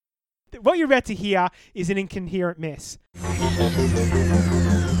What you're about to hear is an incoherent mess.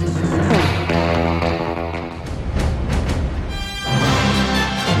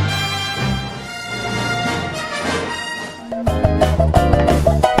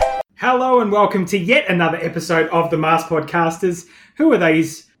 Hello and welcome to yet another episode of the Mars Podcasters. Who are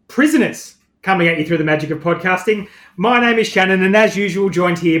these prisoners coming at you through the magic of podcasting? My name is Shannon, and as usual,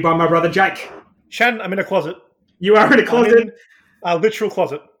 joined here by my brother Jake. Shannon, I'm in a closet. You are in a closet? I'm in a literal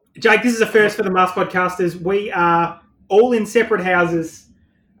closet. Jake, this is a first for the Mars Podcasters. We are all in separate houses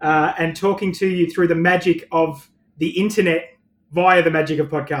and talking to you through the magic of the internet via the magic of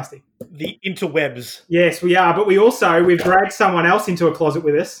podcasting. The interwebs. Yes, we are. But we've dragged someone else into a closet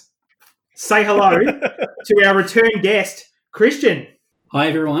with us. Say hello to our return guest, Christian. Hi,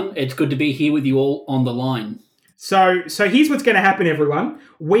 everyone. It's good to be here with you all on the line. So here's what's going to happen, everyone.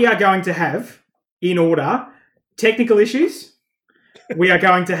 We are going to have, in order, technical issues. We are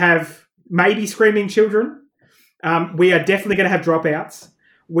going to have maybe screaming children. We are definitely going to have dropouts.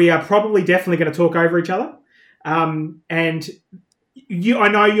 We are probably definitely going to talk over each other. And I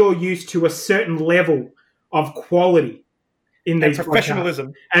know you're used to a certain level of quality in these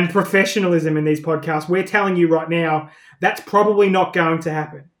professionalism. And professionalism in these podcasts. We're telling you right now, that's probably not going to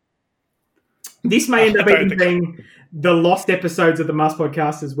happen. This may end up even being the lost episodes of the Must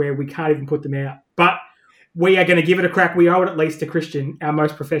Podcasters where we can't even put them out. But we are going to give it a crack. We owe it at least to Christian, our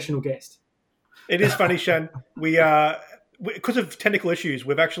most professional guest. It is funny, Shan. Because of technical issues,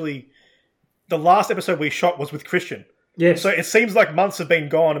 the last episode we shot was with Christian. Yes. So it seems like months have been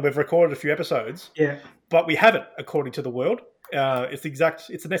gone and we've recorded a few episodes. Yeah. But we haven't, according to the world. It's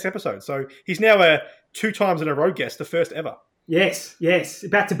the next episode. So he's now a 2 times in a row guest, the first ever. Yes.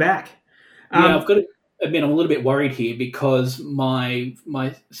 Back to back. Yeah, I've got to admit I'm a little bit worried here because my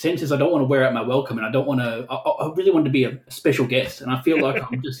sense is I don't want to wear out my welcome and I really want to be a special guest and I feel like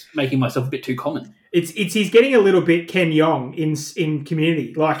I'm just making myself a bit too common. He's getting a little bit Ken Jeong in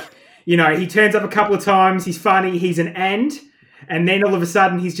Community. Like, you know, he turns up a couple of times, he's funny, he's an and then all of a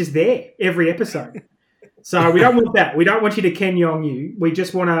sudden he's just there every episode. So we don't want that. We don't want you to Ken Jeong you. We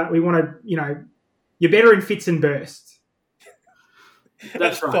want to, you know, you're better in fits and bursts.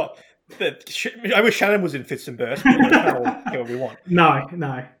 That's right. I wish Shannon was in fits and bursts. But get what we want. No.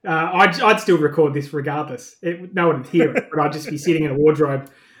 I'd still record this regardless. No one would hear it, but I'd just be sitting in a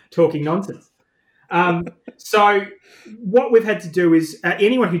wardrobe talking nonsense. So what we've had to do is,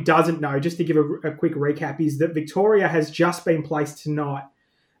 anyone who doesn't know, just to give a quick recap, is that Victoria has just been placed tonight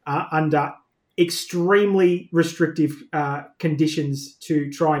under extremely restrictive conditions to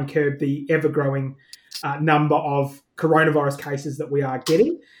try and curb the ever-growing number of coronavirus cases that we are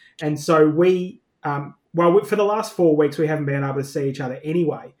getting. And so for the last 4 weeks, we haven't been able to see each other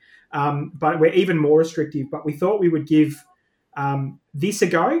anyway, but we're even more restrictive. But we thought we would give this a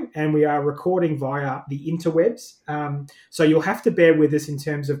go, and we are recording via the interwebs. So you'll have to bear with us in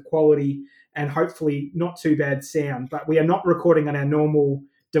terms of quality and hopefully not too bad sound, but we are not recording on our normal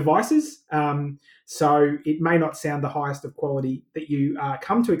devices. So it may not sound the highest of quality that you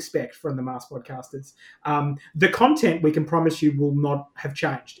come to expect from the Mars Podcasters. The content, we can promise you, will not have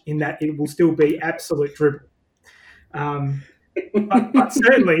changed in that it will still be absolute dribble. But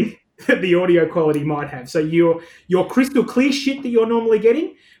certainly the audio quality might have. So your crystal clear shit that you're normally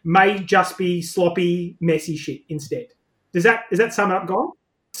getting may just be sloppy, messy shit instead. Does that sum it up, guys?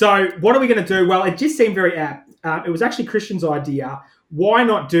 So what are we going to do? Well, it just seemed very apt. It was actually Christian's idea. Why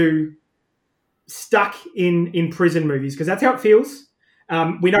not do stuck in prison movies? Because that's how it feels.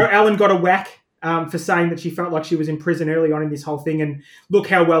 We know Ellen got a whack for saying that she felt like she was in prison early on in this whole thing, and look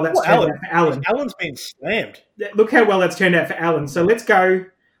how well that's turned out for Ellen. Ellen's been slammed. Look how well that's turned out for Ellen. So let's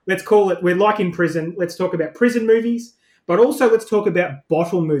call it, we're like in prison. Let's talk about prison movies, but also let's talk about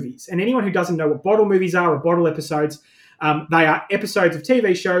bottle movies. And anyone who doesn't know what bottle movies are or bottle episodes, they are episodes of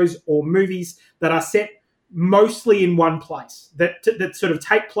TV shows or movies that are set mostly in one place, that sort of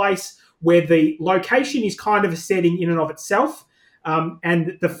take place where the location is kind of a setting in and of itself,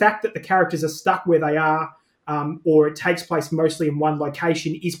 and the fact that the characters are stuck where they are, or it takes place mostly in one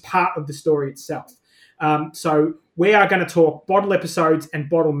location, is part of the story itself. So we are going to talk bottle episodes and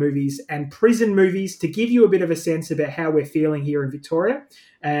bottle movies and prison movies to give you a bit of a sense about how we're feeling here in Victoria,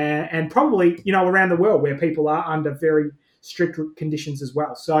 and probably, you know, around the world where people are under very strict conditions as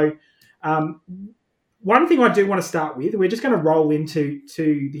well. So one thing I do want to start with, we're just going to roll into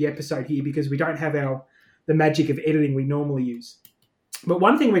the episode here because we don't have the magic of editing we normally use. But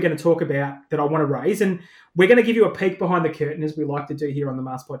one thing we're going to talk about that I want to raise, and we're going to give you a peek behind the curtain as we like to do here on the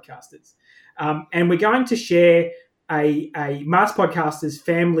Mars Podcasters. And we're going to share a Mars Podcasters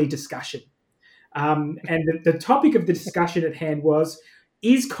family discussion. And the topic of the discussion at hand was,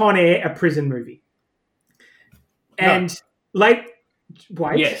 is Con Air a prison movie? And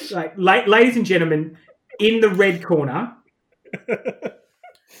Yes. ladies and gentlemen, in the red corner,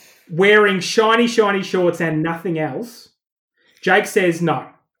 wearing shiny shorts and nothing else, Jake says no.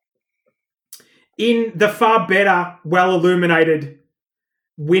 In the far better, well-illuminated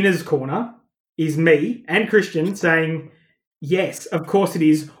winner's corner is me and Christian saying, yes, of course it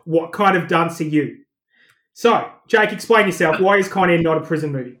is. What kind of dunce are you? So, Jake, explain yourself. Why is Con Air not a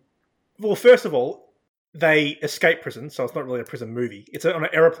prison movie? Well, first of all, they escape prison, so it's not really a prison movie. It's on an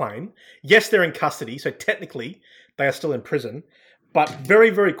aeroplane. Yes, they're in custody, so technically they are still in prison. But very,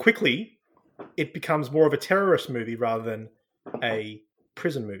 very quickly, it becomes more of a terrorist movie rather than a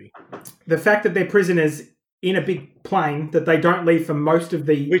prison movie. The fact that they're prisoners in a big plane that they don't leave for most of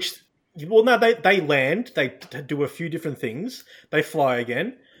the... They land, they do a few different things, they fly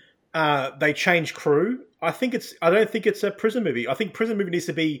again, they change crew. I don't think it's a prison movie. I think prison movie needs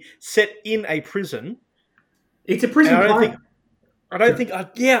to be set in a prison. It's a prison plane. I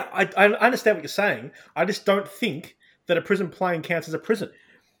understand what you're saying. I just don't think that a prison plane counts as a prison.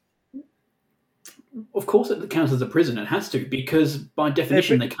 Of course it counts as a prison. It has to, because by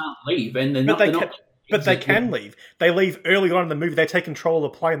definition they can't leave. And they're not... But they can leave. They leave early on in the movie. They take control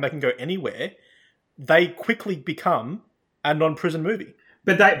of the plane. They can go anywhere. They quickly become a non-prison movie.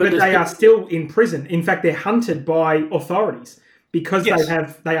 But they are still in prison. In fact, they're hunted by authorities because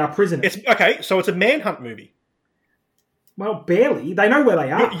they are prisoners. So it's a manhunt movie. Well, barely. They know where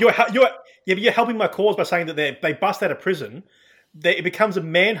they are. You're helping my cause by saying that they bust out of prison. It becomes a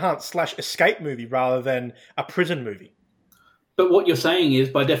manhunt / escape movie rather than a prison movie. But what you're saying is,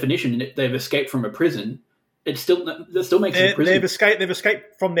 by definition, they've escaped from a prison. That still makes it a prison. They've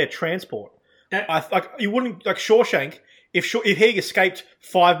escaped from their transport. You wouldn't like Shawshank. If he escaped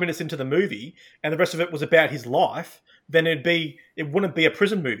 5 minutes into the movie and the rest of it was about his life, then it wouldn't be a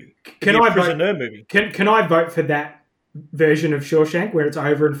prison movie. Can I vote for that version of Shawshank where it's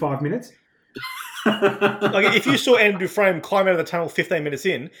over in 5 minutes? Like if you saw Andrew Dufresne climb out of the tunnel 15 minutes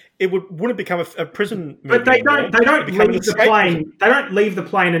in, it wouldn't become a prison movie. But they don't leave the plane. They don't leave the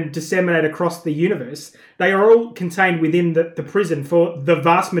plane and disseminate across the universe. They are all contained within the prison for the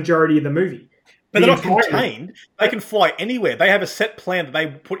vast majority of the movie. But they're not contained. They can fly anywhere. They have a set plan that they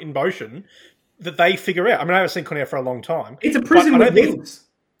put in motion that they figure out. I mean, I haven't seen Con Air for a long time. It's a prison with wings.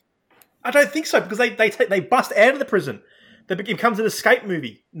 I don't think so, because they bust out of the prison. It becomes an escape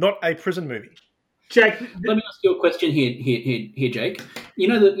movie, not a prison movie. Jake, let me ask you a question here, Jake. You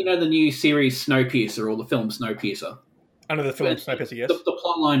know the new series Snowpiercer, or the film Snowpiercer. Under the film Snowpiercer, yes. The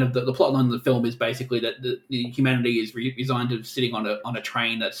plot line of the film is basically that the humanity is resigned to sitting on a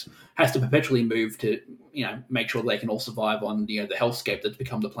train that has to perpetually move to make sure they can all survive on the hellscape that's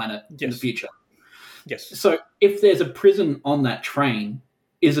become the planet in the future. Yes. So if there's a prison on that train,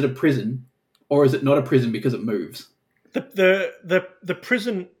 is it a prison or is it not a prison because it moves? The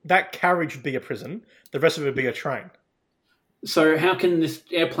prison, that carriage would be a prison. The rest of it would be a train. So how can this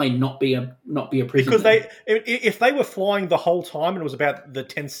airplane not be a prison? Because if they were flying the whole time and it was about the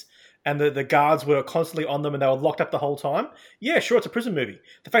tents and the guards were constantly on them and they were locked up the whole time, yeah, sure, it's a prison movie.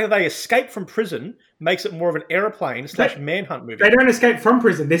 The fact that they escape from prison makes it more of an airplane / manhunt movie. They don't escape from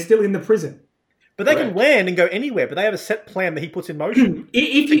prison. They're still in the prison. But they can land and go anywhere, but they have a set plan that he puts in motion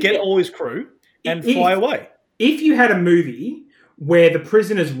to get all his crew and fly away. If you had a movie where the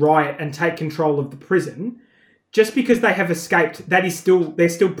prisoners riot and take control of the prison, just because they have escaped, they're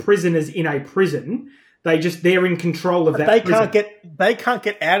still prisoners in a prison. They're in control of that prison. They can't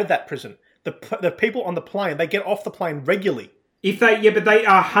get out of that prison. The people on the plane, they get off the plane regularly. But they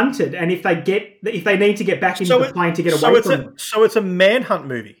are hunted, and if they need to get back into the plane to get away from them. So it's a manhunt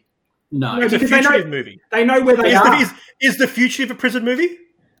movie. No, it's a fugitive movie. They know where they are. Is The Fugitive a prison movie?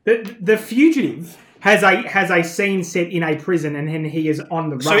 The Fugitive has a scene set in a prison, and then he is on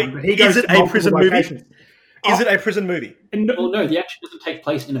the run. But he goes is it a prison movie? Is it a prison movie? Well, no, the action doesn't take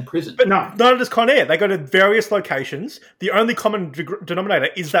place in a prison. But no, neither does Con Air. They go to various locations. The only common denominator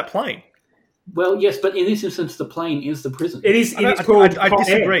is that plane. Well, yes, but in this instance, the plane is the prison. It is called. I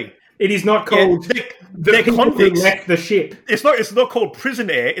disagree. Air. It is not called. They're convicts. Who left the ship. It's not called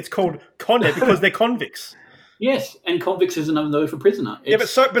Prison Air. It's called Con Air because they're convicts. Yes, and convicts is another word for prisoner. But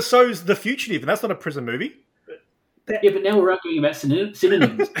so's The Fugitive, and that's not a prison movie. Yeah, but now we're arguing about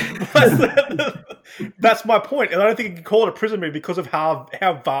synonyms. That's my point. And I don't think you can call it a prison movie because of how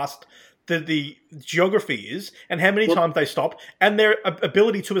vast the geography is and how many times they stop and their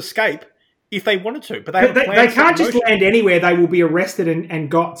ability to escape if they wanted to. But they can't just land anywhere. They will be arrested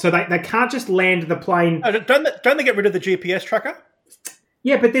and got. So they can't just land the plane. Don't they get rid of the GPS tracker?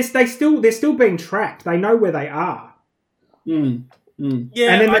 Yeah, but they're still being tracked. They know where they are.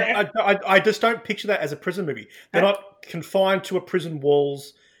 Yeah, And then I just don't picture that as a prison movie. They're not confined to a prison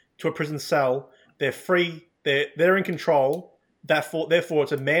walls, to a prison cell. They're free. They're in control. Therefore,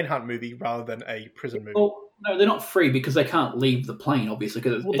 it's a manhunt movie rather than a prison movie. Well, no, they're not free because they can't leave the plane, obviously,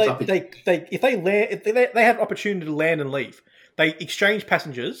 because it's up. If they land, if they have opportunity to land and leave, they exchange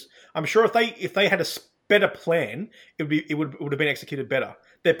passengers. I'm sure if they had a better plan, it would have been executed better.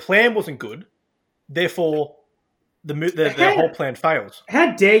 Their plan wasn't good, therefore the whole plan fails.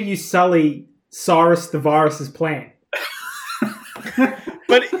 How dare you sully Cyrus the Virus's plan?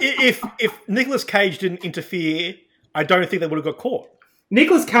 But if Nicolas Cage didn't interfere, I don't think they would have got caught.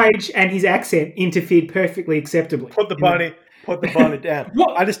 Nicolas Cage and his accent interfered perfectly acceptably. Put the bunny down.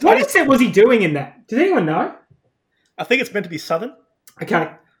 What accent was he doing in that? Does anyone know? I think it's meant to be Southern. Okay.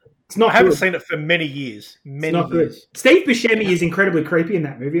 It's not I haven't good. seen it for many years. It's not good. Steve Buscemi is incredibly creepy in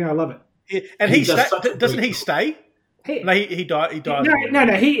that movie. I love it. Yeah, and doesn't he stay? No, he died. He dies. No.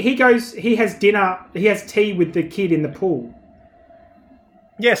 He goes. He has dinner. He has tea with the kid in the pool.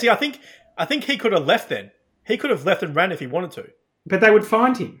 Yeah. See, I think he could have left then. He could have left and ran if he wanted to. But they would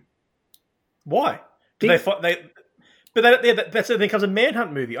find him. Why? That's it becomes a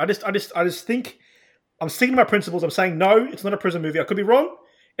manhunt movie. I just think I'm sticking to my principles. I'm saying no, it's not a prison movie. I could be wrong.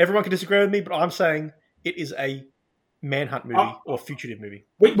 Everyone can disagree with me, but I'm saying it is a manhunt movie or fugitive movie.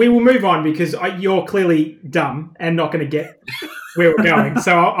 We will move on because you're clearly dumb and not going to get where we're going.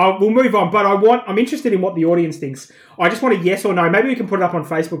 So we'll move on. But I'm interested in what the audience thinks. I just want a yes or no. Maybe we can put it up on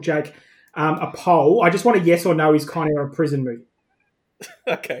Facebook, Jake. A poll. I just want a yes or no. Is Con Air a prison movie?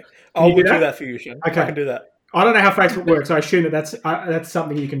 Okay, I'll do that for you, Sean. Okay. I can do that. I don't know how Facebook works. I assume that's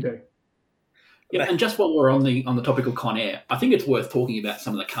something you can do. Yeah, and just while we're on the topic of Con Air, I think it's worth talking about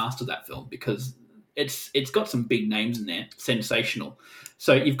some of the cast of that film because it's got some big names in there, sensational.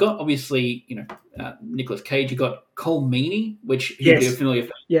 So you've got obviously Nicolas Cage. You've got Cole Meany, which you'd be familiar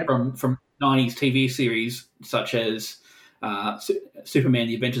from 90s TV series such as Superman: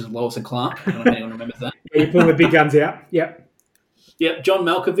 The Adventures of Lois and Clark. I don't know if anyone remembers that. Yeah, you pull the big guns out. Yep. Yeah, John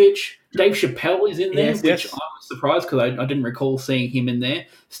Malkovich. Dave Chappelle is in there, Yes. which I was surprised because I didn't recall seeing him in there.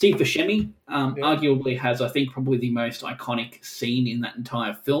 Steve Buscemi arguably has, I think, probably the most iconic scene in that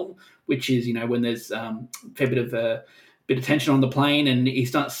entire film, which is, when there's a fair bit of tension on the plane and he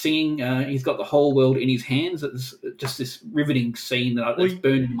starts singing. He's got the whole world in his hands. It's just this riveting scene that's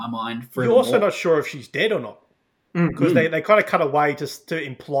burned in my mind forever. You're also not sure if she's dead or not because they kind of cut away just to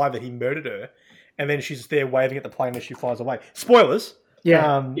imply that he murdered her. And then she's there waving at the plane as she flies away. Spoilers.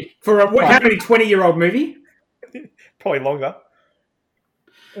 Yeah. For how many 20-year-old movie? Probably longer.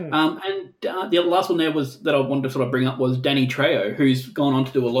 And the last one there was that I wanted to sort of bring up was Danny Trejo, who's gone on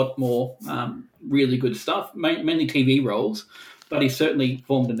to do a lot more really good stuff, mainly TV roles, but he's certainly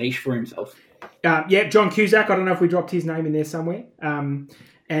formed a niche for himself. John Cusack. I don't know if we dropped his name in there somewhere. And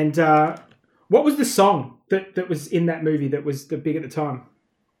what was the song that was in that movie that was the big at the time?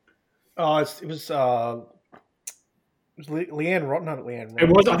 Oh, it was Leanne Rhymes. Not Leanne Rhymes. It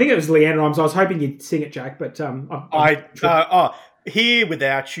was. I think it was Leanne Rhymes. I was hoping you'd sing it, Jake, but Here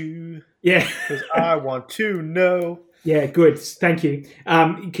Without You. Yeah, because I want to know. Yeah, good. Thank you.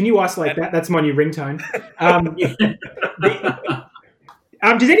 Can you isolate that? That's my new ringtone.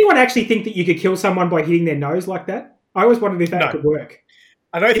 Does anyone actually think that you could kill someone by hitting their nose like that? I always wondered if that could work.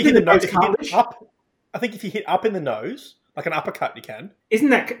 I know if you hit the nose, I think if you hit up in the nose, like an uppercut, you can.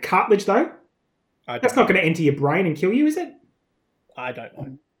 Isn't that cartilage though? That's not going to enter your brain and kill you, is it? I don't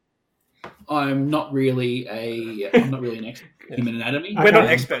know. I'm not really an expert in human anatomy. We're not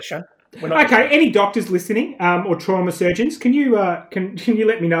experts, Sean. Okay, any doctors listening or trauma surgeons, can you can you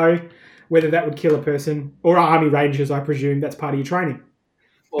let me know whether that would kill a person or Army Rangers? I presume that's part of your training.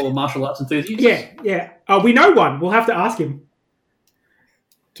 Or martial arts enthusiasts. Yeah. Oh, we know one. We'll have to ask him.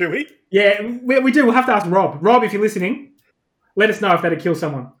 Do we? Yeah, we do. We'll have to ask Rob. Rob, if you're listening, let us know if that'd kill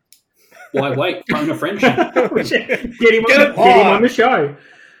someone. Why wait? Phone a friend. Get him on the show.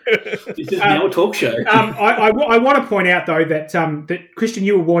 This is now a talk show. I want to point out though that Christian,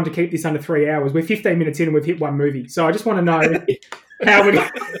 you were warned to keep this under 3 hours. We're 15 minutes in and we've hit one movie, so I just want to know how we're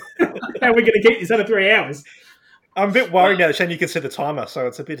going to keep this under 3 hours. I'm a bit worried now that Shane, you can set the timer, so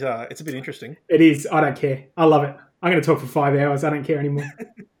it's a bit interesting. It is. I don't care. I love it. I'm going to talk for 5 hours. I don't care anymore.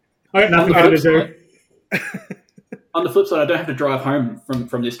 I got nothing better to do. On the flip side, I don't have to drive home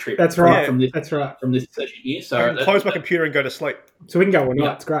from this trip. That's right. That's right. From this session here, so I can close my computer and go to sleep. So we can go all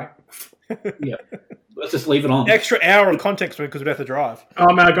night. It's great. Yeah, let's just leave it on. Extra hour of context because we have to drive.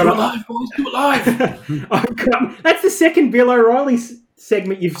 Oh man, I got it live, boys. Do it live. That's the second Bill O'Reilly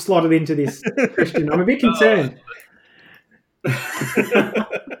segment you've slotted into this, Christian. I'm a bit concerned.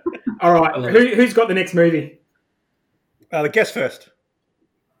 All right, who's got the next movie? The guest first.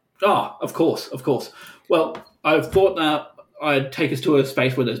 Oh, of course. Well, I thought I'd take us to a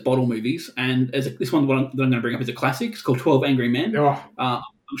space where there's bottle movies, and this one that I'm going to bring up is a classic. It's called 12 Angry Men. Oh.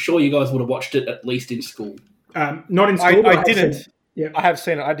 I'm sure you guys would have watched it at least in school. Not in school. I didn't. Yeah, I have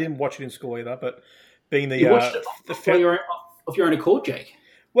seen it. I didn't watch it in school either, but being the... You watched it of your own accord, Jake?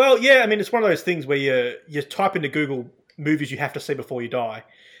 Well, yeah, I mean, it's one of those things where you type into Google movies you have to see before you die,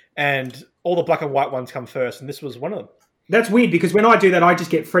 and all the black and white ones come first, and this was one of them. That's weird, because when I do that, I just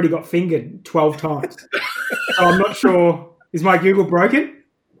get Freddy Got Fingered 12 times. So I'm not sure. Is my Google broken?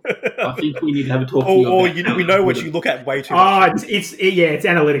 I think we need to have a talk. We know what you look at way too much. It's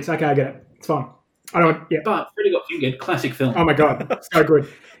analytics. Okay, I get it. It's fine. I don't. Yeah. But Freddy Got Fingered, classic film. Oh my god, so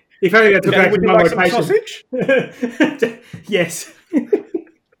good. If only that took back to my location. Yes.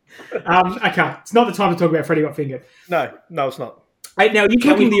 Okay, it's not the time to talk about Freddy Got Fingered. No, it's not. Hey, now, are you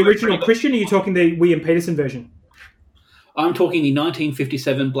talking the original Christian, or are you talking the William Peterson version? I'm talking the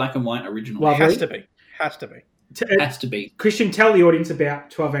 1957 black and white original. Lovely. Has to be. Has to be. Christian, tell the audience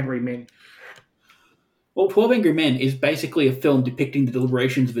about 12 Angry Men. Well, 12 Angry Men is basically a film depicting the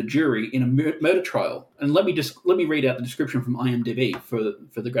deliberations of a jury in a murder trial. And let me read out the description from IMDb for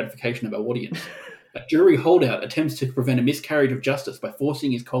the gratification of our audience. A jury holdout attempts to prevent a miscarriage of justice by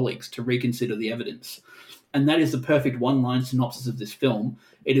forcing his colleagues to reconsider the evidence. And that is the perfect one-line synopsis of this film.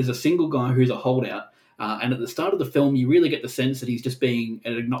 It is a single guy who's a holdout. And at the start of the film, you really get the sense that he's just being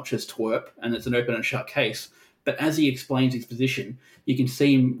an obnoxious twerp, and it's an open and shut case. But as he explains his position, you can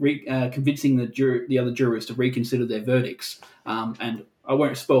see him convincing the other jurors to reconsider their verdicts. And I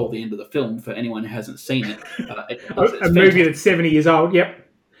won't spoil the end of the film for anyone who hasn't seen it. A movie that's 70 years old, yep.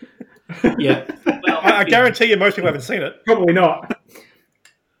 Yeah. Well, I guarantee you most people haven't seen it. Probably not.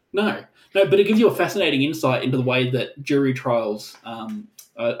 No, but it gives you a fascinating insight into the way that jury trials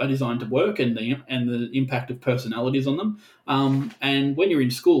are designed to work and the impact of personalities on them. And when you're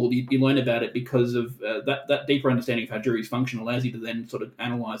in school, you learn about it because of that deeper understanding of how juries function allows you to then sort of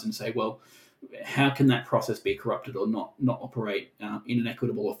analyse and say, well, how can that process be corrupted or not operate in an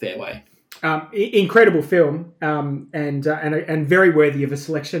equitable or fair way? Incredible film, and very worthy of a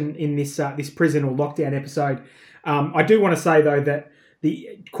selection in this prison or lockdown episode. I do want to say though that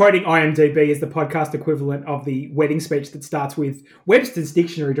quoting IMDb is the podcast equivalent of the wedding speech that starts with Webster's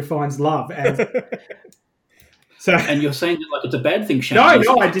dictionary defines love as. So, and you're saying that like it's a bad thing, Shane? No,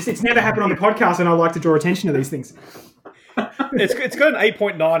 it's never happened on the podcast, and I like to draw attention to these things. It's got an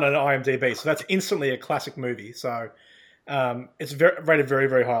 8.9 on IMDb, so that's instantly a classic movie. So it's rated very,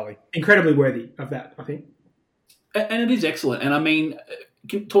 very highly. Incredibly worthy of that, I think. And it is excellent. And I mean,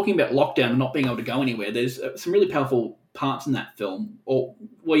 talking about lockdown and not being able to go anywhere, there's some really powerful parts in that film, or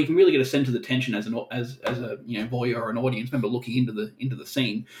where you can really get a sense of the tension as a voyeur or an audience member looking into the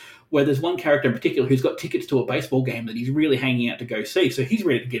scene. Where there's one character in particular who's got tickets to a baseball game that he's really hanging out to go see, so he's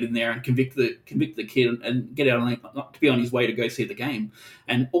ready to get in there and convict the kid and get out to be on his way to go see the game.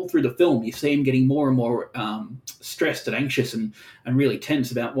 And all through the film, you see him getting more and more stressed and anxious and really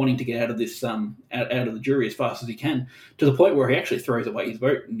tense about wanting to get out of this out of the jury as fast as he can, to the point where he actually throws away his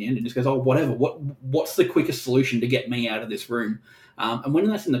vote in the end and just goes, "Oh, whatever. What's the quickest solution to get me out of this room?" And when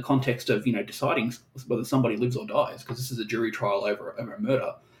that's in the context of deciding whether somebody lives or dies, because this is a jury trial over a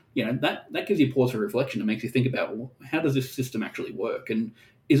murder. That gives you pause for reflection and makes you think about, well, how does this system actually work, and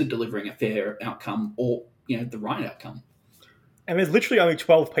is it delivering a fair outcome or the right outcome? And there's literally only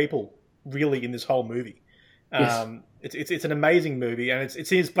 12 people really in this whole movie. Yes. It's an amazing movie, and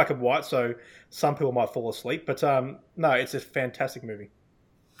it's in black and white, so some people might fall asleep. But no, it's a fantastic movie.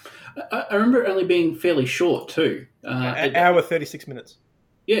 I remember it only being fairly short too. An hour 36 minutes.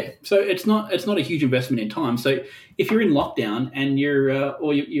 Yeah, so it's not a huge investment in time. So if you're in lockdown and you're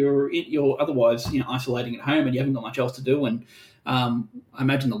otherwise isolating at home and you haven't got much else to do, and I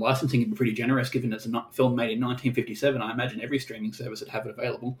imagine the licensing would be pretty generous given it's a film made in 1957. I imagine every streaming service would have it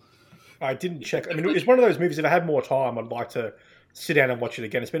available. I didn't check. I mean, it's one of those movies. If I had more time, I'd like to sit down and watch it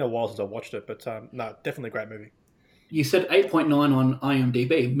again. It's been a while since I watched it, but no, definitely a great movie. You said 8.9 on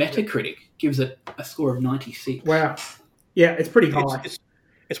IMDb. Metacritic gives it a score of 96. Wow. Yeah, it's pretty high.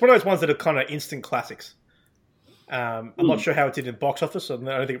 It's one of those ones that are kind of instant classics. I'm not sure how it did in box office, so I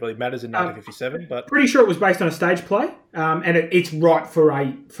don't think it really matters in 1957. But pretty sure it was based on a stage play, and it's right for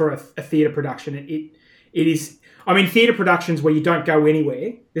a theatre production. It is. I mean, theatre productions where you don't go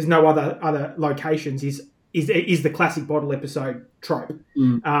anywhere, there's no other locations. Is the classic bottle episode trope,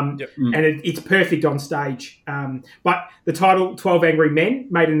 and it's perfect on stage. But the title 12 Angry Men,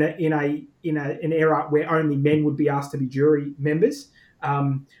 made in an era where only men would be asked to be jury members.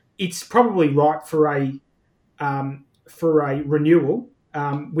 It's probably ripe for a renewal,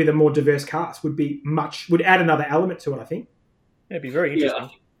 with a more diverse cast would add another element to it, I think. It'd be very interesting. Yeah,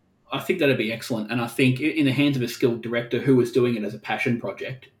 I think that'd be excellent. And I think in the hands of a skilled director who was doing it as a passion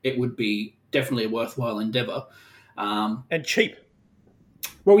project, it would be definitely a worthwhile endeavour. And cheap.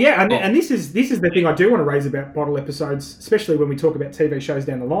 Well, yeah, and this is the thing I do want to raise about bottle episodes, especially when we talk about TV shows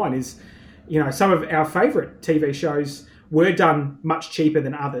down the line, is, some of our favourite TV shows were done much cheaper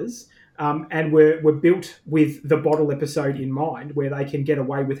than others, and were built with the bottle episode in mind, where they can get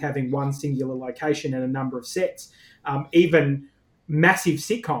away with having one singular location and a number of sets. Even massive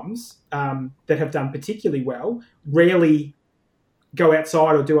sitcoms that have done particularly well rarely go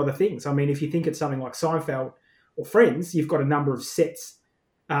outside or do other things. I mean, if you think it's something like Seinfeld or Friends, you've got a number of sets,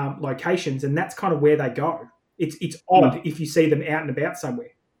 locations, and that's kind of where they go. It's odd if you see them out and about somewhere.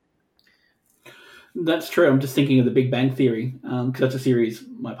 That's true. I'm just thinking of The Big Bang Theory, because that's a series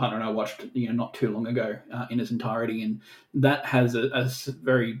my partner and I watched not too long ago in its entirety, and that has a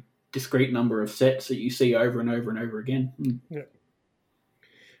very discrete number of sets that you see over and over and over again. Yeah.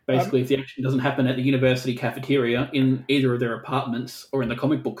 Basically, if the action doesn't happen at the university cafeteria, in either of their apartments, or in the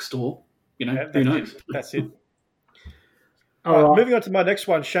comic book store, who knows? That's it. All right. Moving on to my next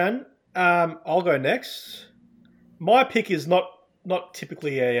one, Shan. I'll go next. My pick is not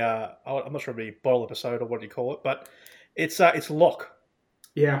typically I'm not sure if it'd be a bottle episode or what do you call it, but it's Locke.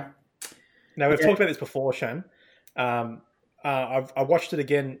 Yeah. Now we've talked about this before, Shan. I watched it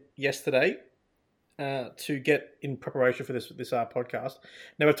again yesterday to get in preparation for this podcast.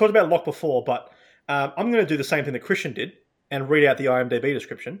 Now we've talked about Locke before, but I'm going to do the same thing that Christian did and read out the IMDb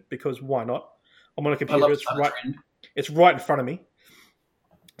description, because why not? I'm on a computer. It's right in front of me.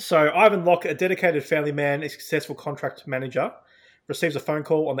 So Ivan Locke, a dedicated family man, a successful contract manager, receives a phone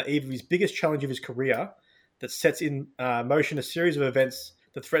call on the eve of his biggest challenge of his career that sets in motion a series of events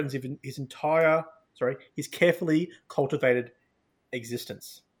that threatens his carefully cultivated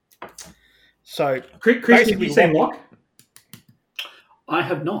existence. So, Chris, have you seen Locke? I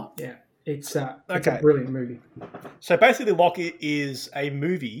have not. Yeah, it's a brilliant movie. So basically, Locke is a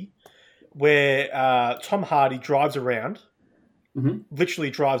movie where Tom Hardy drives around, literally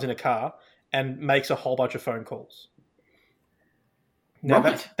drives in a car, and makes a whole bunch of phone calls. Now,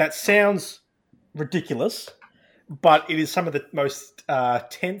 that sounds ridiculous, but it is some of the most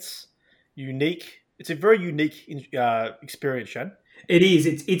tense, unique. It's a very unique experience, Shan. It is.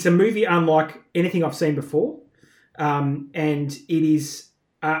 It's a movie unlike anything I've seen before, and it is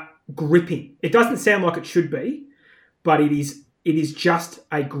gripping. It doesn't sound like it should be, but it is. It is just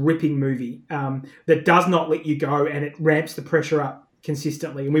a gripping movie that does not let you go, and it ramps the pressure up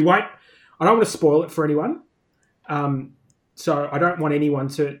consistently. And I don't want to spoil it for anyone, so I don't want anyone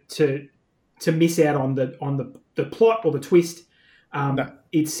to miss out on the plot or the twist. No.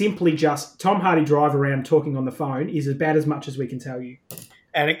 It's simply just Tom Hardy drive around talking on the phone is about as much as we can tell you.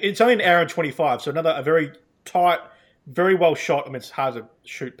 And it's only an hour and 25, so a very tight, very well shot. I mean, it's hard to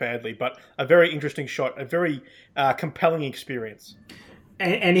shoot badly, but a very interesting shot, a very compelling experience.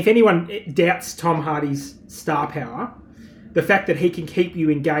 And if anyone doubts Tom Hardy's star power, the fact that he can keep you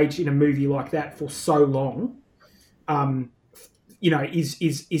engaged in a movie like that for so long,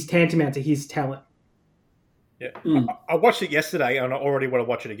 is tantamount to his talent. Yeah, I watched it yesterday, and I already want to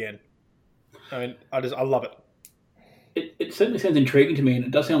watch it again. I mean, I love it. It certainly sounds intriguing to me, and it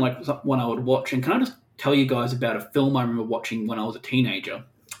does sound like one I would watch. And can I just tell you guys about a film I remember watching when I was a teenager,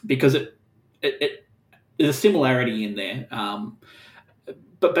 because there's a similarity in there.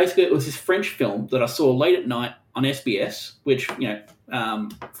 But basically, it was this French film that I saw late at night on SBS, which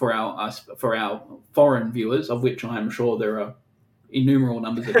for our foreign viewers, of which I am sure there are innumerable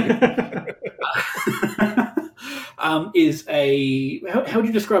numbers of you. Is a how would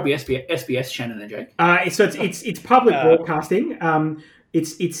you describe the SBS, Shannon and Jake? So it's public broadcasting.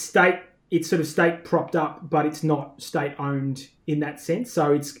 It's state. It's sort of state propped up, but it's not state owned in that sense.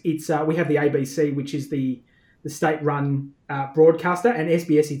 So it's we have the ABC, which is the state run broadcaster, and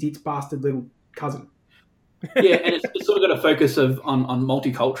SBS is its bastard little cousin. Yeah, and it's sort of got a focus on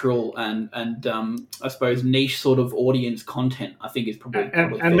multicultural and I suppose niche sort of audience content. I think is probably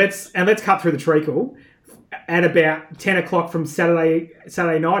and let's cut through the treacle. At about 10 o'clock from Saturday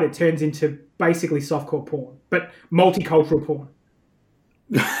night, it turns into basically softcore porn, but multicultural porn.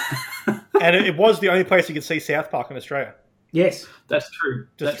 And it was the only place you could see South Park in Australia. Yes, that's true.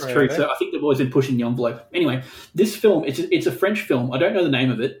 That's true. So I think they've always been pushing the envelope. Anyway, this film, it's a French film. I don't know the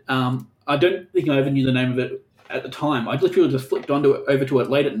name of it. I don't think I ever knew the name of it at the time. I literally just flipped over to it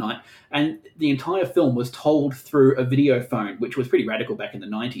late at night, and the entire film was told through a video phone, which was pretty radical back in the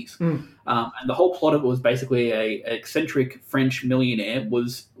 90s. And the whole plot of it was basically an eccentric French millionaire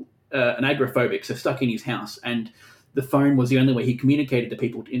was an agoraphobic, so stuck in his house, and the phone was the only way he communicated to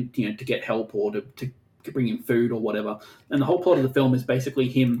people, to get help or to bring him food or whatever. And the whole plot of the film is basically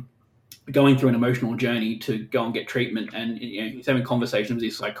him going through an emotional journey to go and get treatment, and he's having conversations with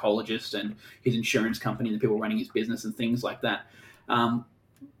his psychologist and his insurance company and the people running his business and things like that.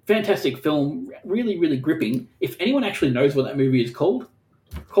 Fantastic film, really, really gripping. If anyone actually knows what that movie is called,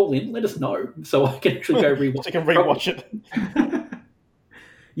 call in, let us know, so I can actually go rewatch. So you can rewatch it.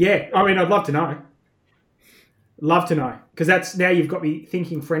 Yeah, I mean, I'd love to know. Love to know, because that's now you've got me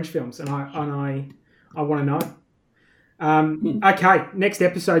thinking French films, and I want to know. Okay, next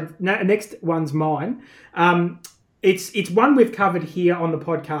episode. Next one's mine. It's one we've covered here on the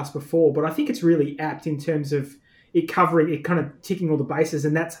podcast before, but I think it's really apt in terms of it kind of ticking all the bases,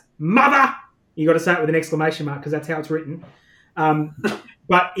 and that's Mother. You got to say it with an exclamation mark because that's how it's written.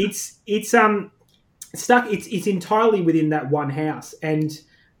 But it's stuck. It's entirely within that one house, and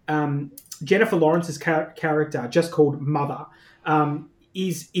Jennifer Lawrence's character, just called Mother,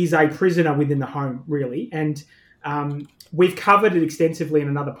 is a prisoner within the home, really. And we've covered it extensively in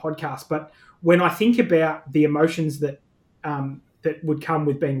another podcast. But when I think about the emotions that would come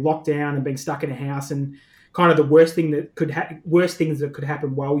with being locked down and being stuck in a house, and kind of the worst things that could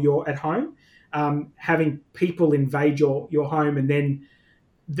happen while you're at home, having people invade your home, and then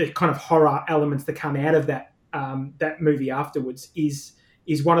the kind of horror elements that come out of that movie afterwards is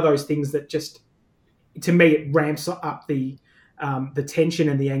one of those things that just, to me, it ramps up the tension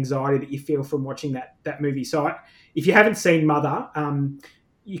and the anxiety that you feel from watching that movie. So if you haven't seen Mother,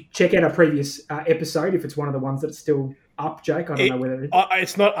 you check out our previous episode if it's one of the ones that's still up, Jake. I don't know whether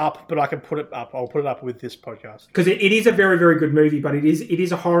it's not up, but I can put it up. I'll put it up with this podcast because it is a very, very good movie, but it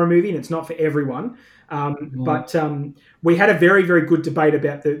is a horror movie and it's not for everyone. But we had a very, very good debate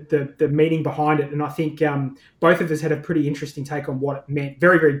about the meaning behind it, and I think both of us had a pretty interesting take on what it meant.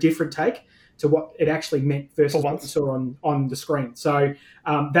 Very, very different take to what it actually meant versus what we saw on the screen. So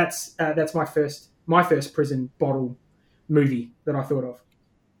that's my first prison bottle movie that I thought of.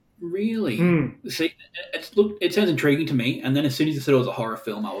 Really? See, it sounds intriguing to me. And then as soon as you said it was a horror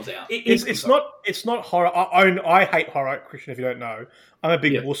film, I was out. It's not horror. I hate horror, Christian. If you don't know, I'm a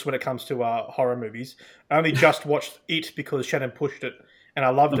big wuss when it comes to horror movies. I only just watched it because Shannon pushed it, and I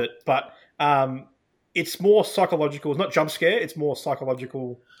loved it. But it's more psychological. It's not jump scare. It's more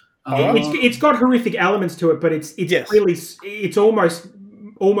psychological. It's got horrific elements to it, but it's really it's almost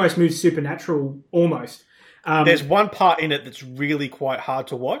moves supernatural almost. There's one part in it that's really quite hard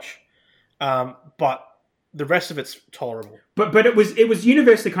to watch, but the rest of it's tolerable. But it was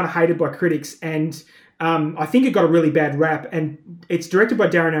universally kind of hated by critics, and I think it got a really bad rap. And it's directed by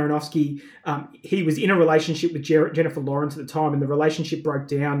Darren Aronofsky. He was in a relationship with Jennifer Lawrence at the time, and the relationship broke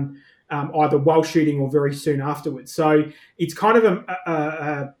down either while shooting or very soon afterwards. So it's kind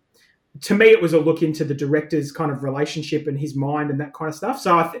of to me, it was a look into the director's kind of relationship and his mind and that kind of stuff.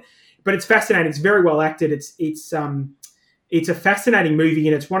 So but it's fascinating. It's very well acted. It's a fascinating movie,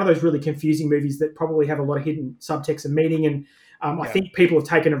 and it's one of those really confusing movies that probably have a lot of hidden subtext and meaning. And I think people have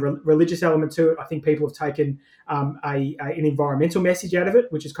taken a religious element to it. I think people have taken an environmental message out of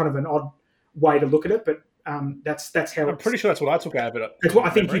it, which is kind of an odd way to look at it. But that's how I'm pretty sure that's what I took out of it. That's what I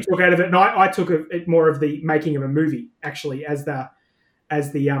think you took out of it, and I took it more of the making of a movie actually as the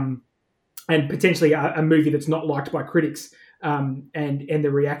and potentially a movie that's not liked by critics. And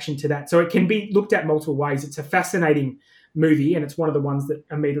the reaction to that. So it can be looked at multiple ways. It's a fascinating movie, and it's one of the ones that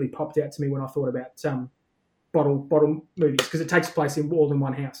immediately popped out to me when I thought about bottle movies, because it takes place all in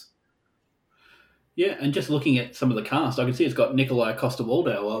one house. Yeah, and just looking at some of the cast, I can see it's got Nikolai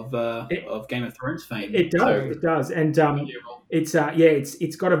Coster-Waldau of Game of Thrones fame. It does, and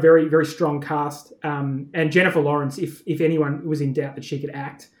it's got a very, very strong cast. And Jennifer Lawrence, if anyone was in doubt that she could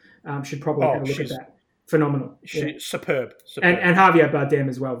act, should probably have a look at that. Phenomenal. Superb. And Javier Bardem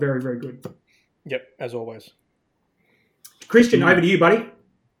as well. Very, very good. Yep, as always. Christian, over to you, buddy.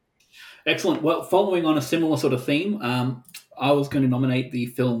 Excellent. Well, following on a similar sort of theme, I was going to nominate the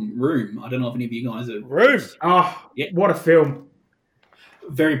film Room. I don't know if any of you guys have... Room! Oh, yeah. What a film.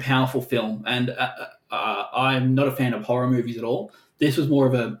 Very powerful film. And I'm not a fan of horror movies at all. This was more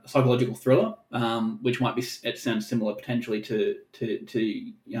of a psychological thriller, which it sounds similar potentially to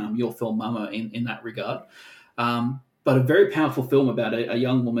your film Mama in that regard. But a very powerful film about a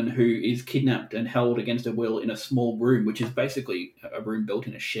young woman who is kidnapped and held against her will in a small room, which is basically a room built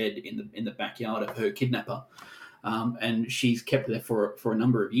in a shed in the backyard of her kidnapper. And she's kept there for a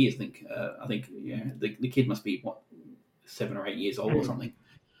number of years. I think the kid must be 7 or 8 years old or something.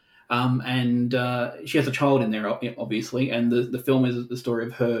 And she has a child in there, obviously, and the film is the story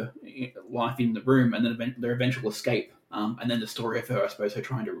of her life in the room and then their eventual escape, and then the story of her, I suppose, her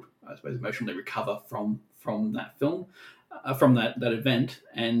trying to, emotionally recover from that film, from that event,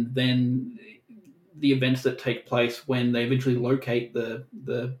 and then the events that take place when they eventually locate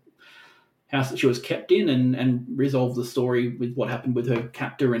the house that she was kept in and resolve the story with what happened with her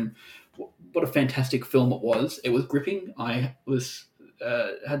captor. And what a fantastic film it was. It was gripping. I was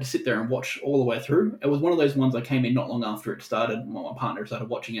had to sit there and watch all the way through. It was one of those ones I came in not long after it started. My partner started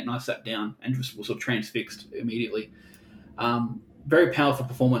watching it, and I sat down and just was sort of transfixed immediately. Very powerful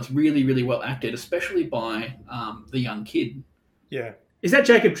performance, really, really well acted, especially by the young kid. Yeah. Is that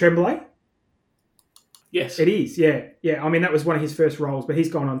Jacob Tremblay? Yes. It is, yeah. Yeah, I mean, that was one of his first roles, but he's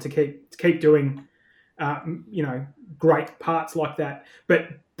gone on to keep doing, great parts like that. But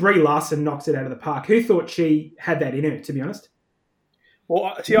Brie Larson knocks it out of the park. Who thought she had that in her, to be honest?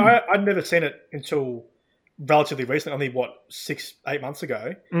 Well, see, I'd never seen it until relatively recently, only, 6-8 months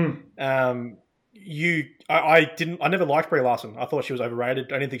ago. I never liked Brie Larson. I thought she was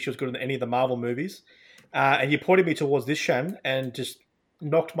overrated. I didn't think she was good in any of the Marvel movies. And you pointed me towards this, Shan, and just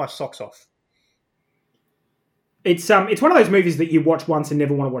knocked my socks off. It's one of those movies that you watch once and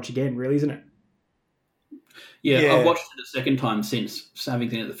never want to watch again, really, isn't it? Yeah, I've watched it a second time since having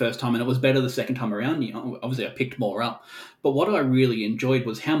seen it the first time, and it was better the second time around. Obviously, I picked more up. But what I really enjoyed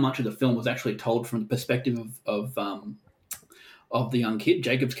was how much of the film was actually told from the perspective of the young kid,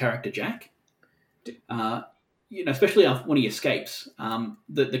 Jacob's character, Jack. Especially when he escapes,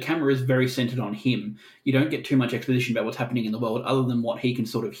 the camera is very centered on him. You don't get too much exposition about what's happening in the world other than what he can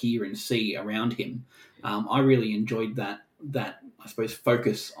sort of hear and see around him. I really enjoyed that I suppose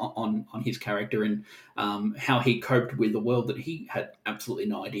focus on his character and how he coped with a world that he had absolutely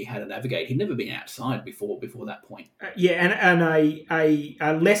no idea how to navigate. He'd never been outside before that point. And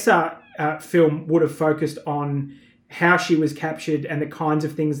a lesser film would have focused on how she was captured and the kinds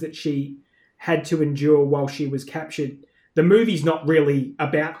of things that she had to endure while she was captured. The movie's not really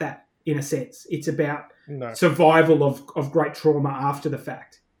about that, in a sense. It's about survival of great trauma after the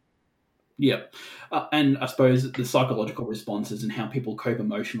fact. Yeah. And I suppose the psychological responses and how people cope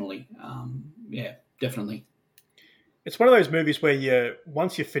emotionally. Definitely. It's one of those movies where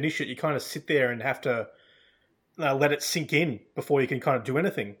once you finish it, you kind of sit there and have to let it sink in before you can kind of do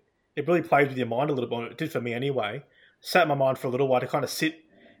anything. It really plays with your mind a little bit. It did for me anyway. Sat in my mind for a little while to kind of sit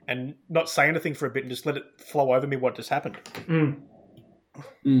and not say anything for a bit and just let it flow over me what just happened. And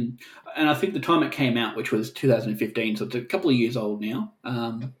I think the time it came out, which was 2015, so it's a couple of years old now,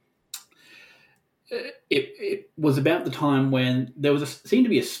 it was about the time when there seemed to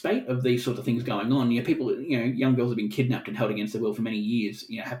be a spate of these sort of things going on. People, young girls have been kidnapped and held against their will for many years.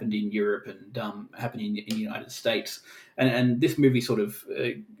 Happened in Europe and happened in the United States. And this movie sort of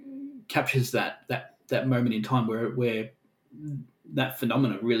captures that moment in time where that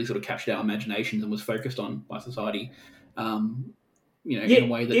phenomenon really sort of captured our imaginations and was focused on by society. In a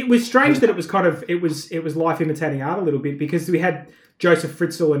way that it was strange that it was kind of it was life imitating art a little bit, because we had Joseph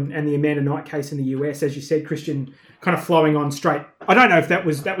Fritzl and the Amanda Knight case in the US, as you said, Christian, kind of flowing on straight. I don't know if that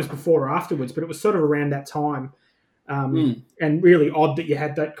was before or afterwards, but it was sort of around that time. And really odd that you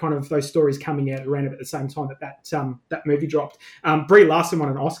had that kind of those stories coming out around at the same time that movie dropped. Brie Larson won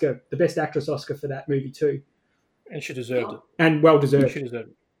an Oscar, the Best Actress Oscar for that movie too. And she deserved it. And well deserved. She deserved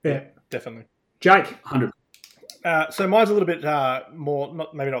it. Yeah, definitely. Jake? 100%. So mine's a little bit more,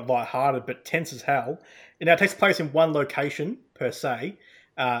 maybe not lighthearted, but tense as hell. It now takes place in one location, per se.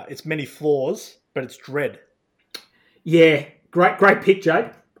 It's many floors, but it's Dredd. Yeah, great pick, Jake.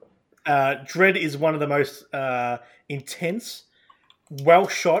 Dredd is one of the most intense,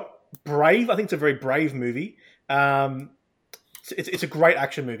 well-shot, brave. I think it's a very brave movie. It's a great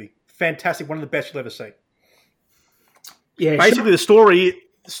action movie. Fantastic. One of the best you'll ever see. Yeah, basically, the story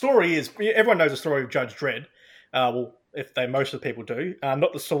is, everyone knows the story of Judge Dredd. Most of the people do.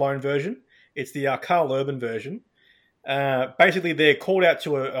 Not the Stallone version. It's the Carl Urban version. Basically, they're called out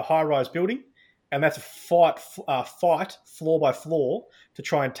to a high-rise building, and that's a fight floor by floor to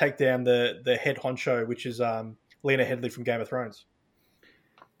try and take down the head honcho, which is Lena Headey from Game of Thrones.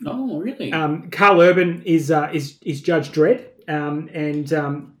 Oh, really? Carl Urban is Judge Dredd,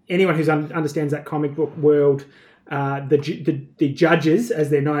 and anyone who understands that comic book world, the judges, as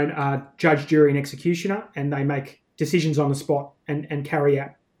they're known, are judge, jury, and executioner, and they make decisions on the spot and carry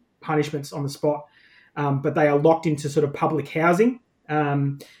out punishments on the spot. But they are locked into sort of public housing,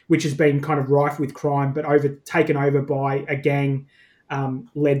 which has been kind of rife with crime, but taken over by a gang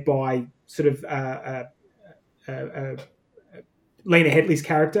led by sort of Lena Headey's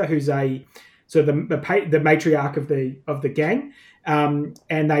character, who's a sort of the matriarch of the gang. And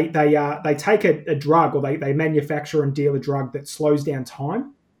they take a drug, or they manufacture and deal a drug that slows down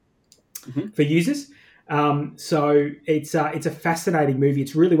time for users. So it's a fascinating movie.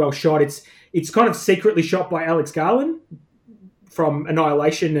 It's really well shot. it's kind of secretly shot by Alex Garland from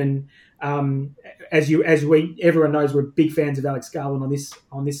Annihilation, and everyone knows, we're big fans of Alex Garland on this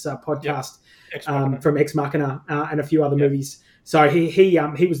podcast. From Ex Machina and a few other movies. So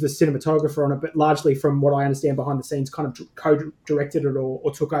he was the cinematographer on it, but largely, from what I understand behind the scenes, kind of co-directed it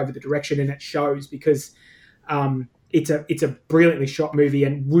or took over the direction, and it shows because it's a brilliantly shot movie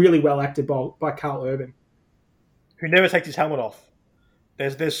and really well acted by Carl Urban, who never takes his helmet off.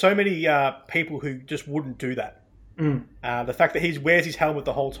 There's so many people who just wouldn't do that. The fact that he wears his helmet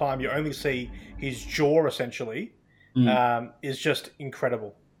the whole time, you only see his jaw essentially, is just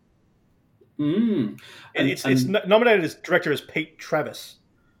incredible. It's nominated as director as Pete Travis,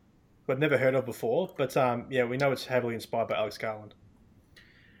 who I'd never heard of before, but we know it's heavily inspired by Alex Garland.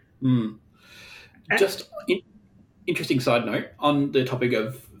 Just interesting side note on the topic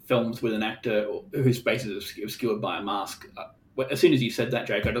of films with an actor whose face is obscured by a mask. As soon as you said that,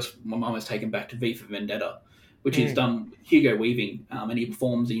 Jake, my mind was taken back to V for Vendetta, which is done with Hugo Weaving, and he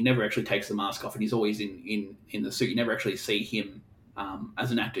performs, and he never actually takes the mask off, and he's always in the suit. You never actually see him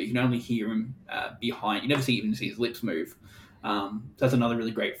as an actor. You can only hear him behind. You never even see his lips move. That's another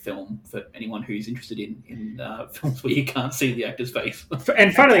really great film for anyone who's interested in films where you can't see the actor's face.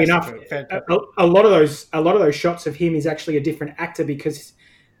 And funnily enough, a lot of those shots of him is actually a different actor, because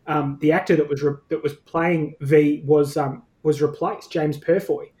the actor that was playing V was replaced. James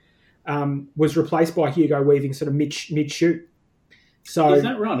Purfoy was replaced by Hugo Weaving sort of mid shoot. So is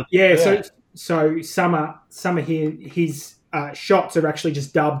that right? Yeah. So some of his shots are actually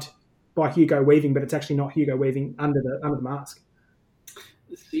just dubbed by Hugo Weaving, but it's actually not Hugo Weaving under the mask.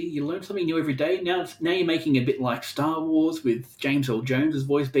 See, you learn something new every day. Now you're making a bit like Star Wars, with James Earl Jones'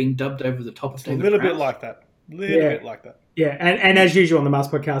 voice being dubbed over the top of David A little Prowse. bit like that. Bit like that. Yeah, and as usual on the Mars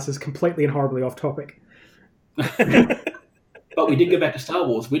podcast, is completely and horribly off topic. But we did go back to Star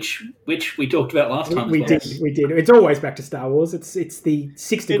Wars, which we talked about last time. We did. It's always back to Star Wars. It's the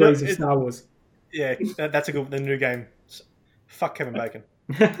 6 degrees of Star Wars. Yeah, that's the new game. Fuck Kevin Bacon.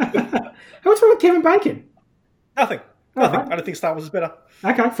 What's wrong with Kevin Bacon? Nothing. Right. I don't think Star Wars is better.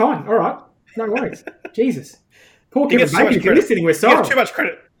 Okay, fine. All right. No worries. Jesus. Poor Kevin Bacon, if you're listening, we're sorry. He gets too much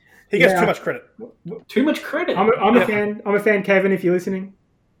credit. He gets too much credit. Too much credit. I'm a fan. I'm a fan, Kevin, if you're listening.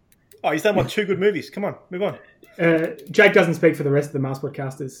 Oh, he's done 2 good movies. Come on, move on. Jake doesn't speak for the rest of the Mars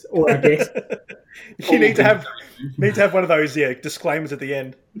podcasters or our guests. You need to have one of those disclaimers at the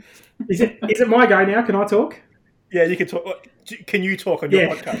end. Is it my go now? Can I talk? Yeah, you can talk. Can you talk on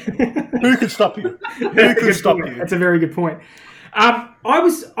your podcast? Who can stop you? Who can stop you? That's a very good point. I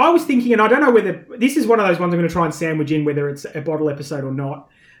was thinking, and I don't know whether this is one of those ones I'm going to try and sandwich in, whether it's a bottle episode or not.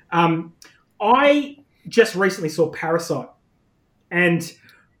 I just recently saw Parasite, and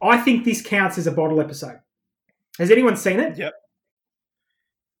I think this counts as a bottle episode. Has anyone seen it? Yep.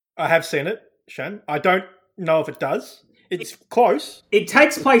 I have seen it, Shan. I don't know if it does. It's close. It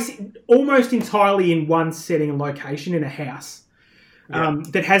takes place almost entirely in one setting and location in a house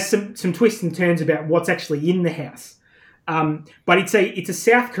that has some twists and turns about what's actually in the house. But it's a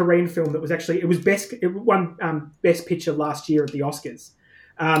South Korean film that was actually it won Best Picture last year at the Oscars.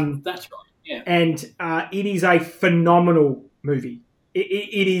 That's right. Yeah. And it is a phenomenal movie.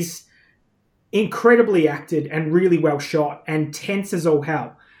 It is incredibly acted and really well shot and tense as all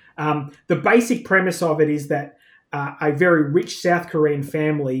hell. The basic premise of it is that a very rich South Korean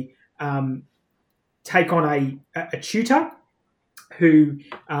family take on a tutor who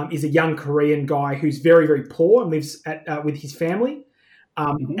is a young Korean guy who's very, very poor and lives with his family.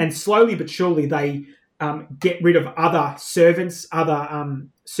 And slowly but surely they get rid of other servants, other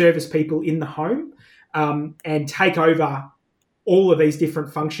service people in the home, and take over all of these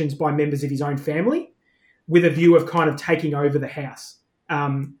different functions by members of his own family with a view of kind of taking over the house.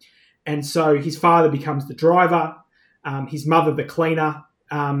 And so his father becomes the driver, his mother the cleaner,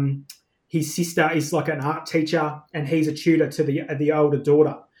 his sister is like an art teacher, and he's a tutor to the older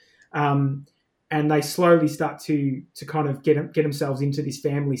daughter. And they slowly start to kind of get themselves into this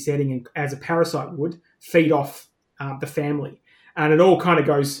family setting, and as a parasite would, feed off the family. And it all kind of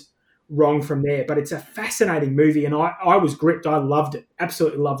goes wrong from there. But it's a fascinating movie, and I was gripped. I loved it.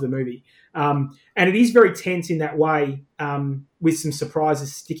 Absolutely loved the movie. And it is very tense in that way, with some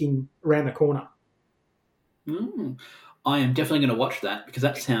surprises sticking around the corner. I am definitely going to watch that because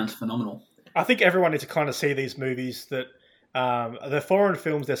that sounds phenomenal. I think everyone needs to kind of see these movies that they're foreign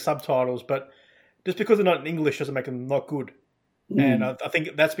films, they're subtitles, but just because they're not in English doesn't make them not good. And I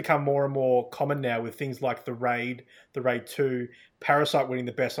think that's become more and more common now with things like The Raid 2, Parasite winning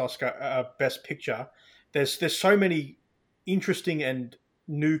the best Oscar, Best Picture. There's so many interesting and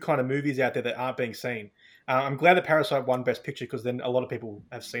new kind of movies out there that aren't being seen. I'm glad that Parasite won Best Picture because then a lot of people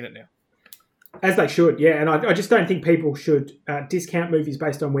have seen it now. As they should, yeah. And I just don't think people should discount movies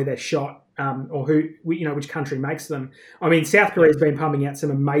based on where they're shot or which country makes them. I mean, South Korea's been pumping out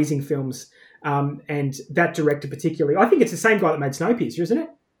some amazing films, and that director particularly. I think it's the same guy that made Snowpiercer, isn't it?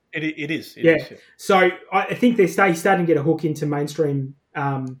 It is. Yeah. Is, yeah. So I think they're starting to get a hook into mainstream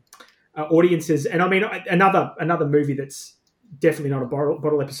audiences. And I mean, another movie that's definitely not a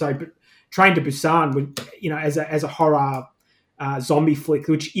bottle episode, but Train to Busan, as a horror zombie flick,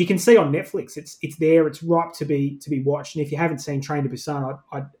 which you can see on Netflix. It's there. It's ripe to be watched. And if you haven't seen Train to Busan,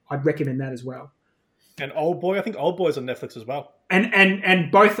 I'd recommend that as well. And Oldboy, I think Oldboy's on Netflix as well.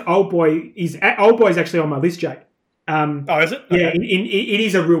 And both Oldboy is actually on my list, Jake. Is it? Yeah, Okay. it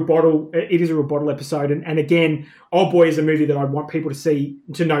is a real bottle. It is a real bottle episode, and again, Oldboy is a movie that I want people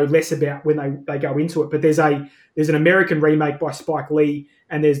to know less about when they go into it. But there's an American remake by Spike Lee,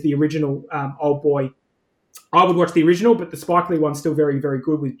 and there's the original Oldboy. I would watch the original, but the Spike Lee one's still very, very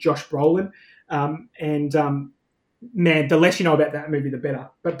good with Josh Brolin. Man, the less you know about that movie, the better.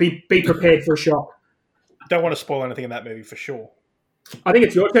 But be prepared for a shock. Don't want to spoil anything in that movie for sure. I think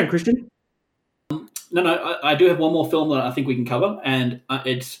it's your turn, Christian. No, I do have one more film that I think we can cover, and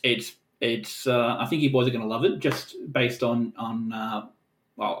it's I think you boys are going to love it, just based on I'm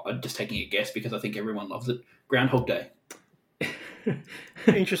just taking a guess because I think everyone loves it. Groundhog Day.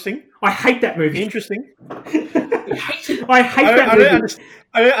 Interesting. I hate that movie. Interesting. I hate that movie.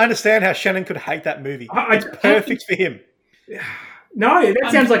 I don't understand how Shannon could hate that movie. It's perfect for him. No,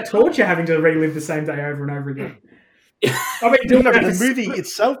 that sounds like torture, having to relive the same day over and over again. I've been doing that the movie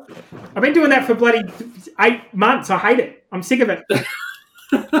itself. I've been doing that for bloody 8 months. I hate it. I'm sick of it.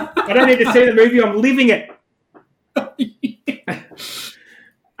 I don't need to see the movie. I'm living it. But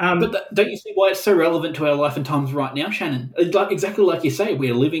don't you see why it's so relevant to our life and times right now, Shannon? It's exactly like you say,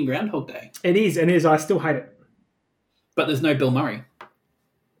 we're living Groundhog Day. It is. I still hate it. But there's no Bill Murray.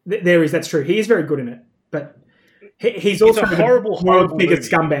 There is. That's true. He is very good in it. But he's also a horrible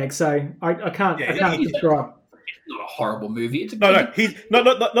biggest movie. scumbag. So I can't describe. It's not a horrible movie. It's He's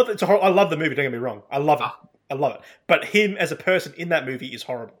not. It's a I love the movie. Don't get me wrong. I love it. I love it. But him as a person in that movie is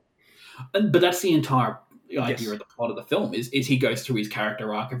horrible. But that's the entire idea Yes. of the plot of the film is he goes through his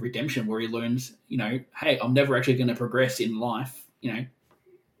character arc of redemption where he learns, hey, I'm never actually going to progress in life,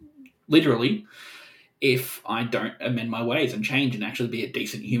 literally, if I don't amend my ways and change and actually be a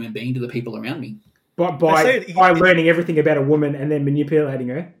decent human being to the people around me. But by learning everything about a woman and then manipulating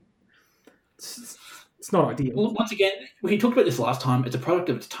her, it's not ideal. Well, once again, we talked about this last time. It's a product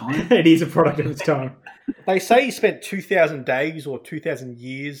of its time. It is a product of its time. They say he spent 2,000 days or 2,000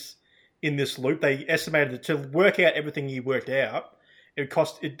 years in this loop. They estimated that to work out everything he worked out, it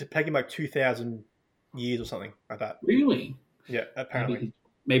would take him like 2,000 years or something like that. Really? Yeah, apparently.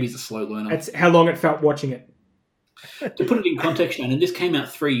 Maybe he's a slow learner. That's how long it felt watching it. To put it in context, Shannon, this came out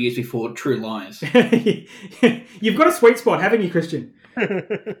 3 years before True Lies. You've got a sweet spot, haven't you, Christian?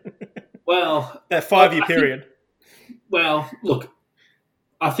 Well, that 5-year period. Well, look,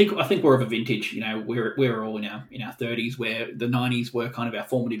 I think we're of a vintage. We're all in our 30s, where the 90s were kind of our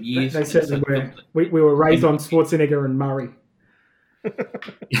formative years. They certainly were. We were raised on Schwarzenegger and Murray.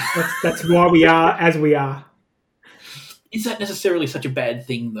 That's why we are as we are. Is that necessarily such a bad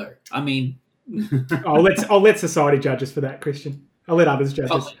thing, though? I mean, I'll let society judge us for that, Christian. I'll let others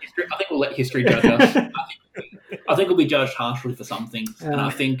judge us. I think we'll let history judge us. I think we'll be judged harshly for some things, and I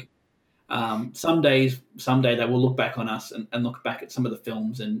think someday they will look back on us and look back at some of the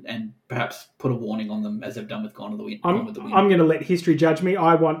films and perhaps put a warning on them as they've done with Gone with the Wind. I'm going to let history judge me.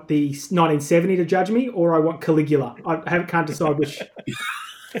 I want the 1970 to judge me, or I want Caligula. I can't decide which.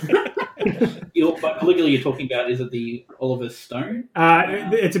 By Caligula, you're talking about, is it the Oliver Stone?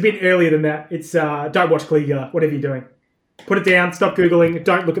 It's a bit earlier than that. It's don't watch Caligula, whatever you're doing. Put it down, stop Googling,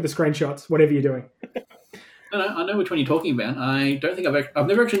 don't look at the screenshots, whatever you're doing. No, I know which one you're talking about. I don't think I've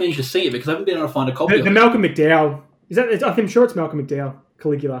never actually managed to see it because I haven't been able to find a copy of it. The Malcolm McDowell. I'm sure it's Malcolm McDowell,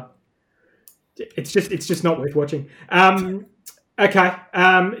 Caligula. It's just not worth watching. Okay.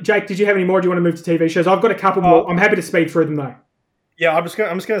 Jake, did you have any more? Do you want to move to TV shows? I've got a couple more. I'm happy to speed through them though. Yeah, I'm just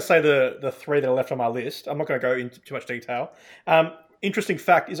going to say the three that are left on my list. I'm not going to go into too much detail. Interesting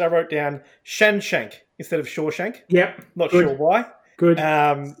fact is I wrote down Shanshank instead of Shawshank. Yep. Not sure why. Good.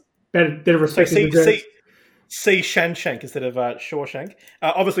 Better respect. See Shanshank instead of Shawshank.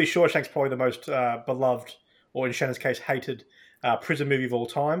 Obviously, Shawshank's probably the most beloved, or in Shannon's case, hated prison movie of all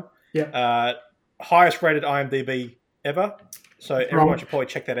time. Yeah. Highest rated IMDb ever. So everyone should probably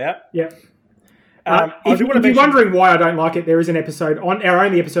check that out. Yeah. If you're wondering why I don't like it, there is an episode on our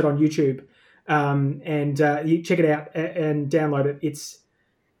only episode on YouTube, and you check it out and download it.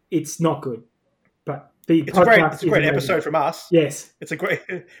 It's not good, but The It's podcast a great is amazing. episode from us. Yes. It's a great.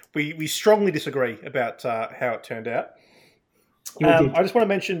 We strongly disagree about how it turned out. You did. I just want to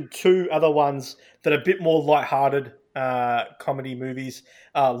mention two other ones that are a bit more lighthearted comedy movies.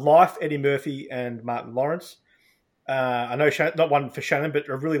 Life, Eddie Murphy and Martin Lawrence. I know not one for Shannon, but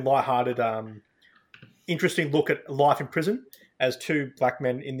a really lighthearted, interesting look at life in prison as two black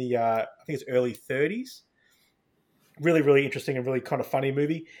men in the, I think it's early 30s. Really, really interesting and really kind of funny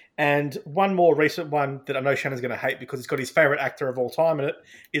movie. And one more recent one that I know Shannon's going to hate because it's got his favourite actor of all time in it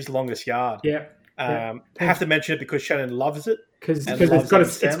is Longest Yard. Yeah. Have to mention it because Shannon loves it. Because it's got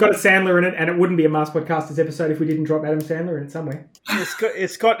a Sandler in it, and it wouldn't be a Mars Podcasters episode if we didn't drop Adam Sandler in it somewhere.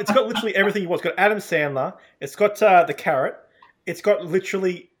 It's got literally everything you want. It's got Adam Sandler. It's got the carrot. It's got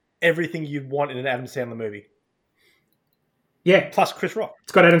literally everything you'd want in an Adam Sandler movie. Yeah. Plus Chris Rock.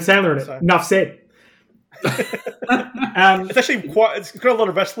 It's got Adam Sandler in it. So. Enough said. It's actually it's got a lot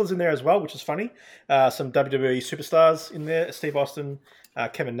of wrestlers in there as well, which is funny. Some WWE superstars in there: Steve Austin,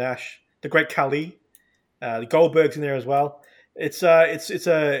 Kevin Nash, the Great Khali, the Goldbergs in there as well. It's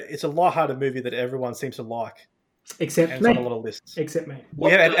a lighthearted movie that everyone seems to like, except and me. It's on a lot of lists. Except me.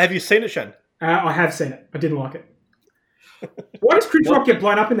 Yeah, have you seen it, Shan? I have seen it. I didn't like it. Why does Chris Rock get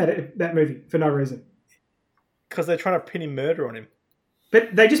blown up in that movie for no reason? Because they're trying to pin him murder on him.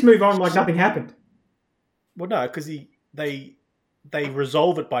 But they just move on like nothing happened. Well, no, because they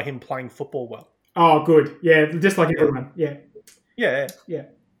resolve it by him playing football well. Oh, good. Yeah, just like everyone. Yeah. Yeah.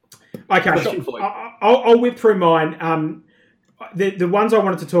 Okay, I'll whip through mine. The ones I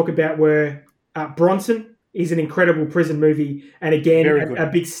wanted to talk about were Bronson is an incredible prison movie, and again a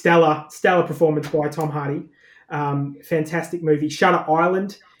big stellar performance by Tom Hardy. Fantastic movie. Shutter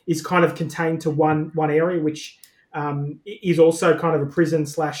Island is kind of contained to one area, which is also kind of a prison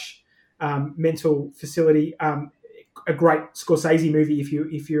 / mental facility. A great Scorsese movie if you're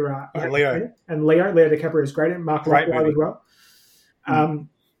Leo DiCaprio is great, and Mark Ruffalo as well.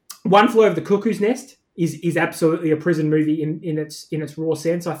 One Flew Over the Cuckoo's Nest is absolutely a prison movie in its raw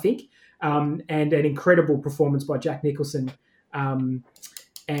sense, I think, and an incredible performance by Jack Nicholson. And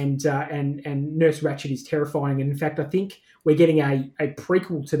Nurse Ratched is terrifying, and in fact, I think we're getting a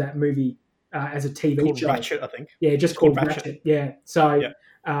prequel to that movie as a TV show. Ratchet, I think. Yeah, just called Ratchet. Yeah, so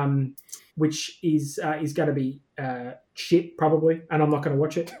which is going to be shit probably, and I'm not going to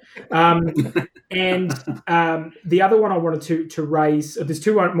watch it. And the other one I wanted to raise, there's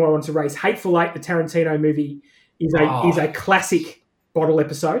two more I wanted to raise. Hateful Eight, the Tarantino movie, is a classic bottle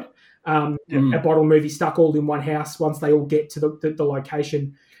episode. A bottle movie stuck all in one house once they all get to the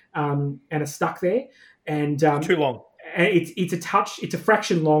location and are stuck there. And too long. It's a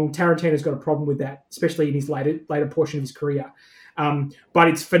fraction long. Tarantino's got a problem with that, especially in his later portion of his career. But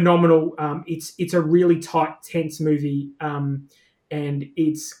it's phenomenal. It's a really tight, tense movie, and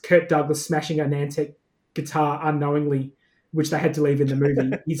it's Kirk Douglas smashing a Nantec guitar unknowingly, which they had to leave in the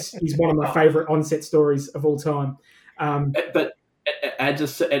movie. He's one of my favourite on-set stories of all time. But it adds a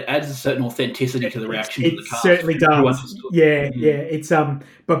certain authenticity to the reaction. It certainly does. Yeah. It's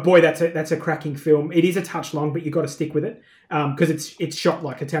but boy, that's a cracking film. It is a touch long, but you've got to stick with it because it's shot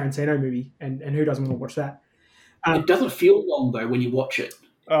like a Tarantino movie, and who doesn't want to watch that? It doesn't feel long though when you watch it.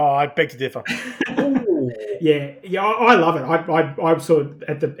 Oh, I beg to differ. Yeah, I love it. I saw it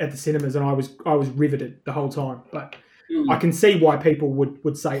at the cinemas, and I was riveted the whole time. But I can see why people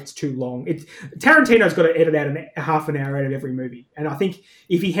would say it's too long. Tarantino's got to edit out a half an hour out of every movie, and I think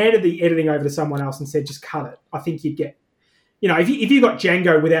if he handed the editing over to someone else and said just cut it, I think you'd get, if you got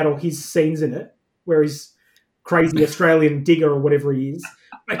Django without all his scenes in it, where he's crazy Australian digger or whatever he is,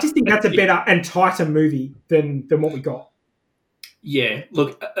 I just think that's a better and tighter movie than what we got. Yeah,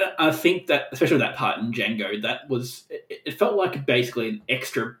 look, I think that, especially that part in Django, it felt like basically an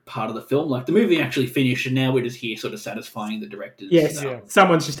extra part of the film. Like the movie actually finished, and now we're just here sort of satisfying the directors. Yes,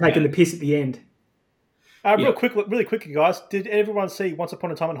 someone's just taking the piss at the end. Really quickly, guys, did everyone see Once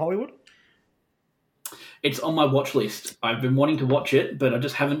Upon a Time in Hollywood? It's on my watch list. I've been wanting to watch it, but I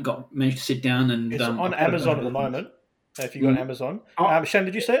just haven't managed to sit down and. It's on Amazon at the moment. If you got Amazon, Shan,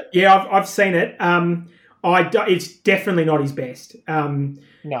 did you see it? Yeah, I've seen it. It's definitely not his best.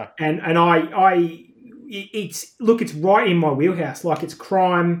 No, it's right in my wheelhouse. Like it's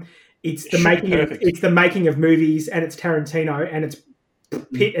crime. It's the making of movies, and it's Tarantino, and it's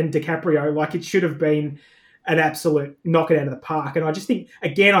Pitt and DiCaprio. Like it should have been an absolute knock it out of the park. And I just think,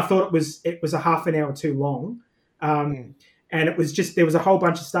 again, I thought it was a half an hour too long, and it was just there was a whole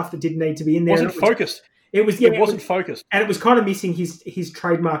bunch of stuff that didn't need to be in there. Wasn't focused. It wasn't focused, and it was kind of missing his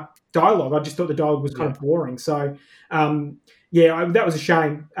trademark dialogue. I just thought the dialogue was kind of boring. So, that was a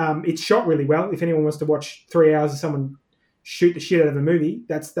shame. It's shot really well. If anyone wants to watch 3 hours of someone shoot the shit out of a movie,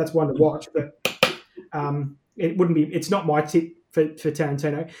 that's one to watch. But It wouldn't be. It's not my tip for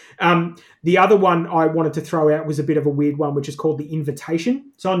Tarantino. The other one I wanted to throw out was a bit of a weird one, which is called The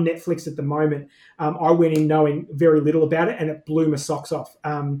Invitation. It's on Netflix at the moment. I went in knowing very little about it, and it blew my socks off.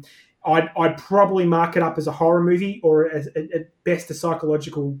 I'd probably mark it up as a horror movie or at best a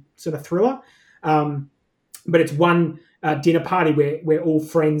psychological sort of thriller. But it's one dinner party where all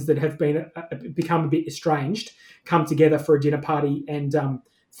friends that have become a bit estranged come together for a dinner party, and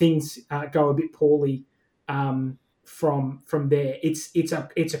things go a bit poorly from there. It's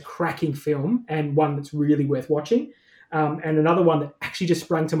a cracking film, and one that's really worth watching. And another one that actually just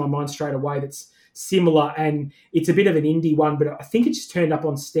sprang to my mind straight away that's similar, and it's a bit of an indie one, but I think it just turned up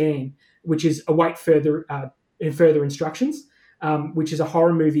on Stan, which is Await Further Instructions, which is a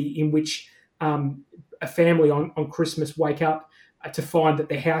horror movie in which a family on Christmas wake up to find that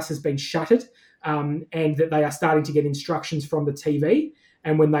their house has been shuttered, and that they are starting to get instructions from the TV,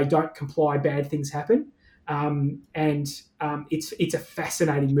 and when they don't comply, bad things happen. It's a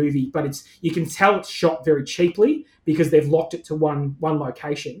fascinating movie, but you can tell it's shot very cheaply because they've locked it to one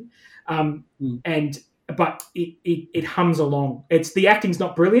location. But it hums along. The acting's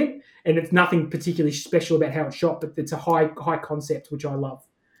not brilliant, and it's nothing particularly special about how it's shot, but it's a high concept, which I love.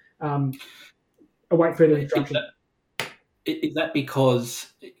 Await Further Instruction. Is that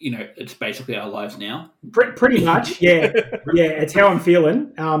because, it's basically our lives now? Pretty much, yeah. Yeah, it's how I'm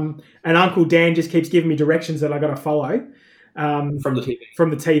feeling. And Uncle Dan just keeps giving me directions that I got to follow. From the TV. From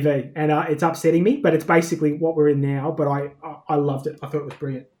the TV. And it's upsetting me, but it's basically what we're in now. But I loved it. I thought it was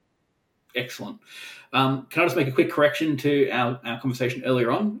brilliant. Excellent. Can I just make a quick correction to our conversation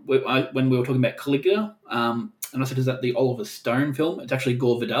earlier on when we were talking about Caligula? And I said, is that the Oliver Stone film? It's actually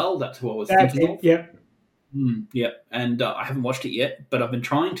Gore Vidal. That's who I was thinking of. Yeah. Yeah, and I haven't watched it yet, but I've been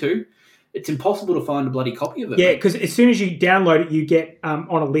trying to. It's impossible to find a bloody copy of it. Yeah, because as soon as you download it, you get on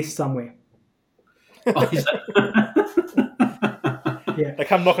a list somewhere. Oh, is that? Yeah. They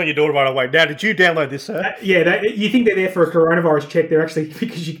come knock on your door right away. Now, did you download this, sir? You think they're there for a coronavirus check. They're actually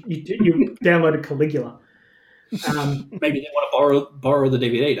because you downloaded Caligula. Maybe they want to borrow the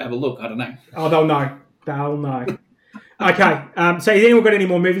DVD to have a look. I don't know. Oh, they'll know. They'll know. Okay. So has anyone got any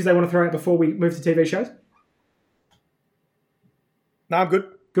more movies they want to throw out before we move to TV shows? No, I'm good.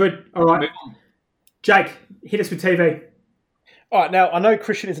 Good. All right. Jake, hit us with TV. All right. Now, I know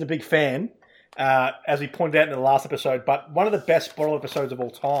Christian isn't a big fan, as we pointed out in the last episode, but one of the best bottle episodes of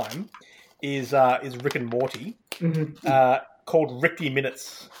all time is Rick and Morty, called Ricky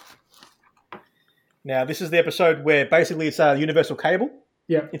Minutes. Now, this is the episode where basically it's a universal cable.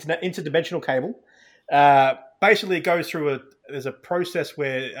 Yeah. It's an interdimensional cable. Basically, it goes through there's a process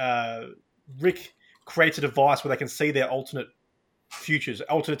where Rick creates a device where they can see their alternate futures,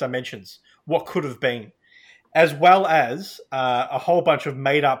 alternate dimensions, what could have been, as well as a whole bunch of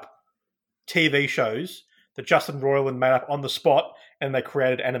made-up TV shows that Justin Roiland made up on the spot, and they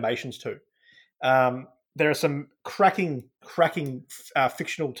created animations too. There are some cracking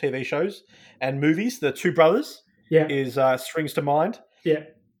fictional TV shows and movies. The Two Brothers is Strings to Mind. Yeah.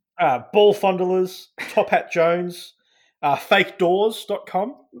 Ball Fondlers, Top Hat Jones,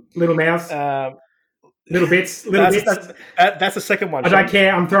 FakeDoors.com. Little Mouse. Little Bits. That's the second one. I don't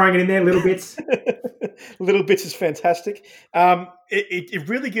care. I'm throwing it in there. Little Bits. Little Bits is fantastic. It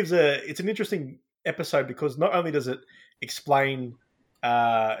really gives it's an interesting episode because not only does it explain,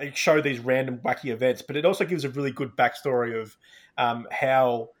 it show these random wacky events, but it also gives a really good backstory of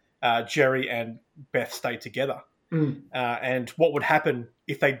how Jerry and Beth stayed together. And what would happen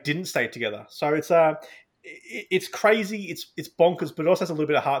if they didn't stay together. So it's crazy, it's bonkers, but it also has a little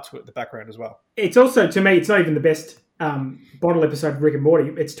bit of heart to it, the background as well. It's also, to me, it's not even the best bottle episode of Rick and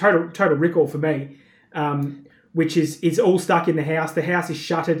Morty. It's total recall for me, which is all stuck in the house. The house is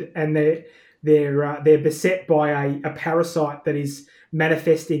shuttered, and they're beset by a parasite that is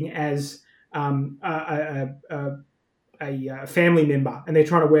manifesting as a family member, and they're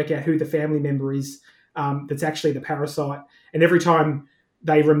trying to work out who the family member is that's actually the parasite. And every time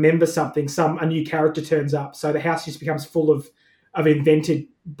they remember something, a new character turns up. So the house just becomes full of invented,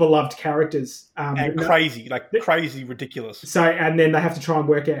 beloved characters. And crazy, ridiculous. So, and then they have to try and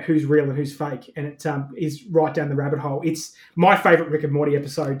work out who's real and who's fake. And it is right down the rabbit hole. It's my favourite Rick and Morty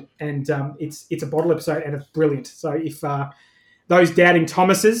episode. And it's a bottle episode, and it's brilliant. So if those doubting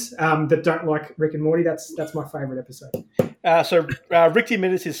Thomases that don't like Rick and Morty, that's my favourite episode. So Ricky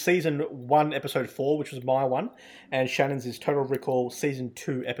Minutes is season 1, episode 4, which was my one, and Shannon's is Total Recall season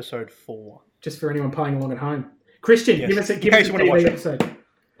 2, episode 4. Just for anyone playing along at home, Christian, give us a TV episode.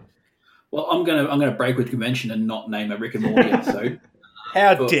 Well, I'm gonna break with convention and not name a Rick and Morty episode.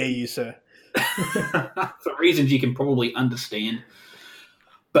 How dare you, sir? For reasons you can probably understand.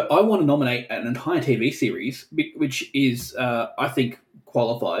 But I want to nominate an entire TV series, which is, I think,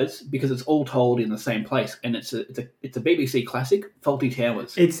 qualifies because it's all told in the same place, and it's a BBC classic, Fawlty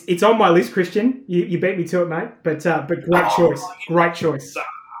Towers. It's on my list, Christian. You beat me to it, mate. But great choice.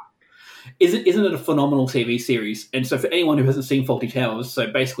 Isn't it a phenomenal TV series? And so for anyone who hasn't seen Fawlty Towers,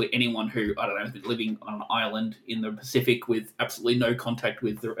 so basically anyone who, I don't know, has been living on an island in the Pacific with absolutely no contact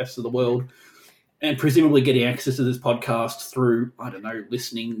with the rest of the world, and presumably getting access to this podcast through, I don't know,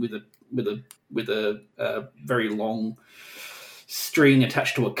 listening with a very long string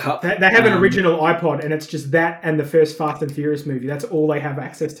attached to a cup. They have an original iPod, and it's just that and the first Fast and Furious movie. That's all they have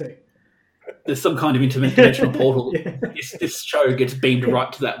access to. There's some kind of interdimensional portal. Yeah. This show gets beamed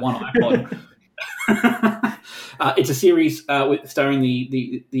right to that one iPod. It's a series starring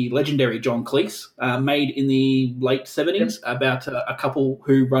the legendary John Cleese, made in the late 70s, about a couple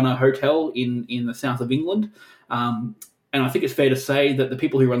who run a hotel in the south of England. And I think it's fair to say that the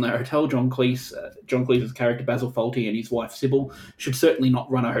people who run the hotel, John Cleese's character Basil Fawlty and his wife Sybil, should certainly not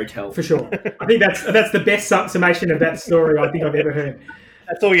run a hotel. For sure. I think that's the best summation of that story I think I've ever heard.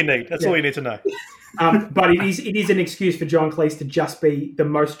 That's all you need. That's all you need to know. But it is an excuse for John Cleese to just be the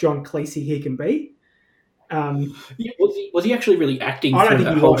most John Cleese he can be. Was he actually really acting? I don't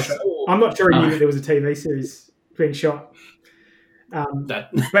think he was. Show? I'm not sure he knew that there was a TV series being shot. But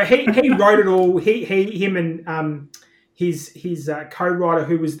he wrote it all. Him and his co-writer,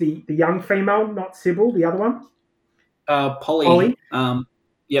 who was the young female, not Sybil, the other one, Polly.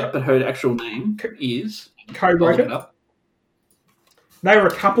 But her actual name is co-wrote it. They were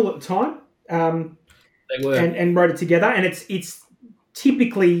a couple at the time. They were, and wrote it together. And it's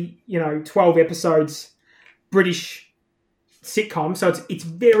typically 12 episodes, British sitcom, so it's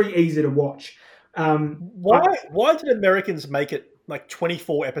very easy to watch. Why did Americans make it like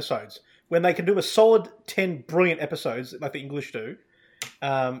 24 episodes when they can do a solid 10 brilliant episodes like the English do?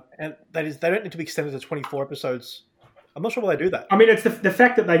 And that is, they don't need to be extended to 24 episodes. I'm not sure why they do that. I mean, it's the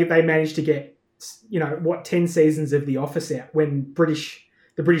fact that they managed to get 10 seasons of The Office out when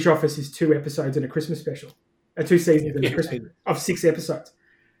the British Office is 2 episodes and a Christmas special, 2 seasons and a Christmas of 6 episodes.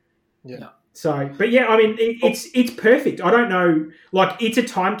 Yeah. So, but yeah, I mean, it's perfect. I don't know, like it's a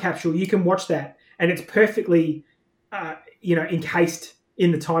time capsule. You can watch that, and it's perfectly, encased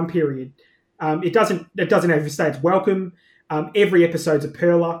in the time period. It doesn't overstay its welcome. Every episode's a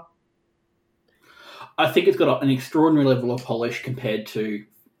perler. I think it's got an extraordinary level of polish compared to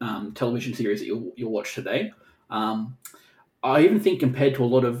television series that you'll watch today. I even think compared to a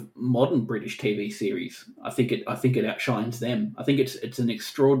lot of modern British TV series, I think it outshines them. I think it's an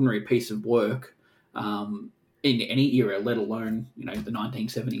extraordinary piece of work in any era, let alone the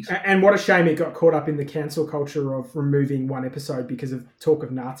 1970s. And what a shame it got caught up in the cancel culture of removing one episode because of talk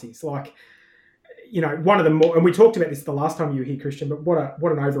of Nazis. Like, one of the more, and we talked about this the last time you were here, Christian. But what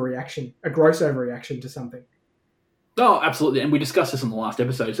an overreaction, a gross overreaction to something. Oh, absolutely. And we discussed this in the last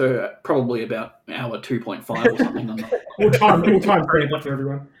episode, so probably about hour 2.5 or something. We'll time frame it for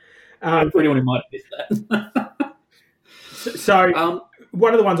everyone. For anyone who might have missed that. So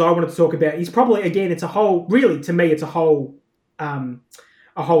one of the ones I wanted to talk about is probably, again, it's a whole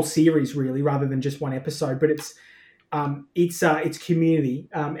series, really, rather than just one episode. But it's Community,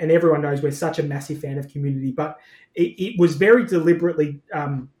 and everyone knows we're such a massive fan of Community. But it was very deliberately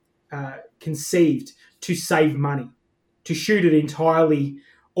conceived to save money, to shoot it entirely,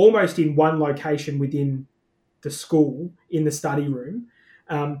 almost in one location within the school, in the study room.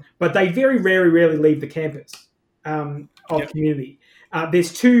 But they very rarely leave the campus of Community.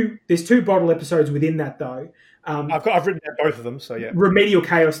 There's two bottle episodes within that, though. I've written down both of them, so yeah. Remedial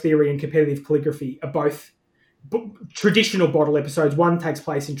Chaos Theory and Competitive Calligraphy are both traditional bottle episodes. One takes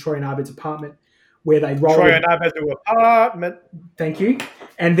place in Troy and Abed's apartment, where they roll. Troy and Abed's apartment. Thank you.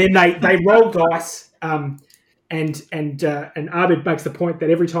 And then they roll dice. And Abed makes the point that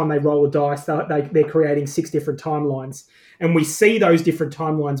every time they roll a dice, they're creating 6 different timelines, and we see those different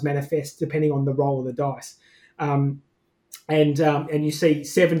timelines manifest depending on the roll of the dice. And you see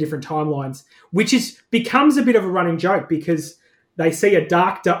 7 different timelines, which becomes a bit of a running joke because they see a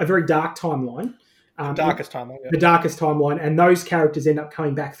very dark timeline, the darkest timeline, and those characters end up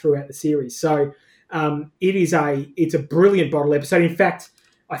coming back throughout the series. So it's a brilliant bottle episode. In fact,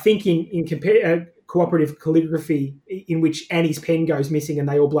 I think in cooperative calligraphy, in which Annie's pen goes missing and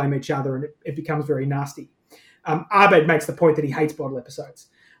they all blame each other, and it becomes very nasty. Abed makes the point that he hates bottle episodes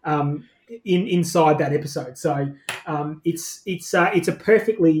inside that episode. So it's a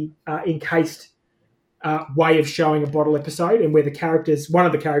perfectly encased way of showing a bottle episode, and where one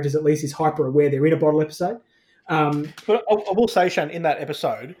of the characters at least, is hyper aware they're in a bottle episode. But I will say, Shane, in that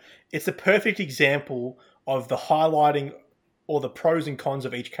episode, it's a perfect example of the highlighting or the pros and cons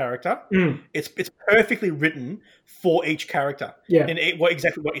of each character. Mm. It's perfectly written for each character, Yeah. and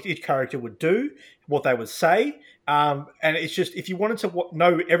exactly what each character would do, what they would say, and it's just, if you wanted to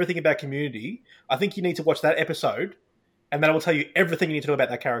know everything about Community, I think you need to watch that episode, and that will tell you everything you need to know about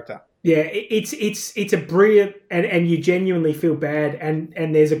that character. Yeah, it's a brilliant, and you genuinely feel bad,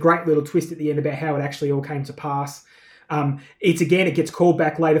 and there's a great little twist at the end about how it actually all came to pass. It gets called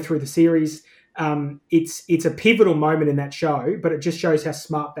back later through the series. It's a pivotal moment in that show, but it just shows how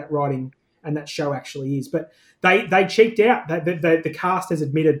smart that writing and that show actually is. But they cheaped out. The cast has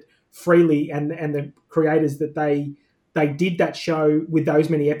admitted freely, and the creators, that they did that show with those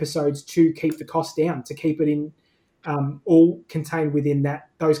many episodes to keep the cost down, to keep it in all contained within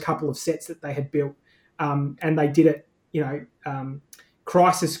those couple of sets that they had built, and they did it.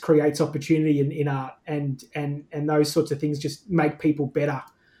 Crisis creates opportunity in art, and those sorts of things just make people better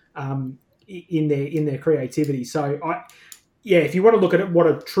in their creativity. So if you want to look at it, what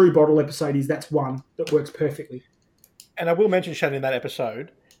a true bottle episode is, that's one that works perfectly. And I will mention, Shannon, in that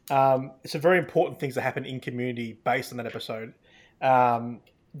episode, it's a very important things that happen in Community based on that episode.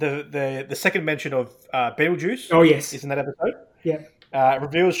 The second mention of Beetlejuice, oh yes, is in that episode. Yeah,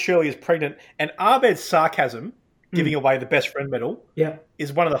 reveals Shirley is pregnant, and Abed's sarcasm, giving away the best friend medal,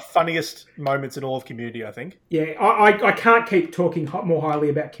 is one of the funniest moments in all of Community, I think. Yeah, I can't keep talking more highly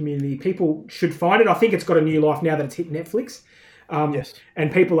about Community. People should find it. I think it's got a new life now that it's hit Netflix. Yes.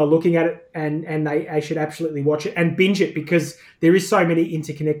 And people are looking at it, and they should absolutely watch it and binge it, because there is so many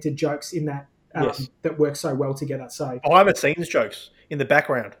interconnected jokes in that that work so well together. So behind the scenes jokes in the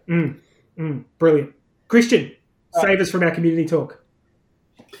background. Brilliant. Christian, save us from our Community talk.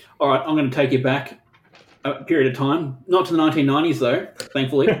 All right, I'm going to take you back a period of time, not to the 1990s though,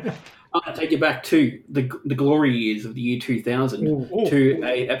 thankfully. I'm going to take you back to the glory years of the year 2000 to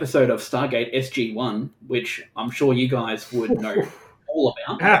a episode of Stargate SG-1, which I'm sure you guys would know all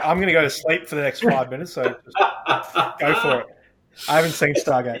about. I'm going to go to sleep for the next 5 minutes, so just go for it. I haven't seen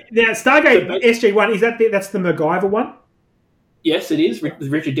Stargate. Now, Stargate SG-1, that's the MacGyver one? Yes, it is. With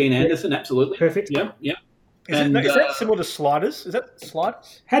Richard Dean Anderson, absolutely. Perfect. Yeah. Is that similar to Sliders? Is that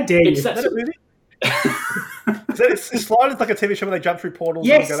Sliders? How dare you? Is that a movie? is Sliders like a TV show where they jump through portals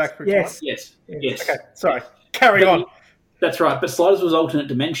and go back through time? Yes. Okay, sorry. Carry on. That's right. But Sliders was alternate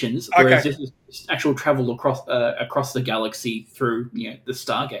dimensions, whereas this is actual travel across the galaxy through the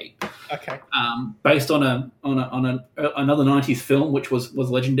Stargate. Okay. Based on another 90s film, which was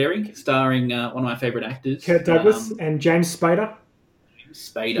legendary, starring one of my favourite actors, Kirk Douglas and James Spader.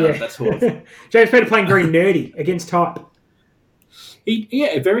 That's who. James Spader playing very nerdy against type.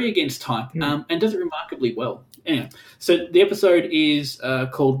 Very against type, and does it remarkably well. Anyway, so the episode is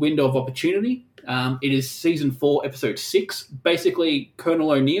called Window of Opportunity. It is season 4, episode 6. Basically,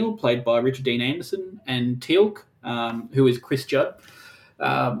 Colonel O'Neill, played by Richard Dean Anderson, and Teal'c, who is Christopher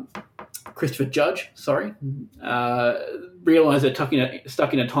Judge, realise they're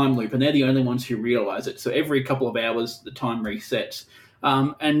stuck in a time loop, and they're the only ones who realise it. So every couple of hours, the time resets.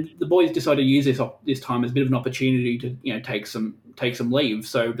 And the boys decide to use this time as a bit of an opportunity to take some leave.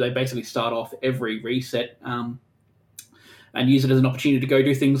 So they basically start off every reset and use it as an opportunity to go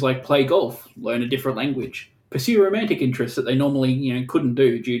do things like play golf, learn a different language, pursue romantic interests that they normally couldn't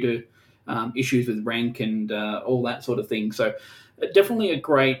do due to issues with rank and all that sort of thing. So definitely a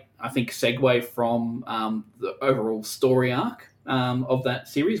great, I think, segue from the overall story arc of that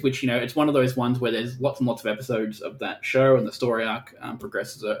series, which it's one of those ones where there's lots and lots of episodes of that show, and the story arc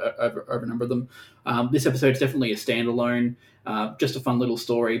progresses over a number of them. This episode is definitely a standalone, just a fun little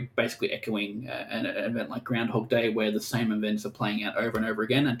story, basically echoing an event like Groundhog Day, where the same events are playing out over and over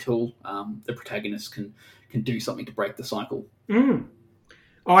again until the protagonist can do something to break the cycle.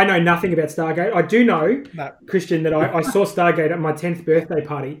 I know nothing about Stargate. I do know, Christian, that I saw Stargate at my 10th birthday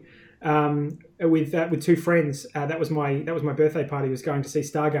party. With two friends. That was my birthday party. Was going to see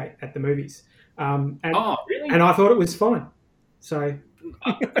Stargate at the movies. Really? And I thought it was fine. So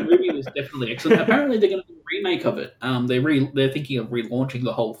the movie was definitely excellent. Apparently, they're going to do a remake of it. They're thinking of relaunching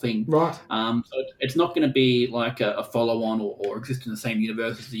the whole thing. Right. So it's not going to be like a follow-on or exist in the same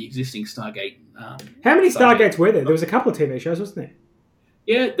universe as the existing Stargate. How many Stargates were there? There was a couple of TV shows, wasn't there?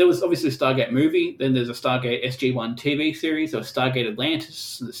 Yeah, there was obviously a Stargate movie. Then there's a Stargate SG-1 TV series. There was Stargate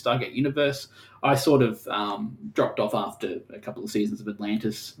Atlantis, the Stargate Universe. I sort of dropped off after a couple of seasons of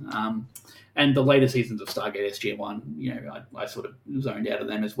Atlantis. And the later seasons of Stargate SG-1, I sort of zoned out of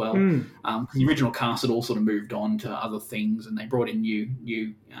them as well. The original cast had all sort of moved on to other things, and they brought in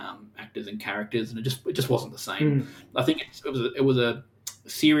new actors and characters, and it just wasn't the same. I think it was a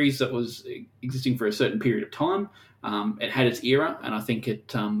series that was existing for a certain period of time. It had its era, and I think it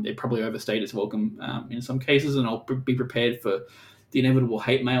probably overstayed its welcome in some cases. And I'll be prepared for the inevitable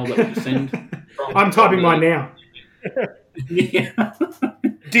hate mail that we send. I'm typing mine now. Yeah.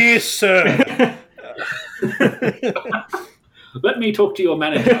 Dear sir, let me talk to your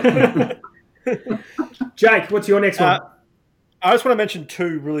manager. Jake, what's your next one? I just want to mention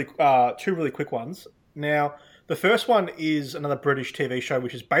two really quick ones. Now, the first one is another British TV show,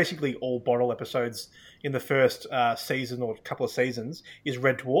 which is basically all bottle episodes in the first season or couple of seasons, is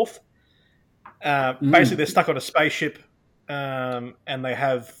Red Dwarf. Basically, they're stuck on a spaceship, and they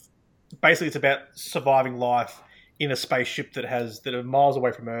have... Basically, it's about surviving life in a spaceship that are miles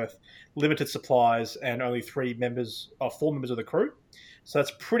away from Earth, limited supplies, and only 4 members of the crew. So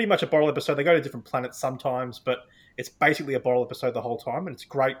that's pretty much a bottle episode. They go to different planets sometimes, but it's basically a bottle episode the whole time, and it's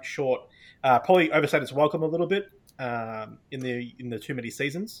great, short. Probably overstayed its welcome a little bit in the too many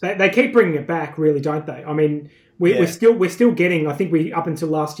seasons. They keep bringing it back, really, don't they? I mean, we're still getting. I think up until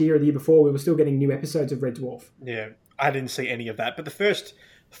last year or the year before, we were still getting new episodes of Red Dwarf. Yeah, I didn't see any of that, but the first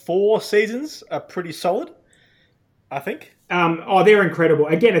 4 seasons are pretty solid, I think. They're incredible.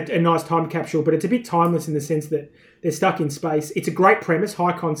 Again, a nice time capsule, but it's a bit timeless in the sense that they're stuck in space. It's a great premise,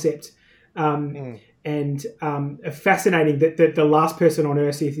 high concept, and fascinating that the last person on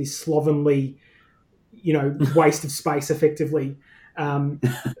Earth is this slovenly, waste of space, effectively.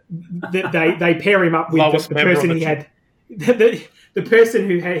 They pair him up with the person he had. The person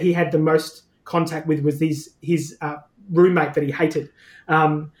who he had the most contact with was his roommate that he hated.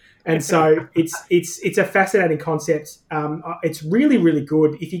 And so it's a fascinating concept. It's really, really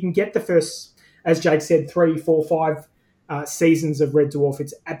good. If you can get the first, as Jake said, 3, 4, 5 seasons of Red Dwarf,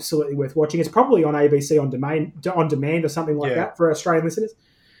 it's absolutely worth watching. It's probably on ABC on demand or something like that for Australian listeners.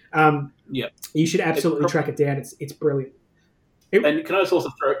 You should absolutely track it down. It's brilliant. And can I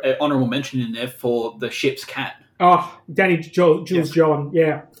also throw an honourable mention in there for the ship's cat? Oh, Jules John.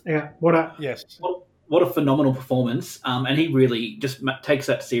 Yeah. What the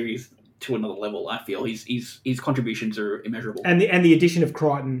addition of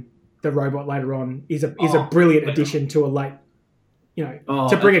Crichton, the robot, later on is a brilliant addition to a late,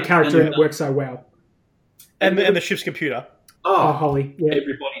 to bring a character in that works so well. And the ship's computer. Oh, Holly. Yeah.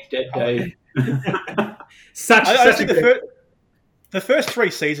 Everybody's dead, Dave. I think the first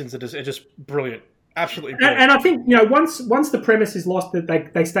 3 seasons are just brilliant. Absolutely brilliant. And I think, once the premise is lost that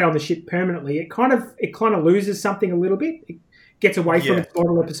they stay on the ship permanently, it kind of loses something a little bit. It gets away from its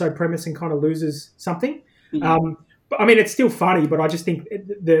bottle episode premise and kind of loses something. Mm-hmm. But I mean, it's still funny, but I just think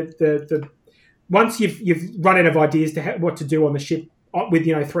the once you've run out of ideas to what to do on the ship with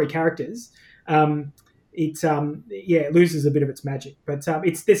 3 characters, it loses a bit of its magic. But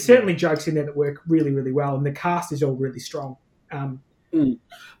there's certainly jokes in there that work really, really well, and the cast is all really strong.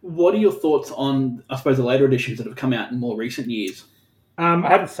 What are your thoughts on, I suppose, the later editions that have come out in more recent years? I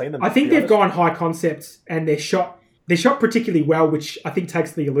haven't seen them. I think they've gone high concepts, and they're shot particularly well, which I think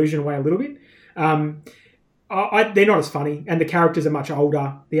takes the illusion away a little bit. They're not as funny, and the characters are much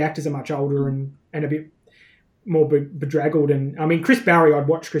older. The actors are much older and a bit more bedraggled. And I mean, Chris Barry, I'd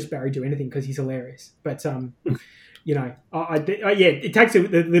watch Chris Barry do anything because he's hilarious. But it takes a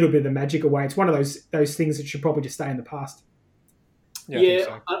little bit of the magic away. It's one of those things that should probably just stay in the past. Yeah,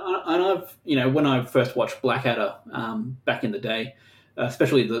 so. And I've, when I first watched Blackadder back in the day,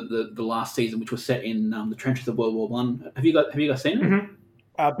 especially the last season, which was set in the trenches of World War One. Have you guys seen it?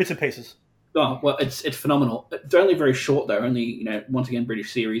 Mm-hmm. Bits and pieces. Oh well, it's phenomenal. It's only very short though. Only once again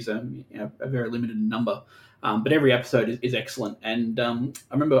British series, a very limited number. But every episode is excellent. And I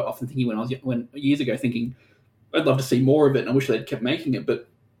remember often thinking years ago, I'd love to see more of it, and I wish they'd kept making it, but.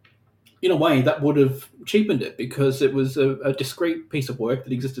 In a way, that would have cheapened it because it was a discrete piece of work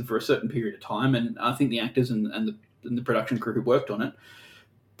that existed for a certain period of time, and I think the actors and the production crew who worked on it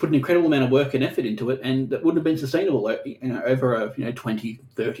put an incredible amount of work and effort into it, and that wouldn't have been sustainable over a 20,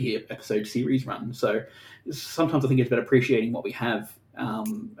 30 episode series run. So sometimes I think it's about appreciating what we have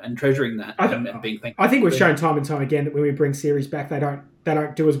and treasuring that and being thankful. I think we've shown time and time again that when we bring series back, they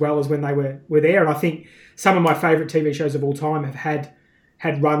don't do as well as when they were there, and I think some of my favourite TV shows of all time have had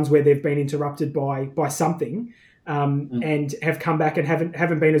runs where they've been interrupted by something and have come back and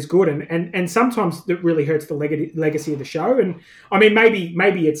haven't been as good. And sometimes that really hurts the legacy of the show. And I mean,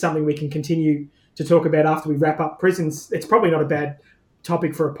 maybe it's something we can continue to talk about after we wrap up Prisons. It's probably not a bad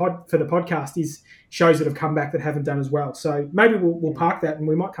topic for the podcast, is shows that have come back that haven't done as well. So maybe we'll park that and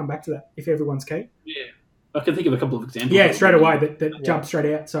we might come back to that if everyone's keen. Yeah. I can think of a couple of examples. Yeah, straight away that jump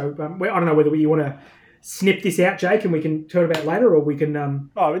straight out. So I don't know whether you want to snip this out, Jake, and we can talk about it later, or we can.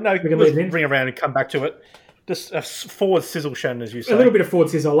 We can bring around and come back to it. Just a forward sizzle, Shannon, as you say. A little bit of forward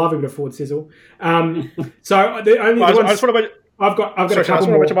sizzle. I love a bit of forward sizzle. So the only I the ones just want to. I've got a couple I just want to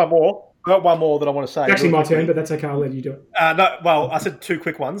more. mention one more. I got one more that I want to say. It's actually really my quickly. turn, but that's okay. I'll let you do it. No, well, I said two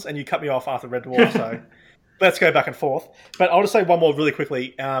quick ones, and you cut me off after Red Dwarf, so let's go back and forth. But I'll just say one more really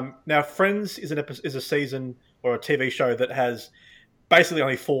quickly. Now, Friends is a season or a TV show that has basically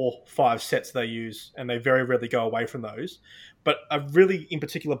only 4-5 sets they use, and they very rarely go away from those. But a really, in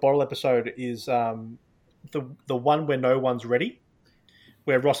particular, bottle episode is the one where no one's ready,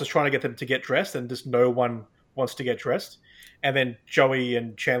 where Ross is trying to get them to get dressed, and just no one wants to get dressed. And then Joey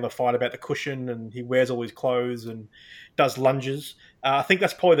and Chandler fight about the cushion, and he wears all his clothes and does lunges. I think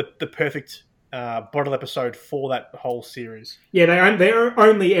that's probably the perfect bottle episode for that whole series. Yeah, they're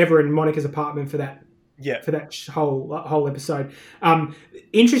only ever in Monica's apartment for that. Yeah, for that whole episode.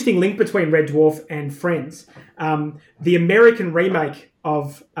 Interesting link between Red Dwarf and Friends. The American remake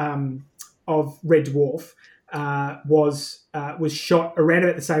of Red Dwarf was shot around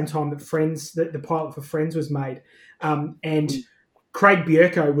about the same time that Friends, the pilot for Friends, was made. And Craig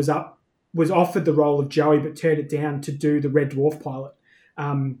Bierko was offered the role of Joey, but turned it down to do the Red Dwarf pilot,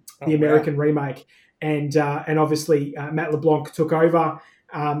 the American remake. And obviously Matt LeBlanc took over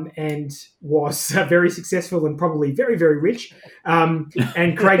and was very successful and probably very, very rich. And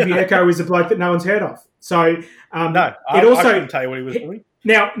Craig Bierko is a bloke that no one's heard of. So I couldn't tell you what he was doing.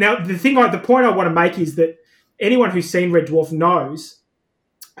 Now the point I want to make is that anyone who's seen Red Dwarf knows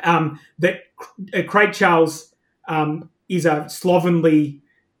that Craig Charles is a slovenly,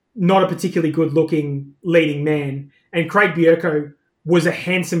 not a particularly good-looking leading man, and Craig Bierko was a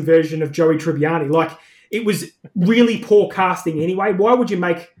handsome version of Joey Tribbiani. Like, it was really poor casting anyway. Why would you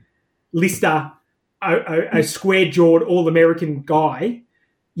make Lister a square-jawed, all-American guy?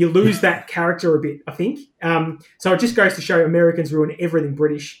 You lose that character a bit, I think. So it just goes to show Americans ruin everything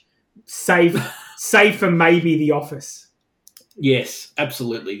British, save for maybe The Office. Yes,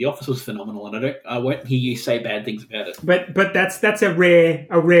 absolutely. The Office was phenomenal, and I won't hear you say bad things about it. But that's a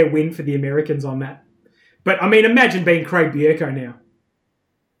rare win for the Americans on that. But I mean, imagine being Craig Bierko now.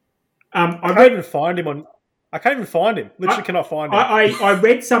 I can't even find him. Literally cannot find him. I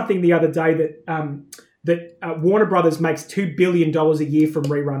read something the other day that Warner Brothers makes $2 billion a year from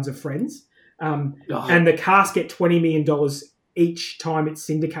reruns of Friends, and the cast get $20 million each time it's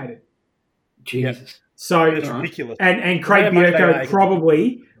syndicated. Jesus. Yep. So it's ridiculous. And Craig Bierko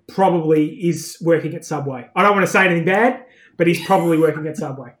probably is working at Subway. I don't want to say anything bad, but he's probably working at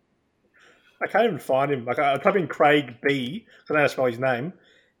Subway. I can't even find him. Like, I type in Craig B, because I don't know how to spell his name,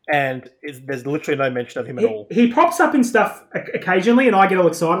 and there's literally no mention of him at all. He pops up in stuff occasionally, and I get all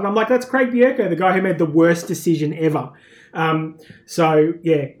excited. I'm like, that's Craig Bierko, the guy who made the worst decision ever. So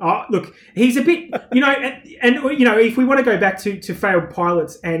yeah, look, he's a bit, and if we want to go back to failed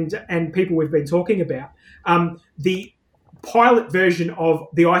pilots and people we've been talking about, the pilot version of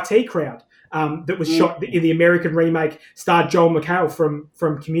The IT Crowd that was shot in the American remake starred Joel McHale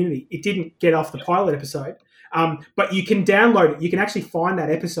from Community. It didn't get off the pilot episode, but you can download it. You can actually find that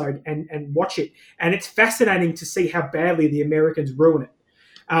episode and watch it, and it's fascinating to see how badly the Americans ruin it.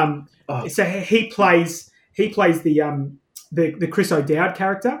 So he plays the Chris O'Dowd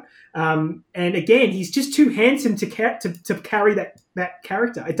character, and again, he's just too handsome to carry that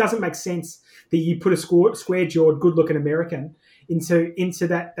character. It doesn't make sense that you put a square-jawed, good-looking American into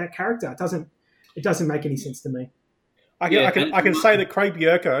that character. It doesn't make any sense to me. I can say that Craig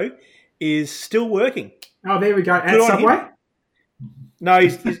Bierko is still working. Oh, there we go. At Subway? No,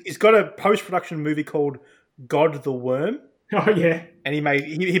 he's got a post-production movie called God the Worm. Oh yeah, and he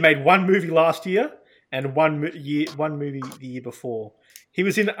made one movie last year and one movie the year before. He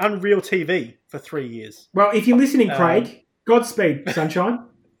was in Unreal TV for 3 years. Well, if you're listening, Craig, Godspeed, sunshine.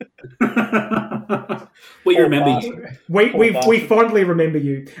 We remember you. We fondly remember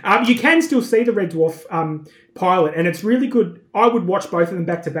you. You can still see the Red Dwarf pilot, and it's really good. I would watch both of them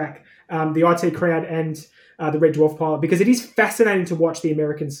back to back, the IT Crowd and the Red Dwarf pilot, because it is fascinating to watch the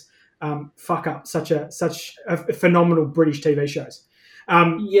Americans fuck up such a phenomenal British TV shows.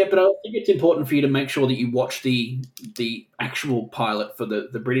 Yeah, but I think it's important for you to make sure that you watch the actual pilot for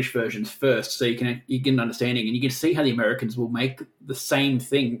the British versions first, so you get an understanding, and you can see how the Americans will make the same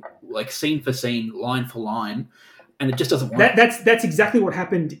thing, like scene for scene, line for line, and it just doesn't work. That's exactly what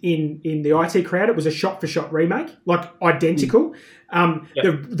happened in the IT Crowd. It was a shot for shot remake, like identical.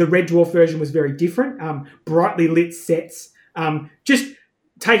 The Red Dwarf version was very different, brightly lit sets, just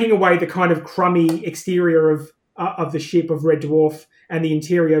taking away the kind of crummy exterior of the ship of Red Dwarf. And the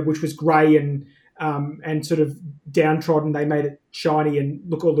interior, which was grey and sort of downtrodden, they made it shiny and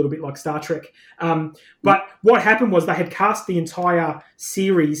look a little bit like Star Trek. But what happened was they had cast the entire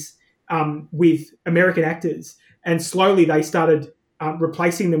series with American actors, and slowly they started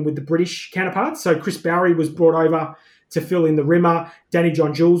replacing them with the British counterparts. So Chris Barry was brought over to fill in the Rimmer. Danny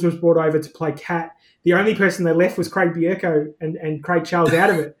John Jules was brought over to play Cat. The only person they left was Craig Bierko and Craig Charles out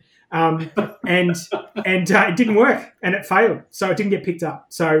of it. And it didn't work, and it failed. So it didn't get picked up.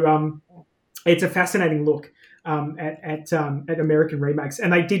 So it's a fascinating look at American remakes.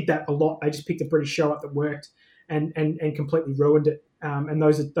 And they did that a lot. They just picked a British show up that worked and completely ruined it. And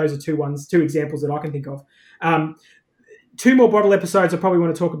those are two examples that I can think of. Two more bottle episodes I probably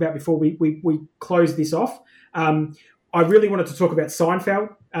want to talk about before we close this off. I really wanted to talk about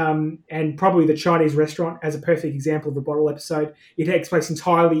Seinfeld and probably the Chinese restaurant as a perfect example of a bottle episode. It takes place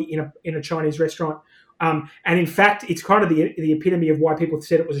entirely in a Chinese restaurant. And in fact, it's kind of the epitome of why people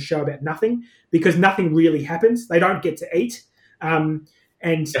said it was a show about nothing, because nothing really happens. They don't get to eat. They're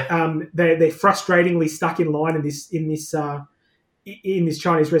frustratingly stuck in line in this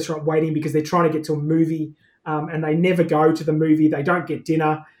Chinese restaurant waiting because they're trying to get to a movie, and they never go to the movie. They don't get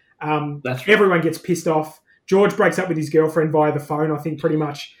dinner. That's right. Everyone gets pissed off. George breaks up with his girlfriend via the phone, I think, pretty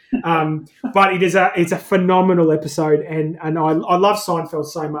much. But it's a phenomenal episode, and I love Seinfeld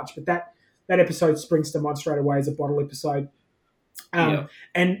so much. But that episode springs to mind straight away as a bottle episode. And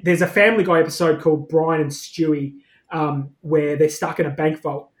there's a Family Guy episode called Brian and Stewie, where they're stuck in a bank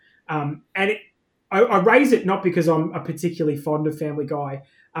vault. I raise it not because I'm particularly fond of Family Guy,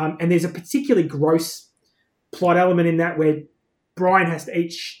 and there's a particularly gross plot element in that where Brian has to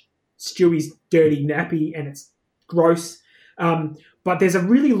eat Stewie's dirty nappy, and it's gross. But there's a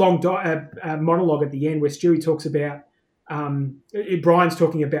really long monologue at the end where Stewie talks about, Brian's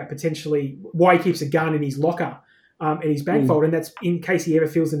talking about potentially why he keeps a gun in his locker in his bank vault, and that's in case he ever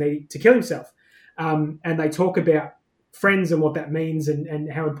feels the need to kill himself. And they talk about friends and what that means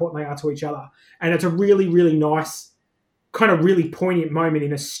and how important they are to each other. And it's a really, really nice, kind of really poignant moment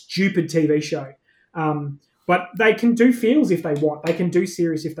in a stupid TV show. But they can do feels if they want. They can do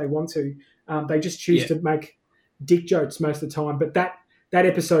serious if they want to. They just choose to make dick jokes most of the time. But that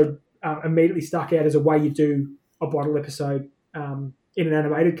episode immediately stuck out as a way you do a bottle episode in an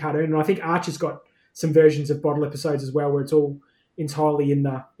animated cartoon. And I think Archer's got some versions of bottle episodes as well, where it's all entirely in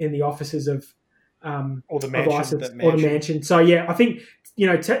the offices of or the mansion. Or the mansion. So yeah, I think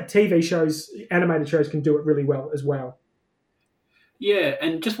TV shows, animated shows can do it really well as well. Yeah,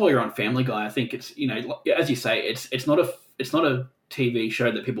 and just while you're on Family Guy, I think it's as you say, it's not a TV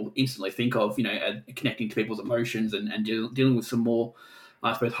show that people instantly think of, connecting to people's emotions and dealing with some more,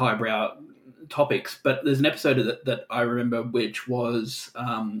 I suppose, highbrow topics. But there's an episode that I remember which was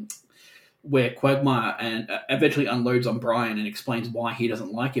where Quagmire and eventually unloads on Brian and explains why he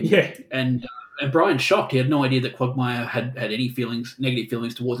doesn't like him. Yeah, and Brian's shocked. He had no idea that Quagmire had any negative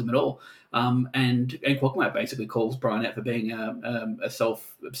feelings towards him at all. And Quagmire basically calls Brian out for being a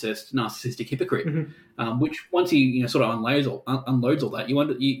self-obsessed, narcissistic hypocrite. Mm-hmm. Which once he sort of unloads all that,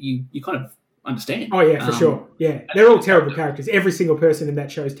 you kind of understand. Oh yeah, for sure. Yeah, they're all terrible characters. Every single person in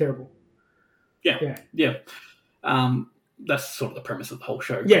that show is terrible. Yeah. That's sort of the premise of the whole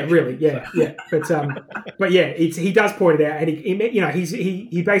show. Yeah, really. Yeah, so. Yeah. But yeah, he does point it out, and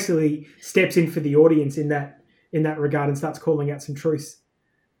he basically steps in for the audience in that regard and starts calling out some truths,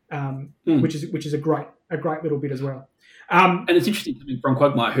 which is a great little bit as well. And it's interesting coming from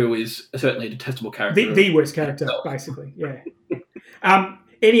Quagmire, who is certainly a detestable character. The worst character, basically. Yeah.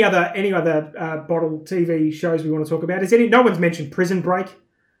 Any other bottle TV shows we want to talk about? No one's mentioned Prison Break.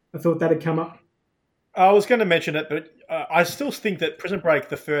 I thought that had come up. I was going to mention it, but I still think that Prison Break,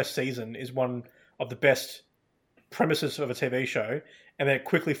 the first season, is one of the best premises of a TV show, and then it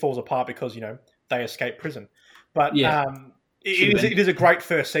quickly falls apart because, they escape prison. But it is a great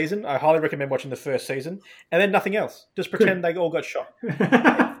first season. I highly recommend watching the first season, and then nothing else. Just pretend they all got shot.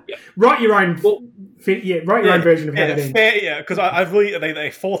 Write your own version of how that ends. Because I really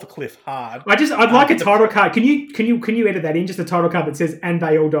they fall off a cliff hard. I'd like a title card. Can you edit that in? Just a title card that says "and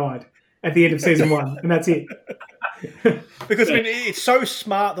they all died" at the end of season 1, and that's it. Because it's so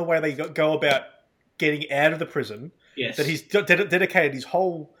smart the way they go about getting out of the prison. Yes. That he's dedicated his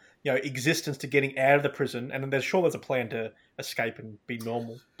whole existence to getting out of the prison, and then there's a plan to escape and be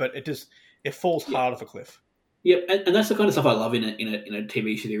normal, but it falls hard off a cliff. Yeah, and that's the kind of stuff I love in a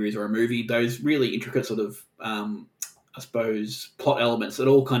TV series or a movie. Those really intricate sort of, I suppose, plot elements that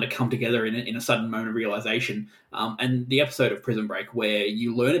all kind of come together in a sudden moment of realization. And the episode of Prison Break where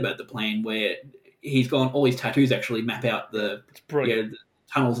you learn about the plan, where he's gone, all his tattoos actually map out the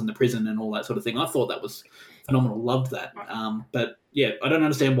tunnels in the prison and all that sort of thing. I thought that was phenomenal. Loved that. But yeah, I don't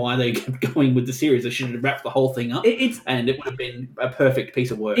understand why they kept going with the series. They should have wrapped the whole thing up, and it would have been a perfect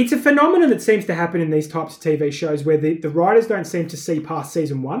piece of work. It's a phenomenon that seems to happen in these types of TV shows where the writers don't seem to see past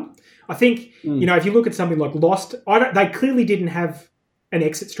season one. I think, if you look at something like Lost, they clearly didn't have an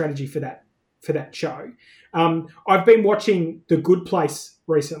exit strategy for that show. I've been watching The Good Place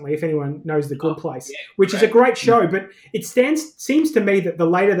recently, if anyone knows The Good Place, which is a great show, but it seems to me that the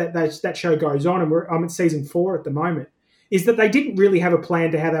later that show goes on, and I'm at season 4 at the moment, is that they didn't really have a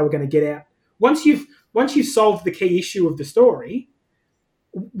plan to how they were going to get out. Once you've solved the key issue of the story,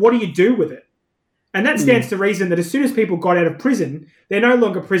 what do you do with it? And that stands to reason that as soon as people got out of prison, they're no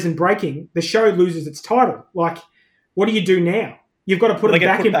longer prison breaking. The show loses its title. Like, what do you do now? You've got to put them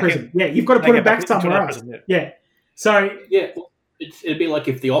back in prison. Yeah, you've got to put them back somewhere else. Yeah. So it'd be like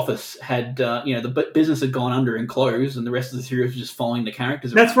if The Office had, the business had gone under and closed, and the rest of the series was just following the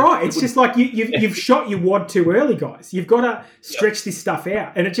characters. That's right. It's just like you've shot your wad too early, guys. You've got to stretch this stuff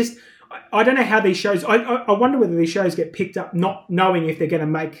out, and it just I don't know how these shows. I wonder whether these shows get picked up not knowing if they're going to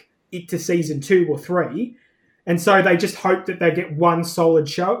make it to season 2 or 3, and so they just hope that they get one solid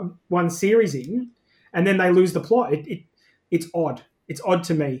show, one series in, and then they lose the plot. It's odd. It's odd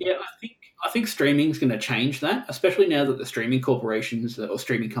to me. Yeah, I think streaming's going to change that, especially now that the streaming corporations or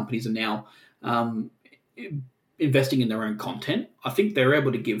streaming companies are now investing in their own content. I think they're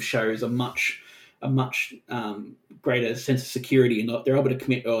able to give shows a much greater sense of security, and they're able to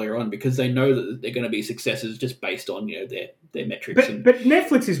commit earlier on because they know that they're going to be successes just based on their metrics. But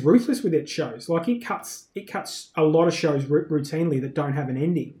Netflix is ruthless with its shows. Like it cuts a lot of shows routinely that don't have an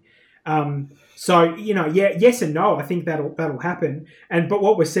ending. So yes and no. I think that'll happen. But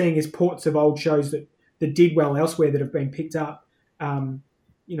what we're seeing is ports of old shows that did well elsewhere that have been picked up.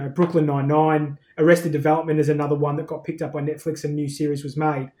 Brooklyn Nine-Nine, Arrested Development is another one that got picked up by Netflix and a new series was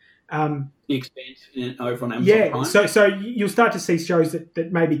made. The Expanse over on Amazon Prime. So you'll start to see shows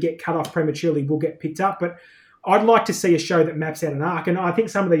that maybe get cut off prematurely will get picked up. But I'd like to see a show that maps out an arc. And I think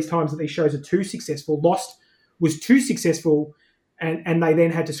some of these times that these shows are too successful. Lost was too successful, and they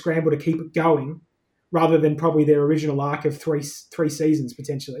then had to scramble to keep it going rather than probably their original arc of three seasons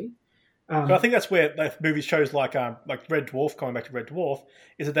potentially. But I think that's where movies shows like Red Dwarf, coming back to Red Dwarf,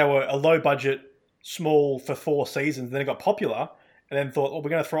 is that they were a low budget, small for 4 seasons, and then it got popular, and then thought, we're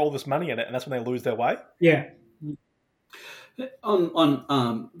going to throw all this money in it, and that's when they lose their way. Yeah.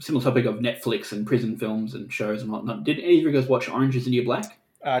 On similar topic of Netflix and prison films and shows and whatnot, did any of you guys watch Orange Is the New Black?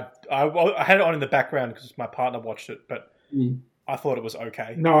 I had it on in the background because my partner watched it, but I thought it was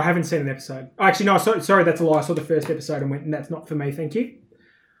okay. No, I haven't seen an episode. Actually, no, sorry, that's a lie. I saw the first episode and went, that's not for me, thank you.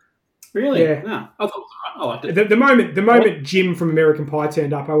 Really? Yeah. No, I thought it was all right. I liked it. The moment Jim from American Pie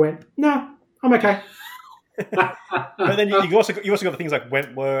turned up, I went, no, I'm okay. But then you also got things like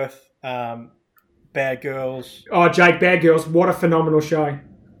Wentworth, Bad Girls. Oh, Jake, Bad Girls, what a phenomenal show.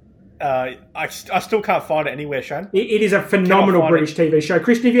 I still can't find it anywhere, Shane. It is a phenomenal British TV show.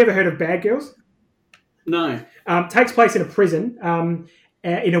 Christian, have you ever heard of Bad Girls? No. Takes place in a prison,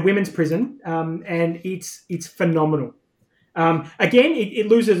 in a women's prison, and it's phenomenal. Again, it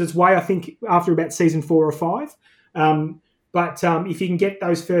loses its way, I think, after about season 4 or 5. But if you can get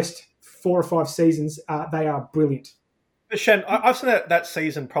those first 4 or 5 seasons, they are brilliant. But Shen, I've seen that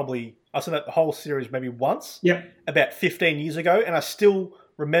season probably. I've seen that whole series maybe once. Yep. About 15 years ago, and I still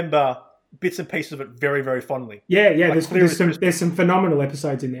remember bits and pieces of it very, very fondly. Yeah. Like there's some phenomenal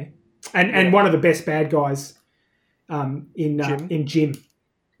episodes in there, and one of the best bad guys in Jim.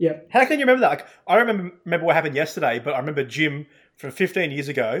 Yeah. How can you remember that? Like, I don't remember what happened yesterday, but I remember Jim from 15 years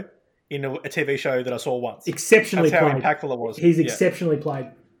ago in a TV show that I saw once. Exceptionally That's how played. impactful it was. He's exceptionally played,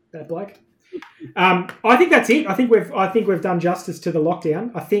 that bloke. I think that's it. I think we've done justice to the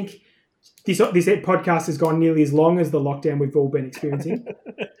lockdown. I think this podcast has gone nearly as long as the lockdown we've all been experiencing.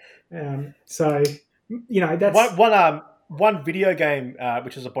 So that's one video game,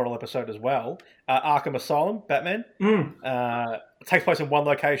 which is a bottle episode as well. Arkham Asylum, Batman. Takes place in one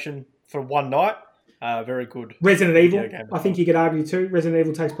location for one night. Very good. Resident Evil, I think you could argue too. Resident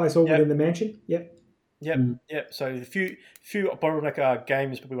Evil takes place all within the mansion. Yep. So a few bottleneck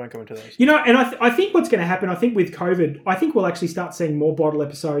games, but we won't go into those. And I think what's going to happen, I think with COVID, I think we'll actually start seeing more bottle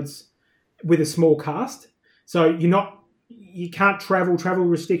episodes with a small cast. So you can't travel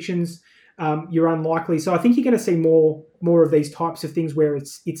restrictions. You're unlikely. So I think you're going to see more of these types of things where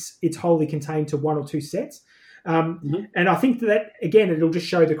it's wholly contained to 1 or 2 sets. And I think that, again, it'll just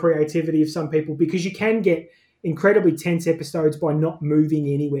show the creativity of some people, because you can get incredibly tense episodes by not moving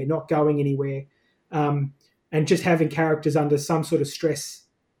anywhere, not going anywhere, and just having characters under some sort of stress.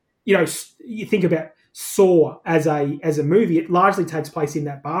 You think about Saw as a movie, it largely takes place in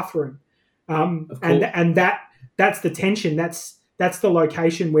that bathroom, and that's the tension. That's the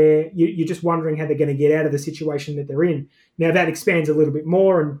location where you're just wondering how they're going to get out of the situation that they're in. Now that expands a little bit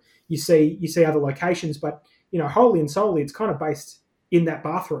more, and you see other locations, but wholly and solely, it's kind of based in that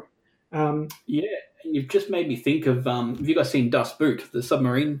bathroom. Yeah, you've just made me think of. Have you guys seen Das Boot, the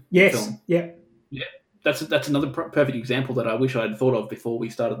submarine film? Yeah. That's another perfect example that I wish I'd thought of before we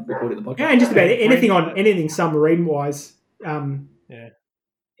started recording the podcast. Yeah, and just about anything submarine wise,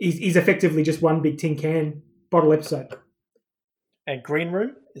 is effectively just one big tin can bottle episode. And Green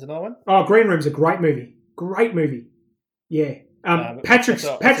Room is another one. Oh, Green Room's a great movie. Great movie. Yeah. Patrick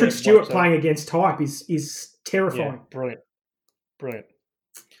Stewart playing against type is terrifying. Yeah, brilliant.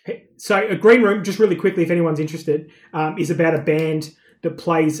 So, a Green Room, just really quickly, if anyone's interested, is about a band that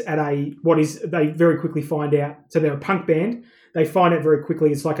plays at they very quickly find out. So they're a punk band. They find out very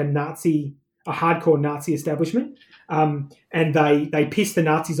quickly it's like a hardcore Nazi establishment, and they piss the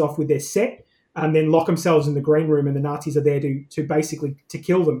Nazis off with their set, and then lock themselves in the green room, and the Nazis are there to basically to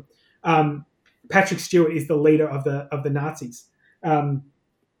kill them. Patrick Stewart is the leader of the Nazis, and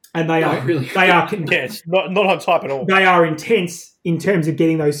they are yes, not on type at all. They are intense in terms of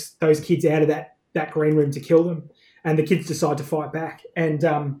getting those kids out of that green room to kill them, and the kids decide to fight back. And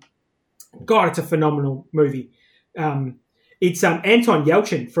God, it's a phenomenal movie. It's Anton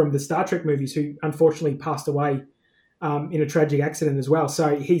Yelchin from the Star Trek movies, who unfortunately passed away in a tragic accident as well.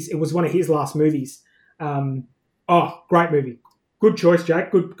 So it was one of his last movies. Great movie. Good choice,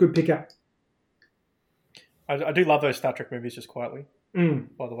 Jake. Good pickup. I do love those Star Trek movies, just quietly,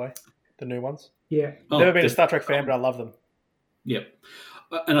 by the way. The new ones. Yeah. Never been a Star Trek fan, but I love them. Yep.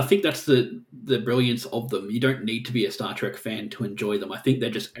 And I think that's the brilliance of them. You don't need to be a Star Trek fan to enjoy them. I think they're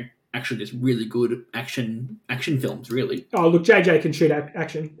just actually just really good action films, really. Oh, look, JJ can shoot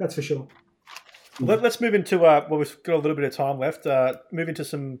action, that's for sure. Let's move into, we've got a little bit of time left, move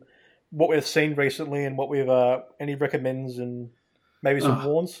into what we've seen recently and what we've, any recommends and maybe some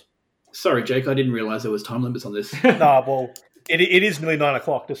warns. Sorry, Jake, I didn't realise there was time limits on this. No, well, it is nearly 9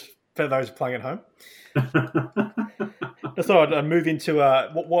 o'clock, just for those playing at home. Just thought I'd move into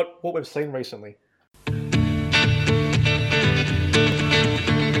what we've seen recently.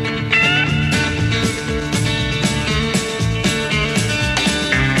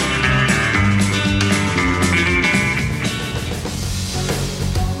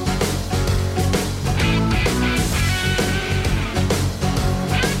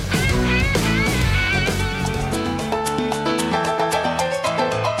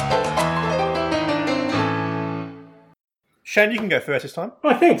 Shane, you can go first this time.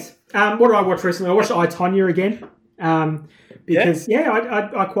 Oh, thanks. What did I watch recently? I watched I, Tonya again because,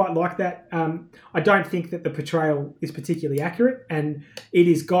 I quite like that. I don't think that the portrayal is particularly accurate, and it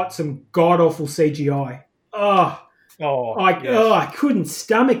has got some god-awful CGI. I couldn't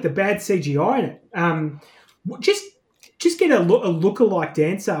stomach the bad CGI in it. Just get a lookalike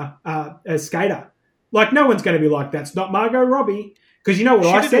dancer, a skater. Like, no one's going to be like, that's not Margot Robbie. Because you know what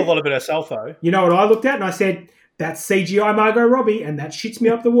I said? She did a lot of it herself, though. You know what I looked at? And I said, that's CGI Margot Robbie, and that shits me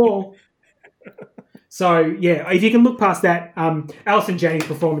up the wall. So, yeah, if you can look past that, Alison Janney's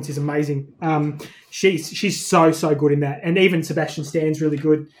performance is amazing. She's so good in that. And even Sebastian Stan's really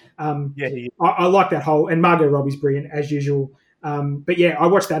good. I like that whole... And Margot Robbie's brilliant, as usual. But, yeah, I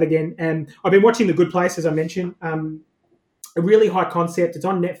watched that again. And I've been watching The Good Place, as I mentioned. A really high concept. It's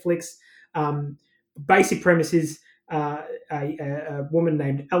on Netflix. Basic premise is a woman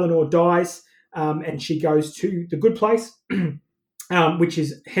named Eleanor dies, and she goes to the good place, which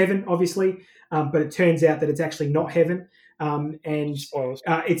is heaven, obviously, but it turns out that it's actually not heaven. And spoilers.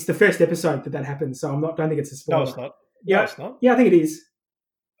 It's the first episode that happes, so don't think it's a spoiler. No, it's not. No, it's not. Yeah, I think it is.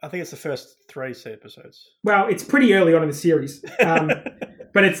 I think it's the first 3 episodes. Well, it's pretty early on in the series,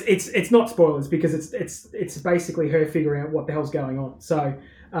 but it's not spoilers because it's basically her figuring out what the hell's going on. So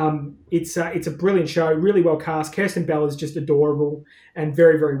it's a brilliant show, really well cast. Kirsten Bell is just adorable and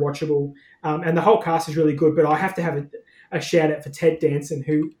very, very watchable, and the whole cast is really good. But I have to have a shout out for Ted Danson,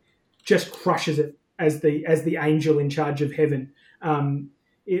 who just crushes it as the angel in charge of heaven,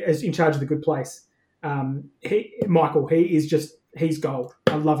 as in charge of the good place. He's gold.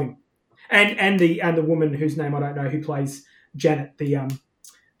 I love him, and the woman whose name I don't know who plays Janet, the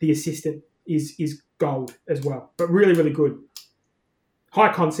assistant, is gold as well. But really, really good.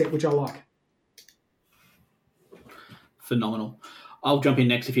 High concept, which I like. Phenomenal. I'll jump in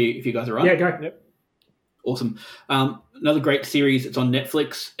next if you guys are right. Yeah, go. Yep. Awesome. Another great series. It's on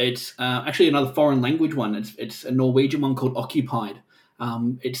Netflix. It's actually another foreign language one. It's a Norwegian one called Occupied.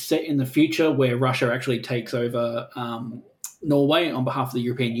 It's set in the future where Russia actually takes over Norway on behalf of the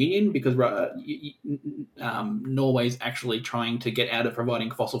European Union because Norway's actually trying to get out of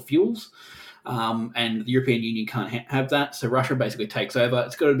providing fossil fuels. And the European Union can't have that, so Russia basically takes over.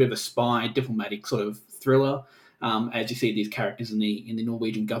 It's got a bit of a spy, diplomatic sort of thriller, as you see these characters in the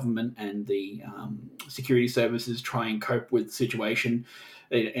Norwegian government and the security services try and cope with the situation.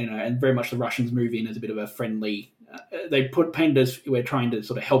 And very much the Russians move in as a bit of a friendly. They painted as we're trying to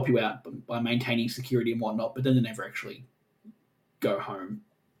sort of help you out by maintaining security and whatnot, but then they never actually go home.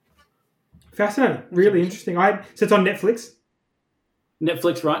 Fascinating, really interesting. So it's on Netflix.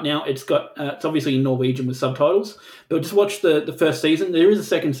 Netflix right now. It's got it's obviously in Norwegian with subtitles. But just watch the first season. There is a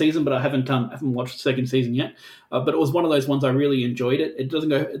second season, but I haven't watched the second season yet. But it was one of those ones I really enjoyed. It doesn't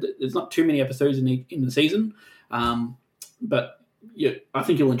go. There's not too many episodes in the season, but yeah, I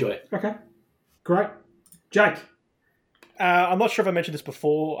think you'll enjoy it. Okay, great, Jake. I'm not sure if I mentioned this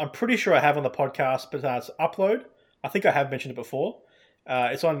before. I'm pretty sure I have on the podcast, but it's Upload. I think I have mentioned it before.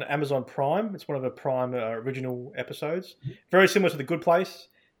 It's on Amazon Prime. It's one of the Prime original episodes. Very similar to The Good Place.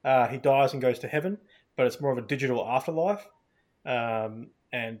 He dies and goes to heaven, but it's more of a digital afterlife.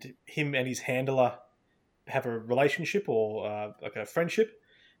 And him and his handler have a relationship or like a friendship,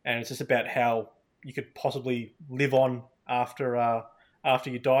 and it's just about how you could possibly live on after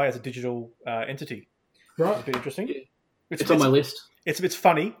you die as a digital entity. Right, it's a bit interesting. Yeah. It's on my list. It's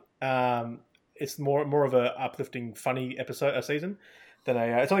funny. It's more of a uplifting, funny season than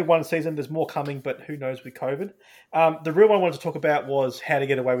it's only one season. There's more coming, but who knows with COVID. The real one I wanted to talk about was How to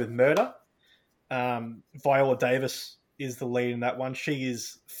Get Away with Murder. Viola Davis is the lead in that one. She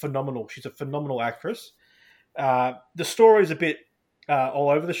is phenomenal. She's a phenomenal actress. The story is a bit all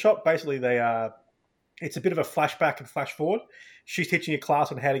over the shop. Basically, it's a bit of a flashback and flash forward. She's teaching a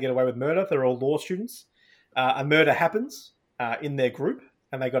class on how to get away with murder. They're all law students. A murder happens in their group,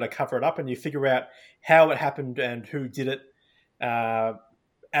 and they got to cover it up, and you figure out how it happened and who did it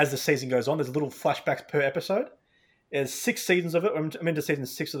as the season goes on. There's little flashbacks per episode. There's 6 seasons of it. I'm into season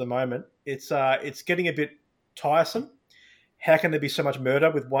 6 at the moment. It's getting a bit tiresome. How can there be so much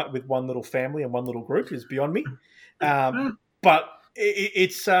murder with one little family and one little group is beyond me. But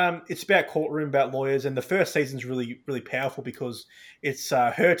it's about courtroom, about lawyers, and the first season's really, really powerful because it's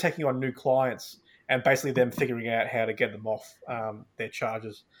her taking on new clients and basically them figuring out how to get them off their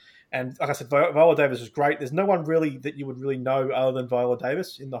charges. And like I said, Viola Davis is great. There's no one really that you would really know other than Viola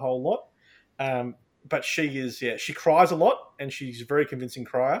Davis in the whole lot. But she cries a lot, and she's a very convincing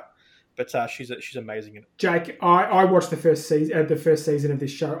crier. But she's amazing in it. Jake, I watched the first season of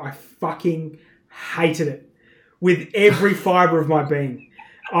this show. I fucking hated it with every fibre of my being.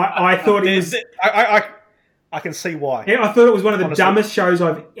 I thought it was. I can see why. Yeah, I thought it was one of the dumbest shows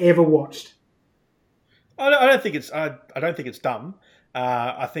I've ever watched. I don't think it's dumb.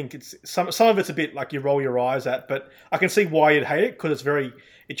 I think it's some of it's a bit like you roll your eyes at, but I can see why you'd hate it because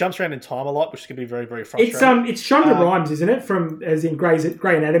it jumps around in time a lot, which can be very, very frustrating. It's Shonda Rhimes, isn't it? From as in Grey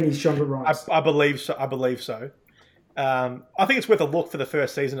Anatomy's Shonda Rhimes. I believe so. I think it's worth a look for the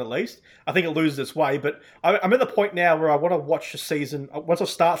first season at least. I think it loses its way, but I'm at the point now where I want to watch a season. Once I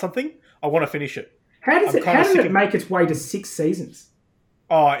start something, I want to finish it. How did it make its way to 6 seasons?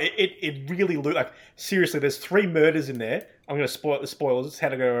 Oh, it really like seriously. There's 3 murders in there. I'm going to spoil the spoilers. It's How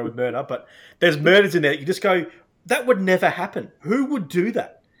to Get Away with Murder, but there's murders in there. You just go, that would never happen. Who would do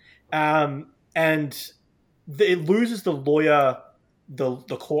that? And it loses the lawyer,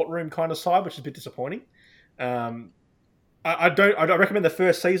 the courtroom kind of side, which is a bit disappointing. I don't recommend the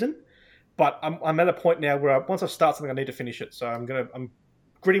first season, but I'm at a point now where once I start something, I need to finish it. So I'm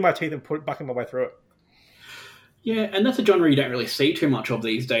gritting my teeth and bucking my way through it. Yeah, and that's a genre you don't really see too much of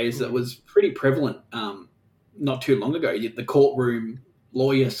these days. That was pretty prevalent not too long ago. The courtroom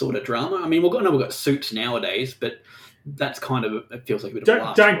lawyer sort of drama. I mean, we've got Suits nowadays, but that's kind of it feels like a bit of a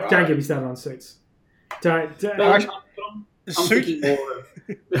laugh. Don't get me started on Suits. I'm thinking more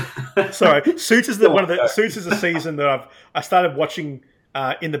of. Sorry, Suits is Suits is a season that I started watching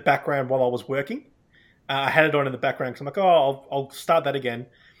in the background while I was working. I had it on in the background because I'm like, I'll start that again.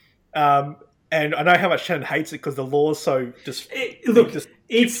 And I know how much Shannon hates it because the law's so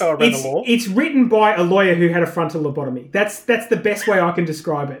it's written by a lawyer who had a frontal lobotomy. That's the best way I can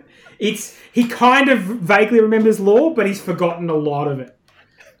describe it. He kind of vaguely remembers law, but he's forgotten a lot of it.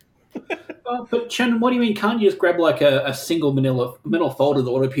 But Shannon, what do you mean? Can't you just grab like a single manila folder that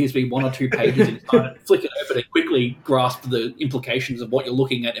appears to be 1 or 2 pages inside and flick it over to quickly grasp the implications of what you're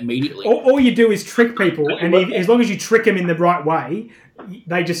looking at immediately? All you do is trick people, and as long as you trick them in the right way,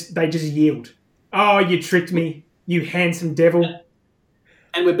 they just yield. Oh, you tricked me, you handsome devil.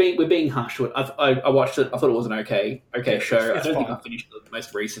 And we're being harsh to it. I watched it. I thought it was an okay show. It's I don't think fine. I finished the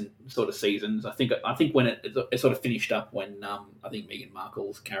most recent sort of seasons. I think when it sort of finished up when I think Meghan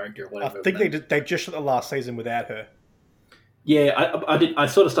Markle's character or I whatever. think they just shot the last season without her. Yeah, I did. I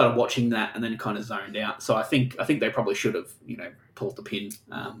sort of started watching that and then kind of zoned out. So I think they probably should have pulled the pin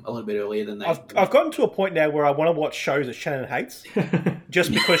a little bit earlier than they. I've gotten to a point now where I want to watch shows that Shannon hates,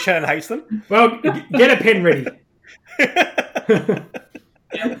 just because Shannon hates them. Well, get a pen ready.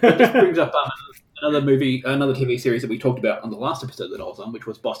 Yeah, that just brings up another TV series that we talked about on the last episode that I was on, which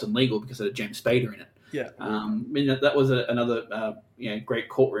was Boston Legal, because it had James Spader in it. Yeah, that was another great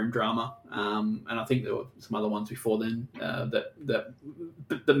courtroom drama, and I think there were some other ones before then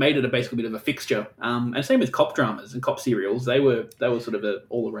that made it basically a bit of a fixture. And same with cop dramas and cop serials, they were sort of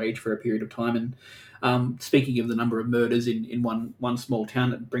all the rage for a period of time. And speaking of the number of murders in one small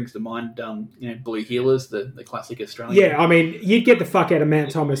town, that brings to mind Blue Heelers, the classic Australian. Yeah, I mean, you'd get the fuck out of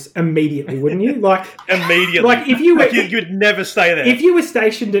Mount Thomas immediately, wouldn't you? Like immediately. Like if you were, you'd never stay there. If you were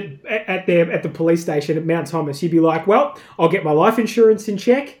stationed at the police station at Mount Thomas, you'd be like, well, I'll get my life insurance in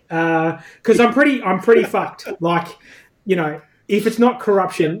check because I'm pretty fucked. Like, if it's not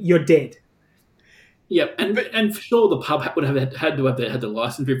corruption, you're dead. Yeah, and for sure the pub would have had to have had the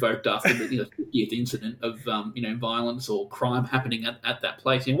license revoked after the 50th incident of violence or crime happening at that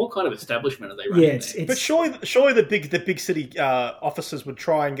place. What kind of establishment are they running there? But surely the big city officers would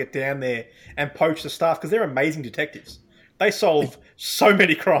try and get down there and poach the staff, because they're amazing detectives. They solve so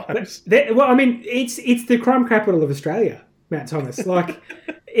many crimes. Well, I mean, it's the crime capital of Australia, Mount Thomas. Like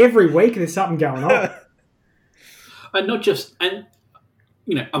every week there's something going on. And not just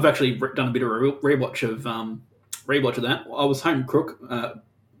I've actually done a bit of a rewatch of that. I was home crook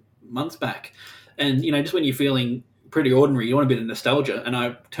months back, and just when you're feeling pretty ordinary, you want a bit of nostalgia. And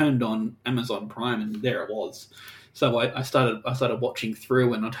I turned on Amazon Prime, and there it was. So I started watching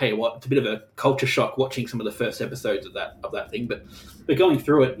through, and I'll tell you what, it's a bit of a culture shock watching some of the first episodes of that thing. But going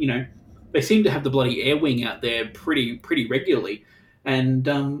through it, they seem to have the bloody air wing out there pretty regularly. And,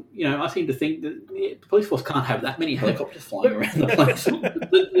 I seem to think that the police force can't have that many helicopters flying around the place.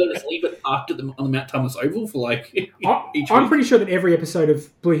 Let us leave it parked on the Mount Thomas Oval for each week. I'm pretty sure that every episode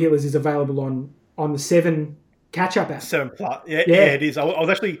of Blue Heelers is available on the 7 catch-up app. 7+. Yeah, it is. I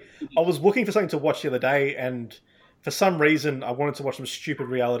was looking for something to watch the other day, and for some reason I wanted to watch some stupid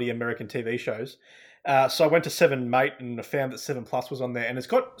reality American TV shows. So I went to 7 Mate and I found that 7+ was on there, and it's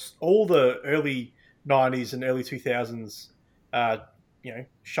got all the early 90s and early 2000s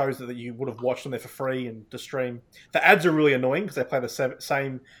shows that you would have watched on there for free and to stream. The ads are really annoying because they play the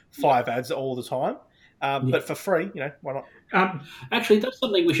same 5 ads all the time. But for free, why not? Actually, that's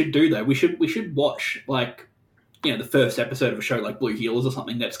something we should do though. We should watch the first episode of a show like Blue Heelers or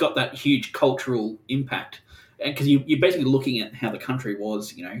something that's got that huge cultural impact, and because you're basically looking at how the country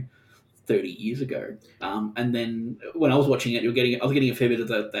was, 30 years ago. And then when I was watching it, I was getting a fair bit of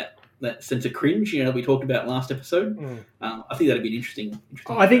that sense of cringe, we talked about last episode. I think that'd be an interesting.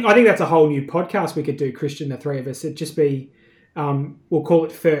 I think that's a whole new podcast we could do, Christian, the three of us. It'd just be, we'll call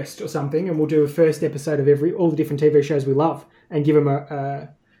it First or something, and we'll do a first episode of all the different TV shows we love, and give them a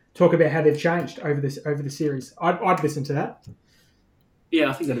talk about how they've changed over the series. I'd listen to that. Yeah,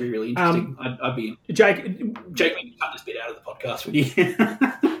 I think that'd be really interesting. I'd be Jake. We can cut this bit out of the podcast, would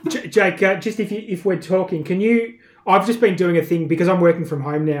you? Jake, just if we're talking, can you? I've just been doing a thing because I'm working from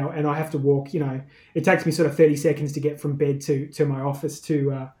home now, and I have to walk. It takes me sort of 30 seconds to get from bed to my office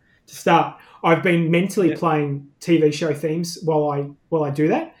to start. I've been mentally playing TV show themes while I do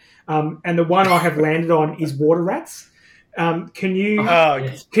that, and the one I have landed on is Water Rats. Can you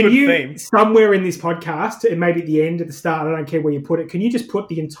theme. Somewhere in this podcast, and maybe at the end, at the start, I don't care where you put it, can you just put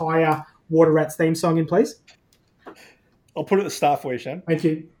the entire Water Rats theme song in, please? I'll put it at the start for you, Shan. Thank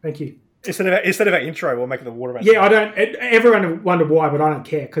you. Instead of our intro, we'll make it the Water Rats. Yeah, I don't. Everyone wonder why, but I don't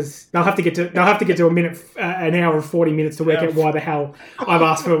care because they'll have to get to a minute, an hour and 40 minutes to work out why the hell I've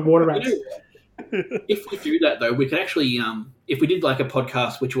asked for Water Rats. If we do that though, we could actually, if we did like a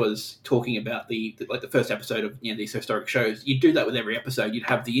podcast which was talking about the first episode of these historic shows, you'd do that with every episode. You'd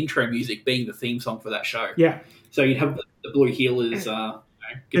have the intro music being the theme song for that show. Yeah. So you'd have the Blue Heelers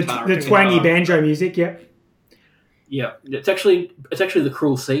guitar, the twangy banjo music. Yeah. Yeah, it's actually the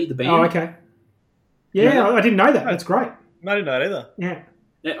Cruel Sea, the band. Oh, okay. Yeah, I didn't know that. That's great. I didn't know that either. Yeah.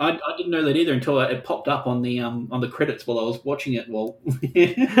 Yeah, I didn't know that either until it popped up on the credits while I was watching it. Well,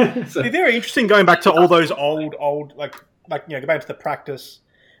 it'd be very interesting going back to all those old like go back to The Practice,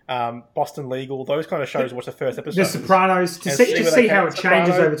 Boston Legal, those kind of shows. Watch the first episode, The Sopranos, to see how it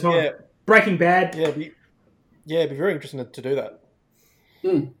changes over time. Yeah. Breaking Bad. Yeah, it'd be very interesting to do that.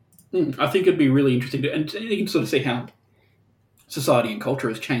 I think it'd be really interesting and you can sort of see how society and culture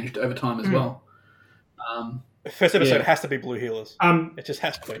has changed over time as well. First episode has to be Blue Heelers. It just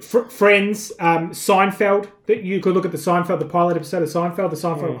has to be. Friends, Seinfeld. That you could look at the pilot episode of Seinfeld, the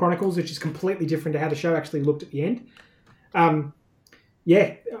Seinfeld Chronicles, which is completely different to how the show actually looked at the end.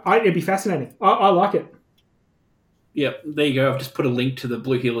 It'd be fascinating. I like it. Yeah, there you go. I've just put a link to the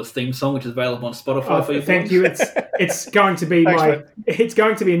Blue Heelers theme song, which is available on Spotify for you. Thank you. It's going to be it's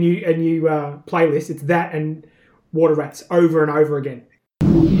going to be a new playlist. It's that and Water Rats over and over again.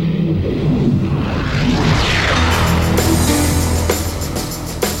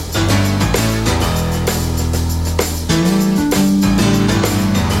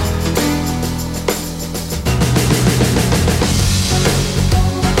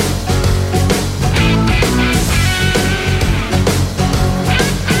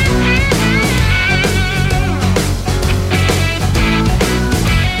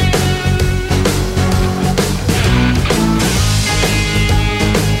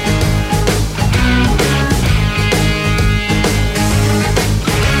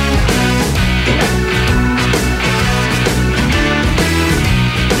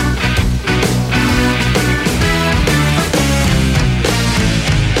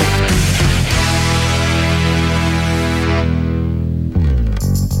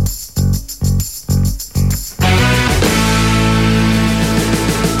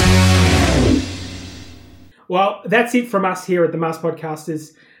 Well, that's it from us here at the Mars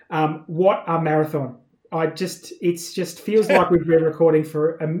Podcasters. What a marathon. It just feels like we've been recording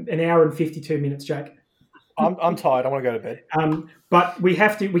for an hour and 52 minutes, Jake. I'm tired. I want to go to bed. But we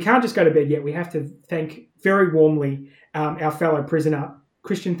can't just go to bed yet. We have to thank very warmly our fellow prisoner.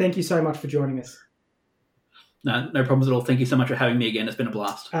 Christian, thank you so much for joining us. No problems at all. Thank you so much for having me again. It's been a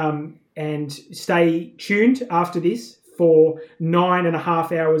blast. And stay tuned after this for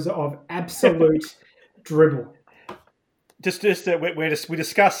 9.5 hours of absolute dribble. We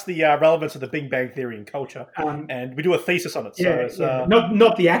discuss the relevance of the Big Bang Theory in culture, and we do a thesis on it. So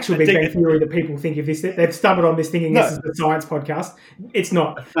Not the actual Big Bang Theory that people think of this. They've stumbled on this thinking this is the science podcast. It's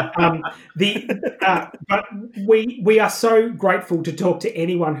not. But we are so grateful to talk to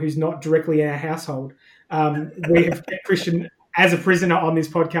anyone who's not directly in our household. We have kept Christian as a prisoner on this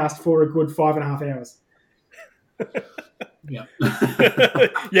podcast for a good 5.5 hours. Yeah,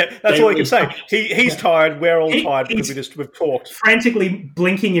 that's all I can say. He's tired. We're all tired because we've talked. Frantically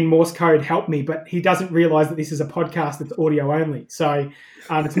blinking in Morse code, help me, but he doesn't realise that this is a podcast that's audio only. So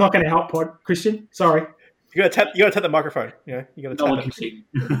it's not going to help, Christian. Sorry. You got to tap the microphone. Yeah, you got to tap. No one can see.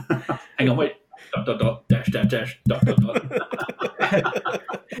 Hang on, wait. ...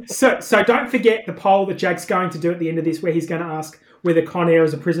 So don't forget the poll that Jack's going to do at the end of this, where he's going to ask whether Con Air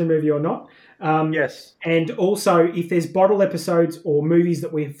is a prison movie or not. Yes. And also, if there's bottle episodes or movies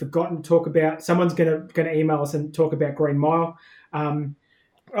that we've forgotten to talk about, someone's going to email us and talk about Green Mile.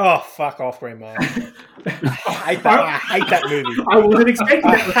 Fuck off, Green Mile. I hate that movie. I wasn't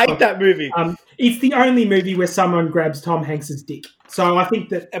expecting that. I hate that movie. It's the only movie where someone grabs Tom Hanks's dick. So I think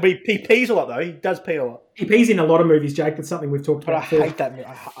that... But he pees a lot, though. He does pee a lot. He pees in a lot of movies, Jake. That's something we've talked about before. I hate that movie.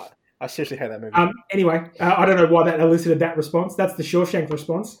 I seriously hate that movie. Anyway, I don't know why that elicited that response. That's the Shawshank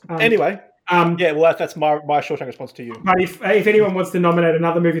response. That's my Shawshank response to you. But if anyone wants to nominate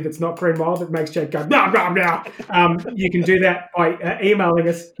another movie that's not Green Mile that makes Jake go blah blah blah, you can do that by emailing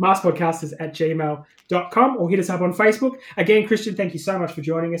us marspodcasters@gmail.com or hit us up on Facebook. Again, Christian, thank you so much for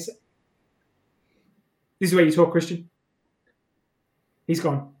joining us. This is where you talk, Christian. He's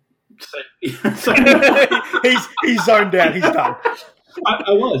gone. He's zoned out. He's done. I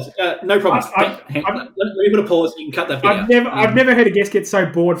was. No problem. Let me put a pause. You can cut that bit out. I've never heard a guest get so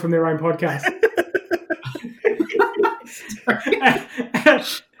bored from their own podcast.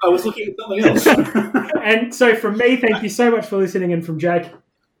 I was looking at something else. And so from me, thank you so much for listening, and from Jake,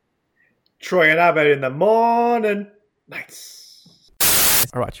 Troy and Abbo in the morning. Nice.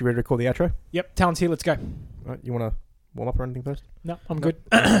 All right, you ready to record the outro? Yep, Talon's here. Let's go. All right, you want to warm up or anything first? No, I'm good.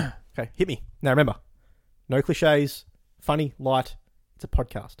 Okay, hit me. Now remember, no cliches, funny, light. It's a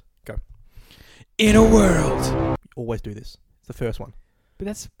podcast. Go. In a world. You always do this. It's the first one. But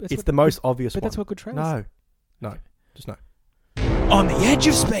it's the most obvious one. But that's what good trailers. No. Just no. On the edge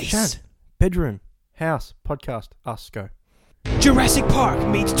of space. Shad. Bedroom. House. Podcast. Us. Go. Jurassic Park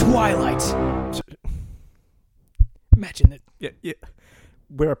meets Twilight. Imagine that. Yeah.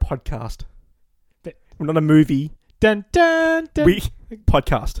 We're a podcast. We're not a movie. Dun, dun, dun. We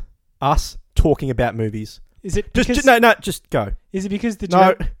podcast. Us talking about movies. Is it because, just go. Is it because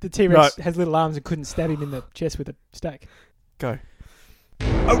the T-Rex has little arms and couldn't stab him in the chest with a stake? Go.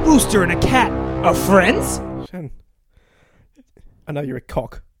 A rooster and a cat are friends? Shannon, I know you're a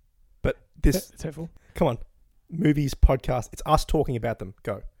cock, but this... That's hurtful. Come on. Movies podcast. It's us talking about them.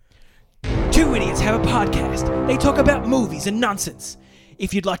 Go. Two idiots have a podcast. They talk about movies and nonsense.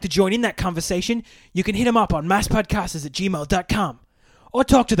 If you'd like to join in that conversation, you can hit them up on masspodcasters@gmail.com or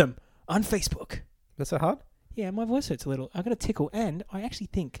talk to them on Facebook. That's so hard? Yeah, my voice hurts a little. I got a tickle, and I actually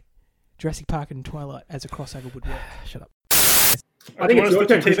think Jurassic Park and Twilight as a crossover would work. Shut up. I think it's your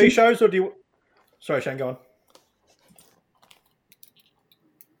turn, TV Christian. shows, or do you... Sorry, Shane, go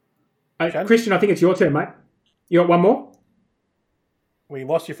on. Shane? Christian, I think it's your turn, mate. You got one more? We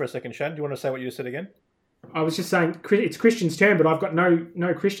lost you for a second, Shane. Do you want to say what you just said again? I was just saying it's Christian's turn, but I've got no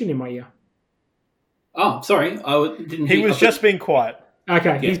Christian in my ear. Oh, sorry. Didn't. He was just being quiet.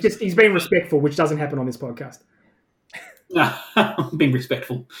 Okay, Yes. he's being respectful, which doesn't happen on this podcast. being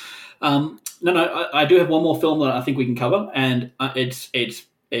respectful. No. I do have one more film that I think we can cover, and it's.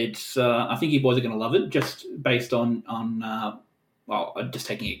 I think you boys are going to love it, just based on. Well, I'm just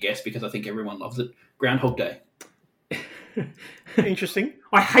taking a guess because I think everyone loves it. Groundhog Day. Interesting.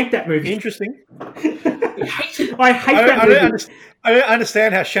 I hate that movie. Interesting. You hate it. I hate that movie. I don't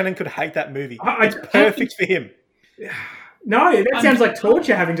understand how Shannon could hate that movie. It's perfect for him. No, that sounds like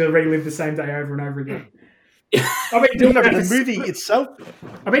torture, having to relive the same day over and over again. I've been doing that The movie itself.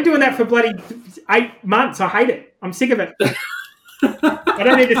 I've been doing that for bloody 8 months. I hate it. I'm sick of it. I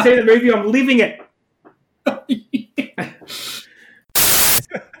don't need to see the movie. I'm living it.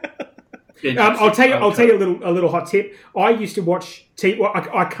 I'll tell you a little hot tip. I used to watch TV. Well,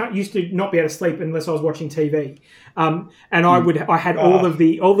 I used to not be able to sleep unless I was watching TV. And I had all of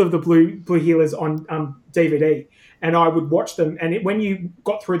the Blue Heelers on DVD, and I would watch them. And when you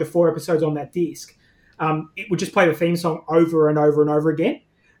got through the 4 episodes on that disc, it would just play the theme song over and over and over again.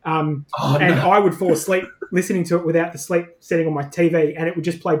 I would fall asleep listening to it without the sleep setting on my TV, and it would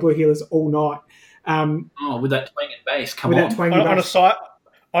just play Blue Heelers all night. With that twang and bass,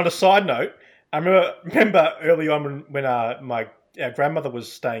 On a side note, I remember early on when our grandmother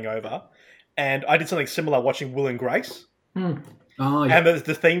was staying over, and I did something similar watching Will and Grace. Oh, yeah. And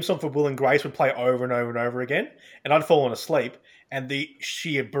the theme song for Will and Grace would play over and over and over again, and I'd fallen asleep, and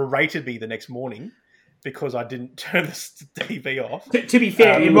she berated me the next morning because I didn't turn the TV off. To be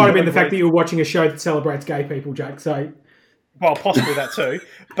fair, it might have been the fact that you were watching a show that celebrates gay people, Jake. So, well, possibly that too.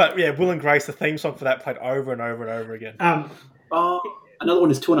 But yeah, Will and Grace, the theme song for that played over and over and over again. Another one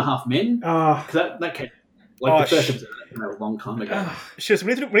is 2.5 Men. Because that came the first episode a long time ago. Sure,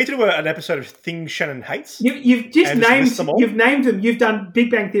 we need to do an episode of things Shannon hates. You've just named them all. You've named them. You've done Big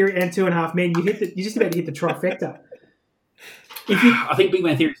Bang Theory and 2.5 Men. You're just about to hit the trifecta. I think Big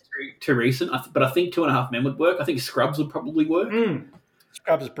Bang Theory is too recent, but I think 2.5 Men would work. I think Scrubs would probably work.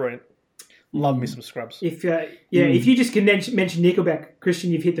 Scrubs is brilliant. Love me some Scrubs. If you just can mention Nickelback, Christian,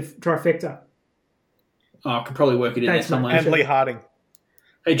 you've hit the trifecta. I could probably work it in there somewhere. And Lee Harding.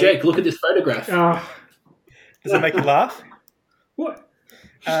 Hey, Jake, look at this photograph. Does it make you laugh? What?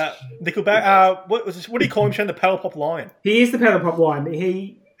 Nickelback. What do you call him, Shane? The Paddle Pop Lion. He is the Paddle Pop Lion.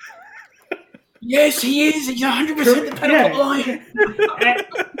 Yes, he is. He's 100% the Paddle Pop Lion.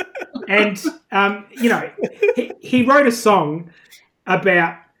 And he wrote a song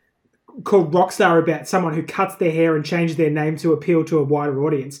called Rockstar about someone who cuts their hair and changes their name to appeal to a wider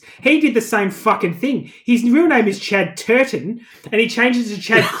audience. He did the same fucking thing. His real name is Chad Turton, and he changes to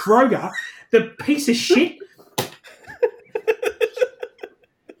Chad Kroger, the piece of shit.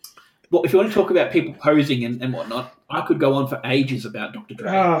 Well, if you want to talk about people posing and whatnot, I could go on for ages about Dr.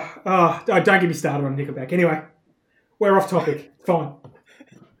 Dre. Don't get me started on Nickelback. Anyway, we're off topic. Fine.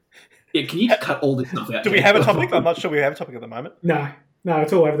 Yeah, can you just cut all this stuff out? Do we have a topic? I'm not sure we have a topic at the moment. No,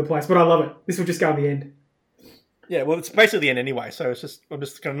 it's all over the place, but I love it. This will just go at the end. Yeah, well, it's basically the end anyway, so it's just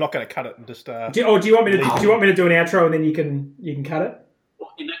I'm not going to cut it and just. Do you want me to do an outro and then you can cut it?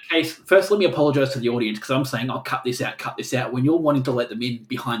 Well, in that case, first let me apologise to the audience because I'm saying I'll cut this out when you're wanting to let them in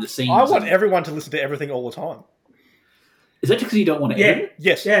behind the scenes. I want everyone to listen to everything all the time. Is that because you don't want to edit it?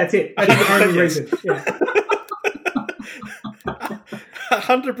 Yes. Yeah, that's it. That's the only reason. Yeah.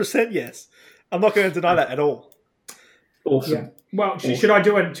 100% yes. I'm not going to deny that at all. Awesome. Yeah. Well, should I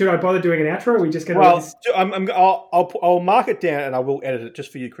bother doing an outro? Or are we just going to? Well, I'll mark it down and I will edit it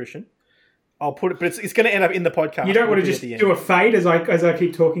just for you, Christian. I'll put it, but it's going to end up in the podcast. You don't want to just do a fade as I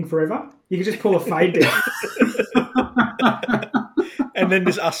keep talking forever. You can just pull a fade down, and then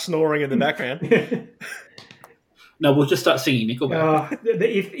there's us snoring in the background. No, we'll just start singing Nickelback.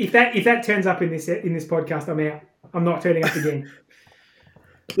 If that turns up in this podcast, I'm out. I'm not turning up again.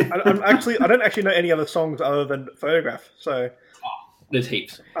 I don't actually know any other songs other than Photograph. So there's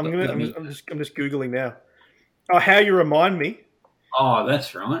heaps. I'm just googling now. Oh, How You Remind Me. Oh,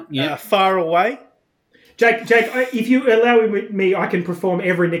 that's right. Yeah, Far Away. Jake, if you allow me, I can perform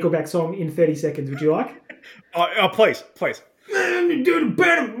every Nickelback song in 30 seconds. Would you like? Please. Man, you're doing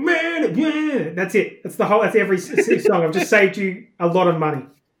better, man. Yeah. That's it. That's every song. I've just saved you a lot of money.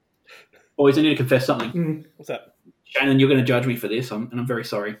 Boys, I need to confess something. Mm. What's that? Shannon, you're going to judge me for this, and I'm very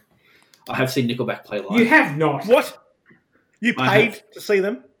sorry. I have seen Nickelback play live. You have not. What? You paid to see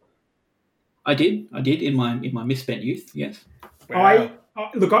them? I did in my misspent youth. Yes. Wow.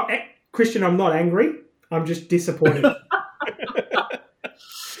 Look, Christian, I'm not angry. I'm just disappointed.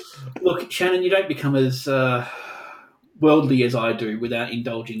 Look, Shannon, you don't become as worldly as I do without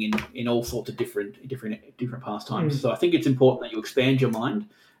indulging in all sorts of different pastimes. So I think it's important that you expand your mind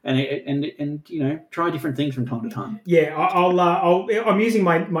and try different things from time to time. Yeah, I'm using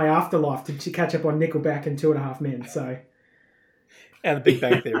my afterlife to catch up on Nickelback and 2.5 Men. So. And the Big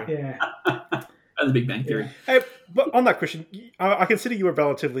Bang Theory. Yeah. And the Big Bang Theory. Hey, but on that question, I consider you a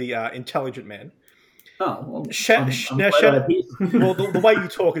relatively intelligent man. Oh, well, well, the way you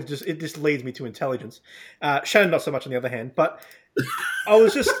talk is just leads me to intelligence. Shannon, not so much on the other hand, but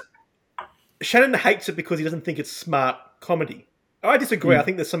Shannon hates it because he doesn't think it's smart comedy. I disagree. I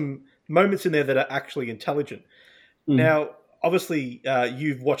think there's some moments in there that are actually intelligent. Now, obviously,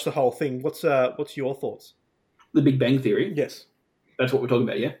 you've watched the whole thing. What's your thoughts? The Big Bang Theory. Yes, that's what we're talking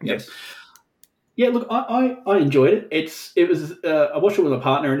about. Yeah. Yes. Yeah. Look, I enjoyed it. It was I watched it with a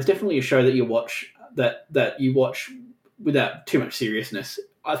partner, and it's definitely a show that you watch without too much seriousness.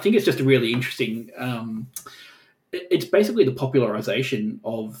 I think it's just a really interesting. It's basically the popularization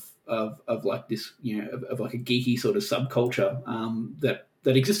of like this, of like a geeky sort of subculture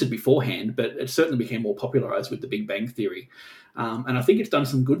that existed beforehand, but it certainly became more popularized with the Big Bang Theory. And I think it's done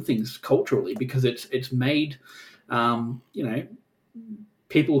some good things culturally because it's made,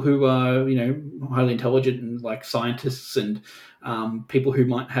 people who are, highly intelligent and like scientists and people who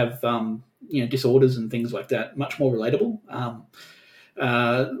might have, disorders and things like that, much more relatable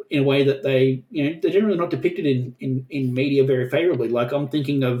in a way that they're generally not depicted in media very favorably. Like I'm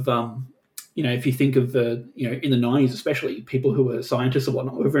thinking of, if you think of, in the 90s especially, people who were scientists or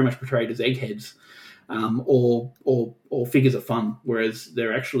whatnot were very much portrayed as eggheads or figures of fun, whereas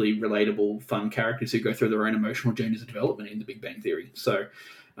they're actually relatable, fun characters who go through their own emotional journeys of development in the Big Bang Theory. So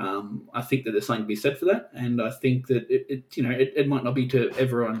I think that there's something to be said for that, and I think that it might not be to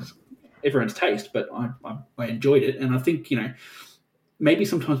everyone's taste, but I enjoyed it, and I think maybe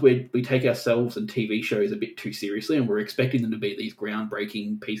sometimes we take ourselves and TV shows a bit too seriously, and we're expecting them to be these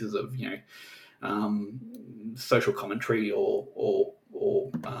groundbreaking pieces of social commentary or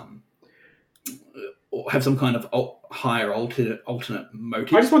have some kind of higher alternate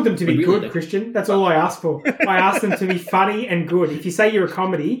motive. I just want them to be really good, Christian. That's all I ask for. I ask them to be funny and good. If you say you're a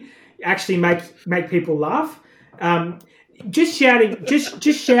comedy, actually make people laugh. Just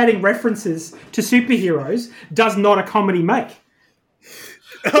shouting references to superheroes does not a comedy make.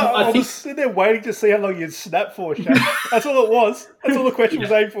 I was sitting there waiting to see how long you'd snap for, Shane. That's all it was. That's all the question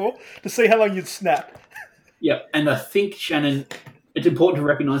was aimed for, to see how long you'd snap. Yeah, and I think, Shannon, it's important to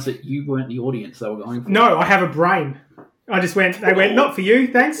recognise that you weren't the audience they were going for. No, I have a brain. They went, not for you,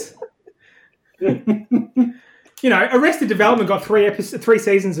 thanks. Arrested Development got 3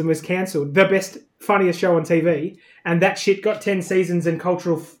 seasons and was cancelled. The best, funniest show on TV. And that shit got 10 seasons and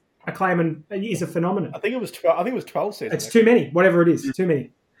cultural acclaim and is a phenomenon. I think it was 12 seasons. It's too many, whatever it is. Too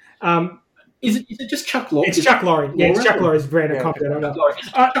many. Is it just Chuck Lorre? It's Chuck Lorre. Yeah, it's Chuck Lorre's brand of comedy. Chuck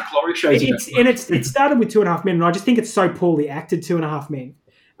Lorre shows it started with 2.5 Men, and I just think it's so poorly acted, 2.5 Men.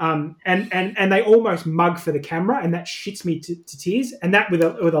 And they almost mug for the camera, and that shits me to tears. And that with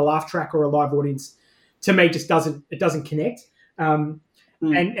a laugh track or a live audience, to me, just doesn't connect. And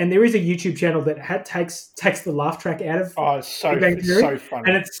there is a YouTube channel that takes the laugh track out of. Oh, it's so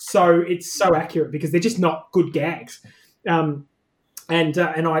funny, and it's so accurate because they're just not good gags. And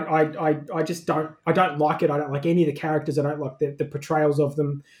I just don't like it. I don't like any of the characters. I don't like the portrayals of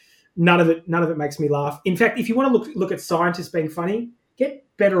them. None of it makes me laugh. In fact, if you want to look at scientists being funny, get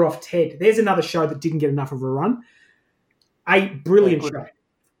Better Off Ted. There's another show that didn't get enough of a run. A brilliant show.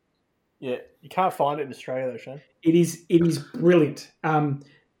 Yeah, you can't find it in Australia though, Shane. It is brilliant.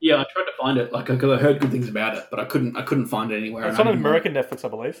 Yeah, I tried to find it, because I heard good things about it, but I couldn't find it anywhere. It's on American Netflix, I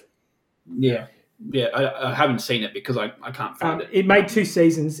believe. Yeah. Yeah, I haven't seen it because I can't find it. It made 2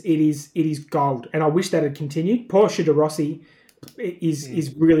 seasons. It is gold, and I wish that had continued. Portia de Rossi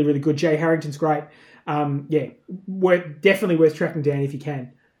is really, really good. Jay Harrington's great. Definitely worth tracking down if you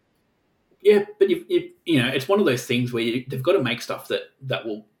can. Yeah, but it's one of those things where they've got to make stuff that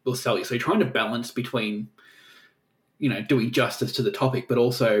will sell you. So you're trying to balance between, doing justice to the topic, but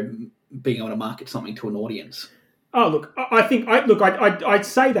also being able to market something to an audience. Oh, look, I'd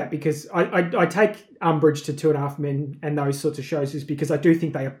say that because I take umbrage to Two and a Half Men and those sorts of shows is because I do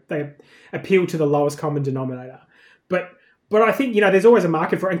think they appeal to the lowest common denominator. But I think, there's always a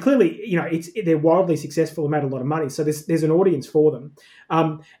market for it. And clearly, they're wildly successful and made a lot of money. So there's an audience for them.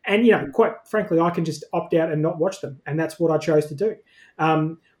 And, quite frankly, I can just opt out and not watch them. And that's what I chose to do.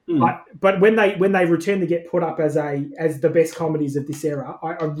 But when they routinely get put up as the best comedies of this era,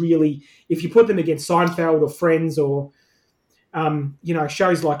 I really, if you put them against Seinfeld or Friends or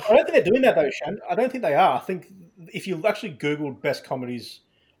shows like, I don't think they're doing that though, Shan. I don't think they are. I think if you actually Googled best comedies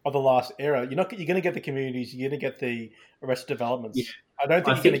of the last era, you're going to get the Communities, you're going to get the Arrested Developments. Yeah. I don't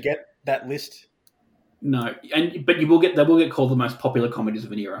think you're going to get that list. No, but they will get called the most popular comedies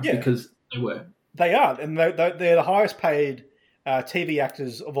of an era because they were. They are, and they're the highest paid TV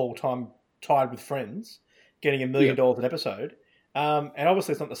actors of all time, tied with Friends, getting $1 million an episode. And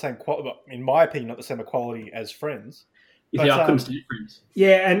obviously, it's not the same quality. In my opinion, not the same quality as Friends. But, I couldn't stand Friends.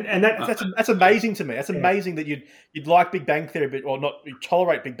 Yeah, and that's amazing to me. That's amazing that you'd like Big Bang Theory, or not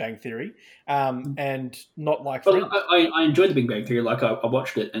tolerate Big Bang Theory, and not like Friends. Well, I enjoyed the Big Bang Theory. Like I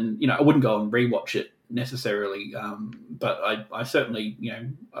watched it, and I wouldn't go and rewatch it necessarily, but I certainly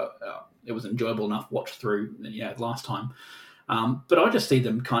it was enjoyable enough to watch through last time. But I just see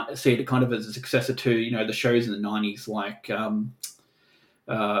it kind of as a successor to the shows in the 90s, like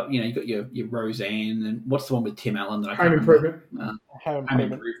you got your Roseanne, and what's the one with Tim Allen that I can't Home Improvement. Home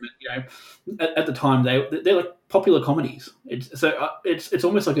Improvement. At the time they're like popular comedies. It's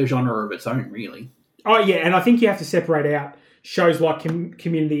almost like a genre of its own, really. Oh yeah, and I think you have to separate out shows like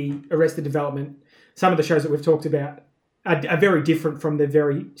Community, Arrested Development. Some of the shows that we've talked about are very different from the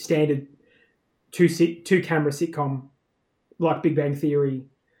very standard two camera sitcom like Big Bang Theory.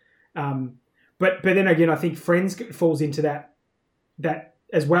 But then again, I think Friends falls into that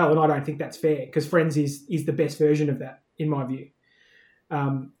as well, and I don't think that's fair because Friends is the best version of that in my view.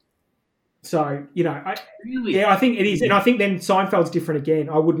 I think it is, and I think then Seinfeld's different again.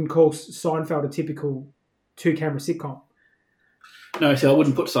 I wouldn't call Seinfeld a typical two camera sitcom. No, so I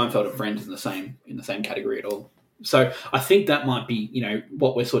wouldn't put Seinfeld and Friends in the same category at all. So I think that might be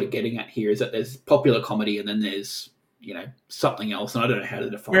what we're sort of getting at here is that there's popular comedy and then there's something else, and I don't know how to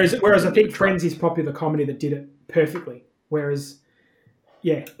define. Whereas I think Friends is popular comedy that did it perfectly. Whereas,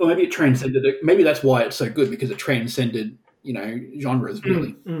 yeah, well, maybe it transcended it. Maybe that's why it's so good because it transcended, genres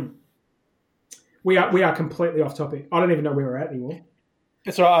really. We are completely off topic. I don't even know where we're at anymore.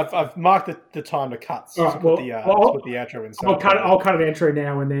 It's all right. I've marked the time to cut. So all right, put the outro in. I'll cut an outro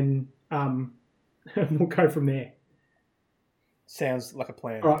now, and then we'll go from there. Sounds like a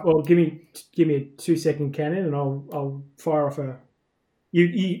plan. All right. Well, give me a 2-second cannon, and I'll fire off a.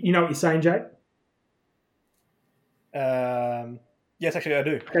 You know what you're saying, Jake? Yes, actually, I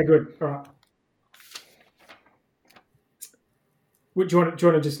do. Okay, good. All right. Do you want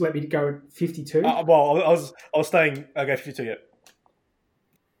to just let me go at 52? Well, I was staying. I go 52 yet.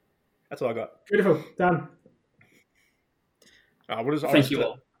 That's all I got. Beautiful. Done. Thank you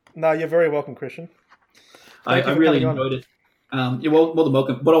all. No, you're very welcome, Christian. I really enjoyed it. You're more than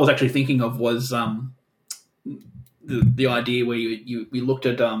welcome. What I was actually thinking of was the idea where we looked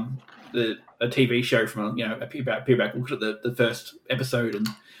at a TV show from a peer back, looked at the first episode, and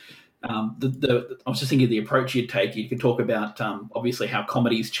I was just thinking of the approach you'd take. You could talk about obviously how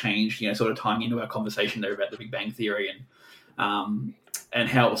comedy's changed, sort of tying into our conversation there about the Big Bang Theory and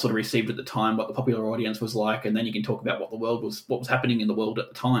how it was sort of received at the time, what the popular audience was like, and then you can talk about what was happening in the world at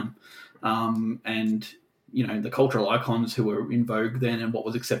the time, and the cultural icons who were in vogue then and what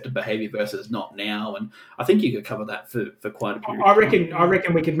was accepted behaviour versus not now. And I think you could cover that for quite a period of time. I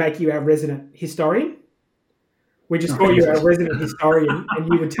reckon we could make you our resident historian. We just call you our resident historian, and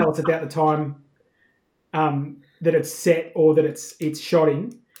you would tell us about the time that it's set or that it's shot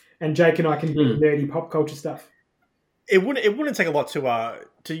in, and Jake and I can do nerdy pop culture stuff. It wouldn't take a lot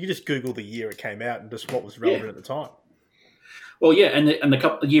to you just Google the year it came out and just what was relevant at the time. Well, yeah, and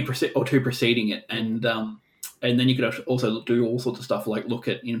the year or two preceding it, and then you could also do all sorts of stuff like look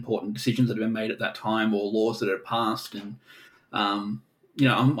at important decisions that have been made at that time or laws that have passed, and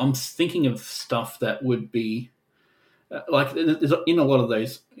I'm thinking of stuff that would be like there's in a lot of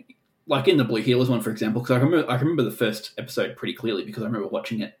those, like in the Blue Heelers one, for example, because I remember the first episode pretty clearly because I remember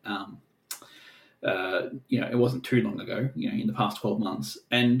watching it. It wasn't too long ago, in the past 12 months.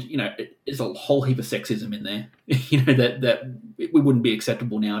 And, there's a whole heap of sexism in there, that it wouldn't be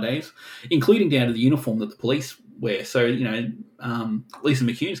acceptable nowadays, including down to the uniform that the police wear. So, Lisa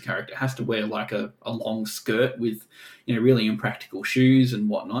McCune's character has to wear like a long skirt with, really impractical shoes and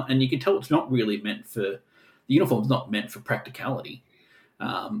whatnot. And you can tell it's not really the uniform's not meant for practicality.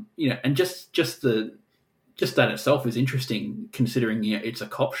 And just just that itself is interesting, considering it's a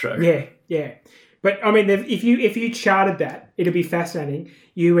cop show. Yeah. But I mean, if you charted that, it'd be fascinating.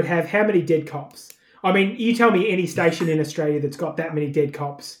 You would have how many dead cops? I mean, you tell me any station in Australia that's got that many dead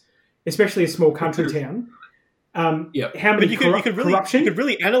cops, especially a small country town. How many you could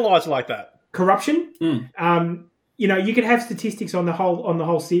really analyze it like that. Corruption. You could have statistics on the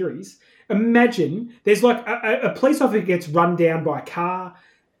whole series. Imagine there's like a police officer gets run down by a car.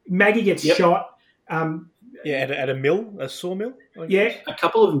 Maggie gets shot. At a sawmill. A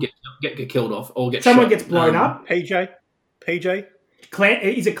couple of them get killed off or get someone shot. Gets blown up. PJ.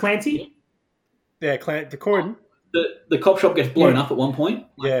 Is it Clancy? Yeah, the Corridon. The cop shop gets blown up at one point.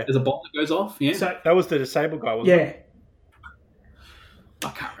 There's a bomb that goes off. Yeah, so that was the disabled guy, wasn't it? I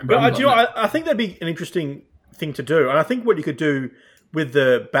can't remember. But I think that'd be an interesting thing to do, and I think what you could do with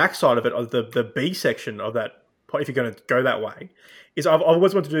the backside of it, of the B section of that, if you're going to go that way, is I've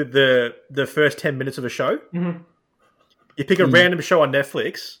always wanted to do the first 10 minutes of a show. Mm-hmm. You pick a random show on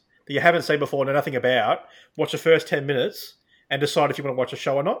Netflix that you haven't seen before, know nothing about, watch the first 10 minutes, and decide if you want to watch a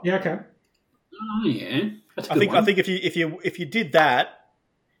show or not. Yeah, okay. Oh yeah, that's a I good think one. I think if you did that,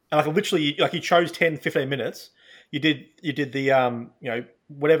 and you chose 10, 15 minutes, you did the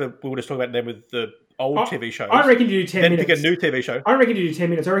whatever we were just talking about then with the old TV shows. I reckon you do 10 minutes. Then pick a new TV show. I reckon you do 10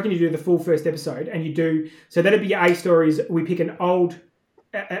 minutes. I reckon you do the full first episode, and you do so that'd be your A stories. We pick an old,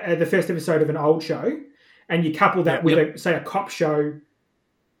 the first episode of an old show, and you couple that with a cop show,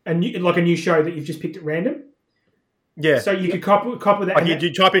 a new show that you've just picked at random. Yeah. So you could couple that. Like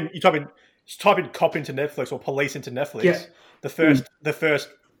you type in cop into Netflix or police into Netflix. Yeah. The first.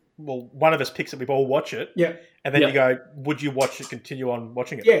 Well, one of us picks it. We all watch it. Yeah. And then you go, would you watch it? Continue on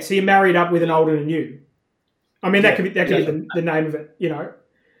watching it. Yeah. So you marry it up with an old and a new. I mean, that could be the name of it,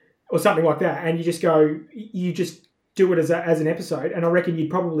 or something like that. And you just go, you just do it as an episode. And I reckon you'd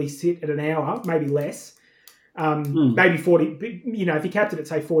probably sit at an hour, maybe less, maybe 40. If you capped it at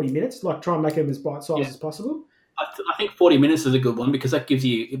say 40 minutes, like try and make them as bite sized as possible. I think 40 minutes is a good one because that gives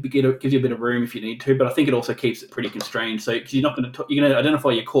you a bit of room if you need to, but I think it also keeps it pretty constrained. So because you're going to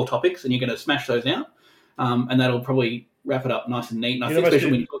identify your core topics and you're going to smash those out, and that'll probably wrap it up nice and neat. And I think especially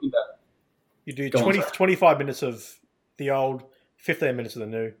when you're talking about you do 25 minutes of the old, 15 minutes of the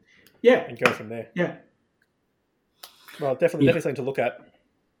new, and go from there. Yeah. Well, definitely something to look at.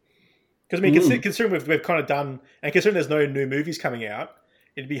 Because I mean, considering we've kind of done, and considering there's no new movies coming out,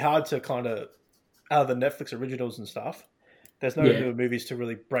 it'd be hard to kind of. Other than Netflix originals and stuff, there's no new movies to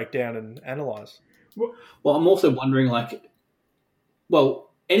really break down and analyze. Well, I'm also wondering,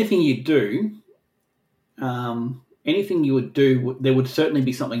 anything you do, anything you would do, there would certainly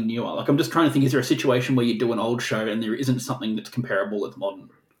be something newer. Like, I'm just trying to think, is there a situation where you do an old show and there isn't something that's comparable with modern?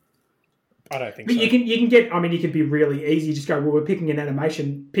 I don't think but so. You can get, you could be really easy. Just go, well, we're picking an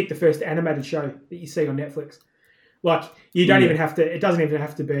animation. Pick the first animated show that you see on Netflix. Like, you don't even have to, it doesn't even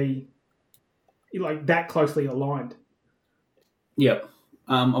have to be like that closely aligned. Yep.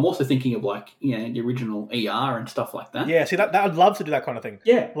 I'm also thinking of the original ER and stuff like that. Yeah, see that I'd love to do that kind of thing.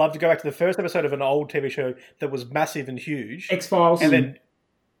 Yeah. Love to go back to the first episode of an old TV show that was massive and huge. X-Files. And then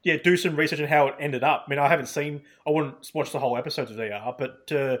do some research on how it ended up. I mean, I wouldn't watch the whole episodes of ER, but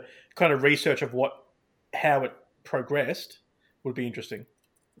kind of research of how it progressed would be interesting.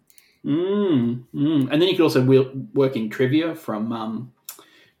 And then you could also work in trivia from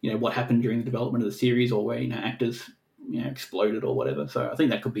what happened during the development of the series, or where actors exploded or whatever. So I think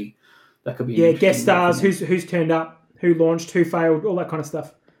that could be guest stars, who's turned up, who launched, who failed, all that kind of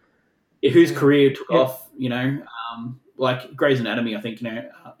stuff. Yeah, whose career took off. Like Grey's Anatomy. I think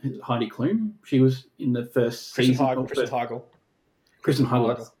Heidi Klum. She was in the first season. Kristen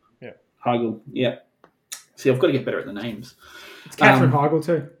Heigl. Yeah, Heigl. Yeah. See, I've got to get better at the names. It's Katherine Heigl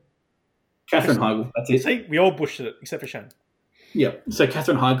too. Katherine Heigl. That's it. See, we all bushed it except for Shane. Yeah. So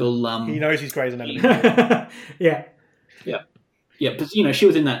Katherine Heigl. He knows his Grey's Anatomy. Yeah. But she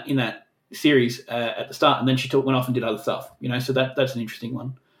was in that series at the start, and then she went off and did other stuff. So that's an interesting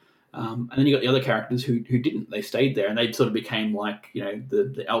one. And then you got the other characters who didn't. They stayed there, and they sort of became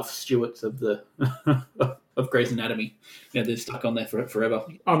the Alf Stewarts of the of Grey's Anatomy. They're stuck on there forever.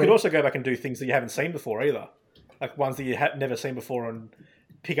 You could also go back and do things that you haven't seen before either, like ones that you had never seen before, and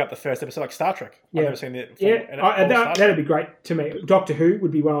pick up the first episode, like Star Trek. Yeah. I've never seen it before. Yeah, that'd be great to me. Doctor Who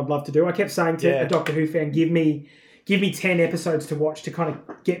would be one I'd love to do. I kept saying to a Doctor Who fan, give me 10 episodes to watch to kind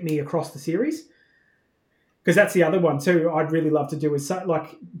of get me across the series. Because that's the other one too I'd really love to do is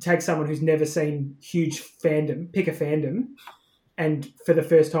take someone who's never seen huge fandom, pick a fandom, and for the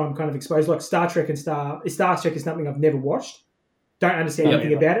first time kind of expose, like Star Trek is something I've never watched. Don't understand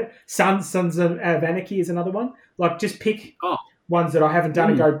anything about it. Sons of Anarchy is another one. Like just pick... ones that I haven't done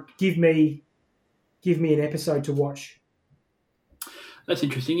and go, give me give me an episode to watch. That's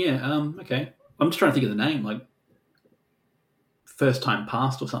interesting. Yeah. Okay. I'm just trying to think of the name, like First Time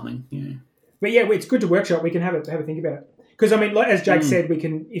Past or something. Yeah. But yeah, it's good to workshop. We can have a think about it because I mean, like, as Jake said, we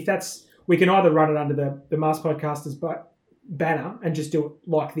can either run it under the Mars Podcasters banner and just do it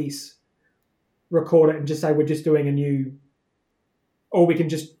like this, record it and just say we're just doing a new, or we can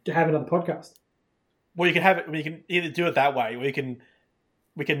just have another podcast. Well, you can have it. We can either do it that way, or we can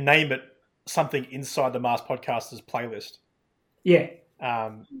name it something inside the Mars Podcasters playlist. Yeah.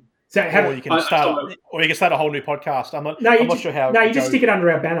 Or you can start a whole new podcast. I'm not sure how. No, you just stick it under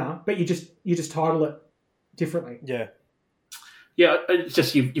our banner, but you just title it differently. Yeah. Yeah, it's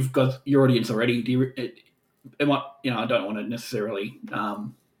just you've got your audience already. It might, I don't want to necessarily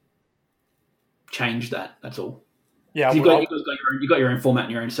change that. That's all. Yeah, you've got your own format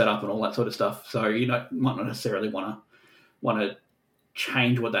and your own setup and all that sort of stuff. So you might not necessarily want to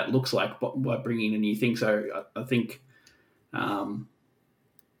change what that looks like by bringing in a new thing. So I think. Well,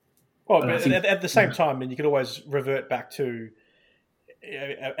 at the same time, and you could always revert back to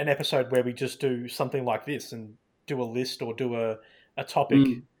an episode where we just do something like this and do a list or do a topic.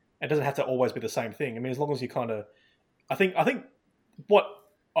 It doesn't have to always be the same thing. I mean, as long as you kind of, I think what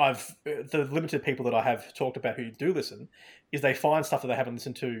the limited people that I have talked about who do listen is they find stuff that they haven't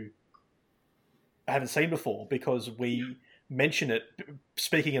listened to, haven't seen before because we mention it,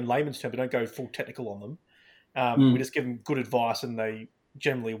 speaking in layman's terms, we don't go full technical on them. We just give them good advice and they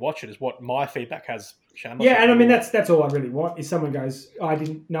generally watch it is what my feedback has shown. Yeah, and I mean that's all I really want is someone goes, I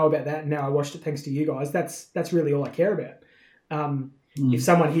didn't know about that and now I watched it thanks to you guys. That's really all I care about. If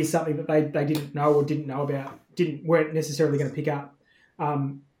someone hears something that they didn't know or didn't know about, weren't necessarily going to pick up,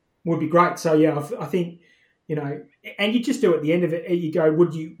 would be great. So yeah, I think, and you just do at the end of it, you go,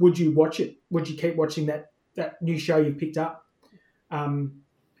 would you watch it? Would you keep watching that new show you picked up?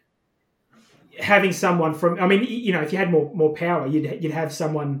 Having someone from, I mean, if you had more power, you'd have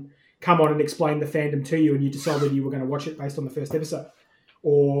someone come on and explain the fandom to you, and you decide whether you were going to watch it based on the first episode,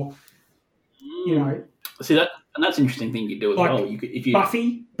 or see that, and that's an interesting thing you do as well.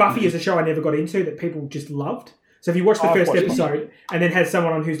 Buffy is a show I never got into that people just loved. So if you watch the first episode and then have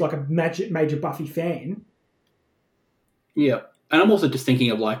someone on who's like a major Buffy fan, yeah. And I'm also just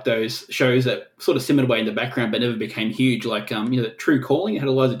thinking of like those shows that sort of simmered away in the background but never became huge, like True Calling. It had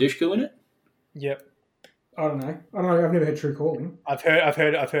Eliza Dushku in it. Yep. I don't know. I've never heard True Calling. I've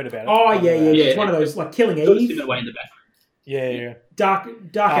heard about it. Oh yeah. It's one of those like Killing Eve. Simmered away in the background. Yeah. Dark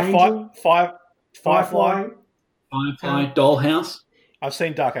Angel. Firefly. Dollhouse. I've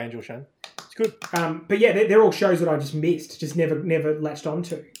seen Dark Angel, Shane. It's good. But yeah, they're all shows that I just missed, just never latched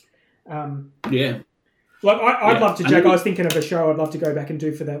onto. Yeah. Like I'd love to, Jake. I was thinking of a show I'd love to go back and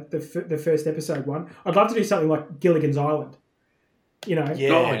do for the first episode one. I'd love to do something like Gilligan's Island.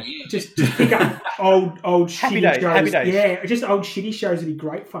 Just pick up old shitty shows. Happy Days. Yeah, just old shitty shows would be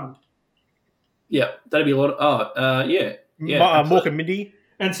great fun. Yeah, that'd be a lot of. Yeah. Mork and Mindy.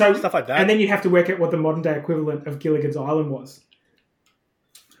 And so stuff like that. And then you'd have to work out what the modern day equivalent of Gilligan's Island was.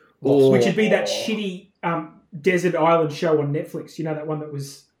 Or, which would be that shitty desert island show on Netflix. You know, that one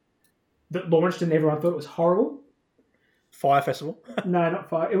that launched and everyone thought it was horrible? Fire Festival? No, not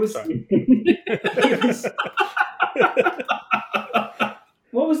Fire. It was...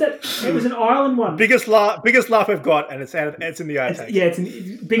 What was that? It was an island one. Biggest laugh we've got, and it's in the outtakes. It's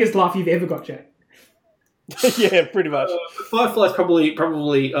the biggest laugh you've ever got, Jack. Yeah, pretty much. Firefly's probably.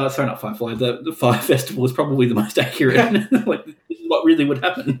 Sorry, not Firefly. The Fire Festival is probably the most accurate. Like, this is what really would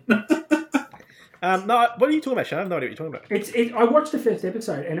happen. No, what are you talking about, Sean? I have no idea what you're talking about. I watched the first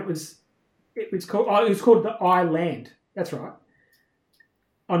episode, and it was called The Island. That's right,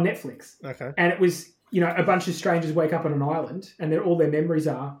 on Netflix. Okay, and it was a bunch of strangers wake up on an island, and all their memories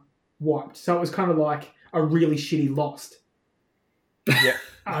are wiped. So it was kind of like a really shitty Lost. Yeah.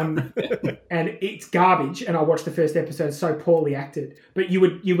 And it's garbage. And I watched the first episode, so poorly acted. But you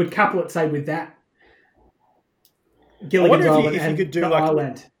would couple it, say, with that. Gilligan's Island and you could do The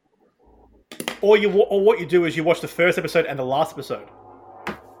Island. Or what you do is you watch the first episode and the last episode.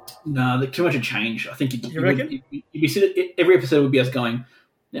 No, too much would change. I think you reckon? Every episode would be us going,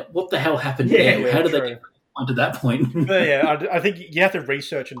 what the hell happened there? How did they get to that point? But yeah, I think you have to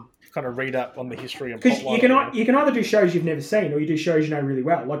research and kind of read up on the history and because you can either do shows you've never seen or you do shows you know really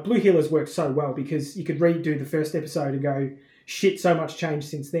well. Like Blue Heelers works so well because you could redo the first episode and go, shit, so much changed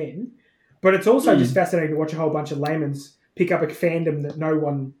since then. But it's also just fascinating to watch a whole bunch of layman's pick up a fandom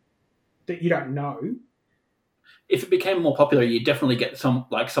that you don't know. If it became more popular, you'd definitely get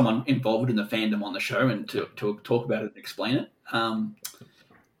someone involved in the fandom on the show and to talk about it and explain it.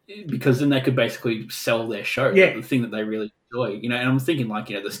 Because then they could basically sell their show. Yeah. The thing that they really enjoy. And I'm thinking like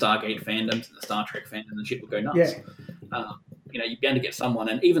the Stargate fandoms and the Star Trek fandoms and shit would go nuts. Yeah. You're bound to get someone,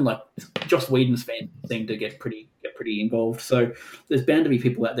 and even like Joss Whedon's fans seem to get pretty involved. So there's bound to be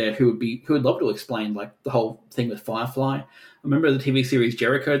people out there who would love to explain like the whole thing with Firefly. I remember the TV series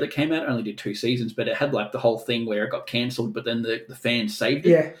Jericho that came out, only did 2 seasons, but it had like the whole thing where it got cancelled, but then the fans saved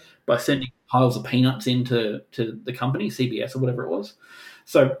it by sending piles of peanuts into the company, CBS or whatever it was.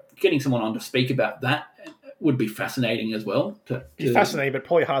 So getting someone on to speak about that would be fascinating as well. It's fascinating, but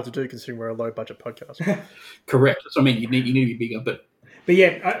probably hard to do considering we're a low budget podcast. Correct. That's what I mean. You need to be bigger, but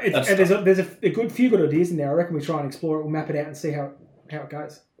yeah, there's a good few good ideas in there. I reckon we try and explore it. We'll map it out and see how it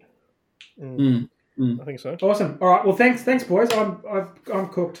goes. I think so. Awesome. All right. Well, thanks, boys. I'm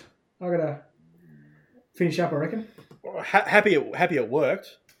cooked. I gotta finish up. I reckon. Happy it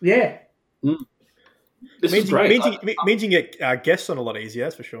worked. Yeah. This is great. Means you can get guests on a lot easier.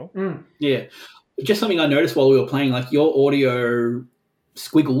 That's for sure. Yeah. Just something I noticed while we were playing, like your audio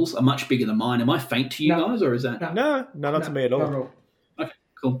squiggles are much bigger than mine. Am I faint to you guys, or is that no, not to me at all. Not at all. Okay,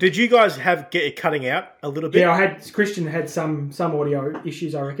 cool. Did you guys get it cutting out a little bit? Yeah, Christian had some audio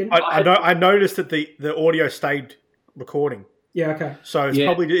issues, I reckon. I noticed that the audio stayed recording. Yeah, okay. So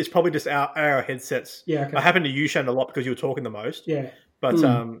it's probably just our headsets. Yeah, okay. I happened to use Shane a lot because you were talking the most. Yeah. But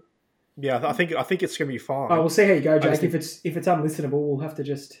yeah, I think it's going to be fine. Oh, we'll see how you go, Jake. If it's unlistenable, we'll have to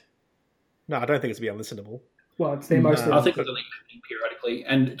just. No, I don't think it's going to be unlistenable. Well, it's there mostly. I think it's only happening periodically,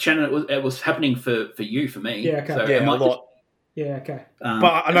 and Shannon, it was happening for you, for me. Yeah, okay. So yeah, a lot. Yeah, okay.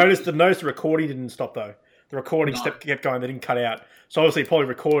 But I noticed the recording didn't stop though. The recording kept going. They didn't cut out. So obviously, it probably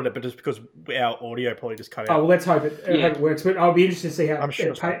recorded it, but just because our audio probably just cut out. Oh well, let's hope it works. But I'll be interested to see how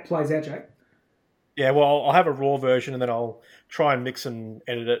it plays out, Jake. Yeah, well, I'll have a raw version, and then I'll try and mix and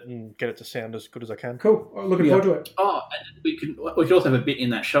edit it and get it to sound as good as I can. Cool. Looking forward to it. Oh, and we could also have a bit in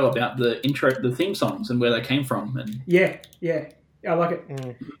that show about the theme songs and where they came from. And yeah, I like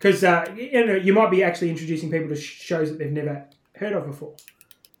it because you might be actually introducing people to shows that they've never heard of before.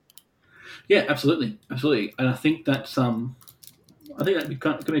 Yeah, absolutely, and I think that's that'd be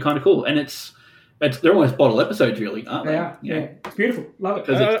kind of cool, and they're almost bottle episodes, really, aren't they? They are. Yeah, it's beautiful. Love it.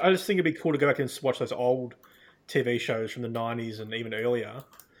 I just think it'd be cool to go back and watch those old TV shows from the 90s and even earlier.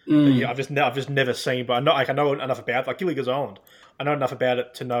 I've just never seen, but I know enough about it. Like Gilligan's Island. I know enough about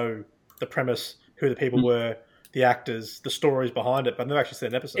it to know the premise, who the people were, the actors, the stories behind it, but I've never actually seen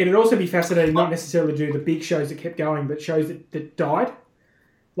an episode. It'd also be fascinating, not necessarily to do the big shows that kept going, but shows that died.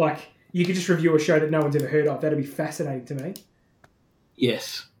 Like, you could just review a show that no one's ever heard of. That'd be fascinating to me.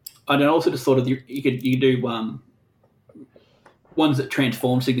 Yes. And I also just thought you could do ones that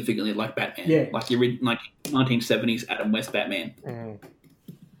transform significantly, like Batman, like the 1970s Adam West Batman.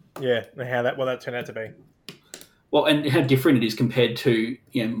 Yeah, and how that turned out to be. Well, and how different it is compared to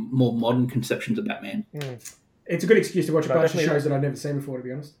more modern conceptions of Batman. It's a good excuse to watch a bunch of shows that I've never seen before, to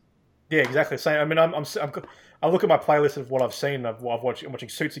be honest. Yeah, exactly. Same. I mean, I look at my playlist of what I've seen. I'm watching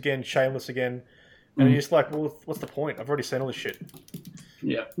Suits again, Shameless again, and you're just like, well, what's the point? I've already seen all this shit.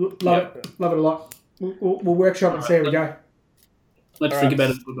 Yeah, love it a lot. We'll workshop and see how we go. Let's think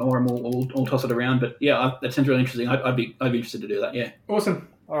about it a bit more, and we'll toss it around. But yeah, that sounds really interesting. I'd be interested to do that. Yeah. Awesome.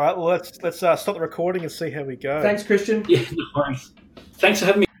 All right. Well, let's stop the recording and see how we go. Thanks, Christian. Yeah, no worries. Thanks for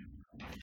having me.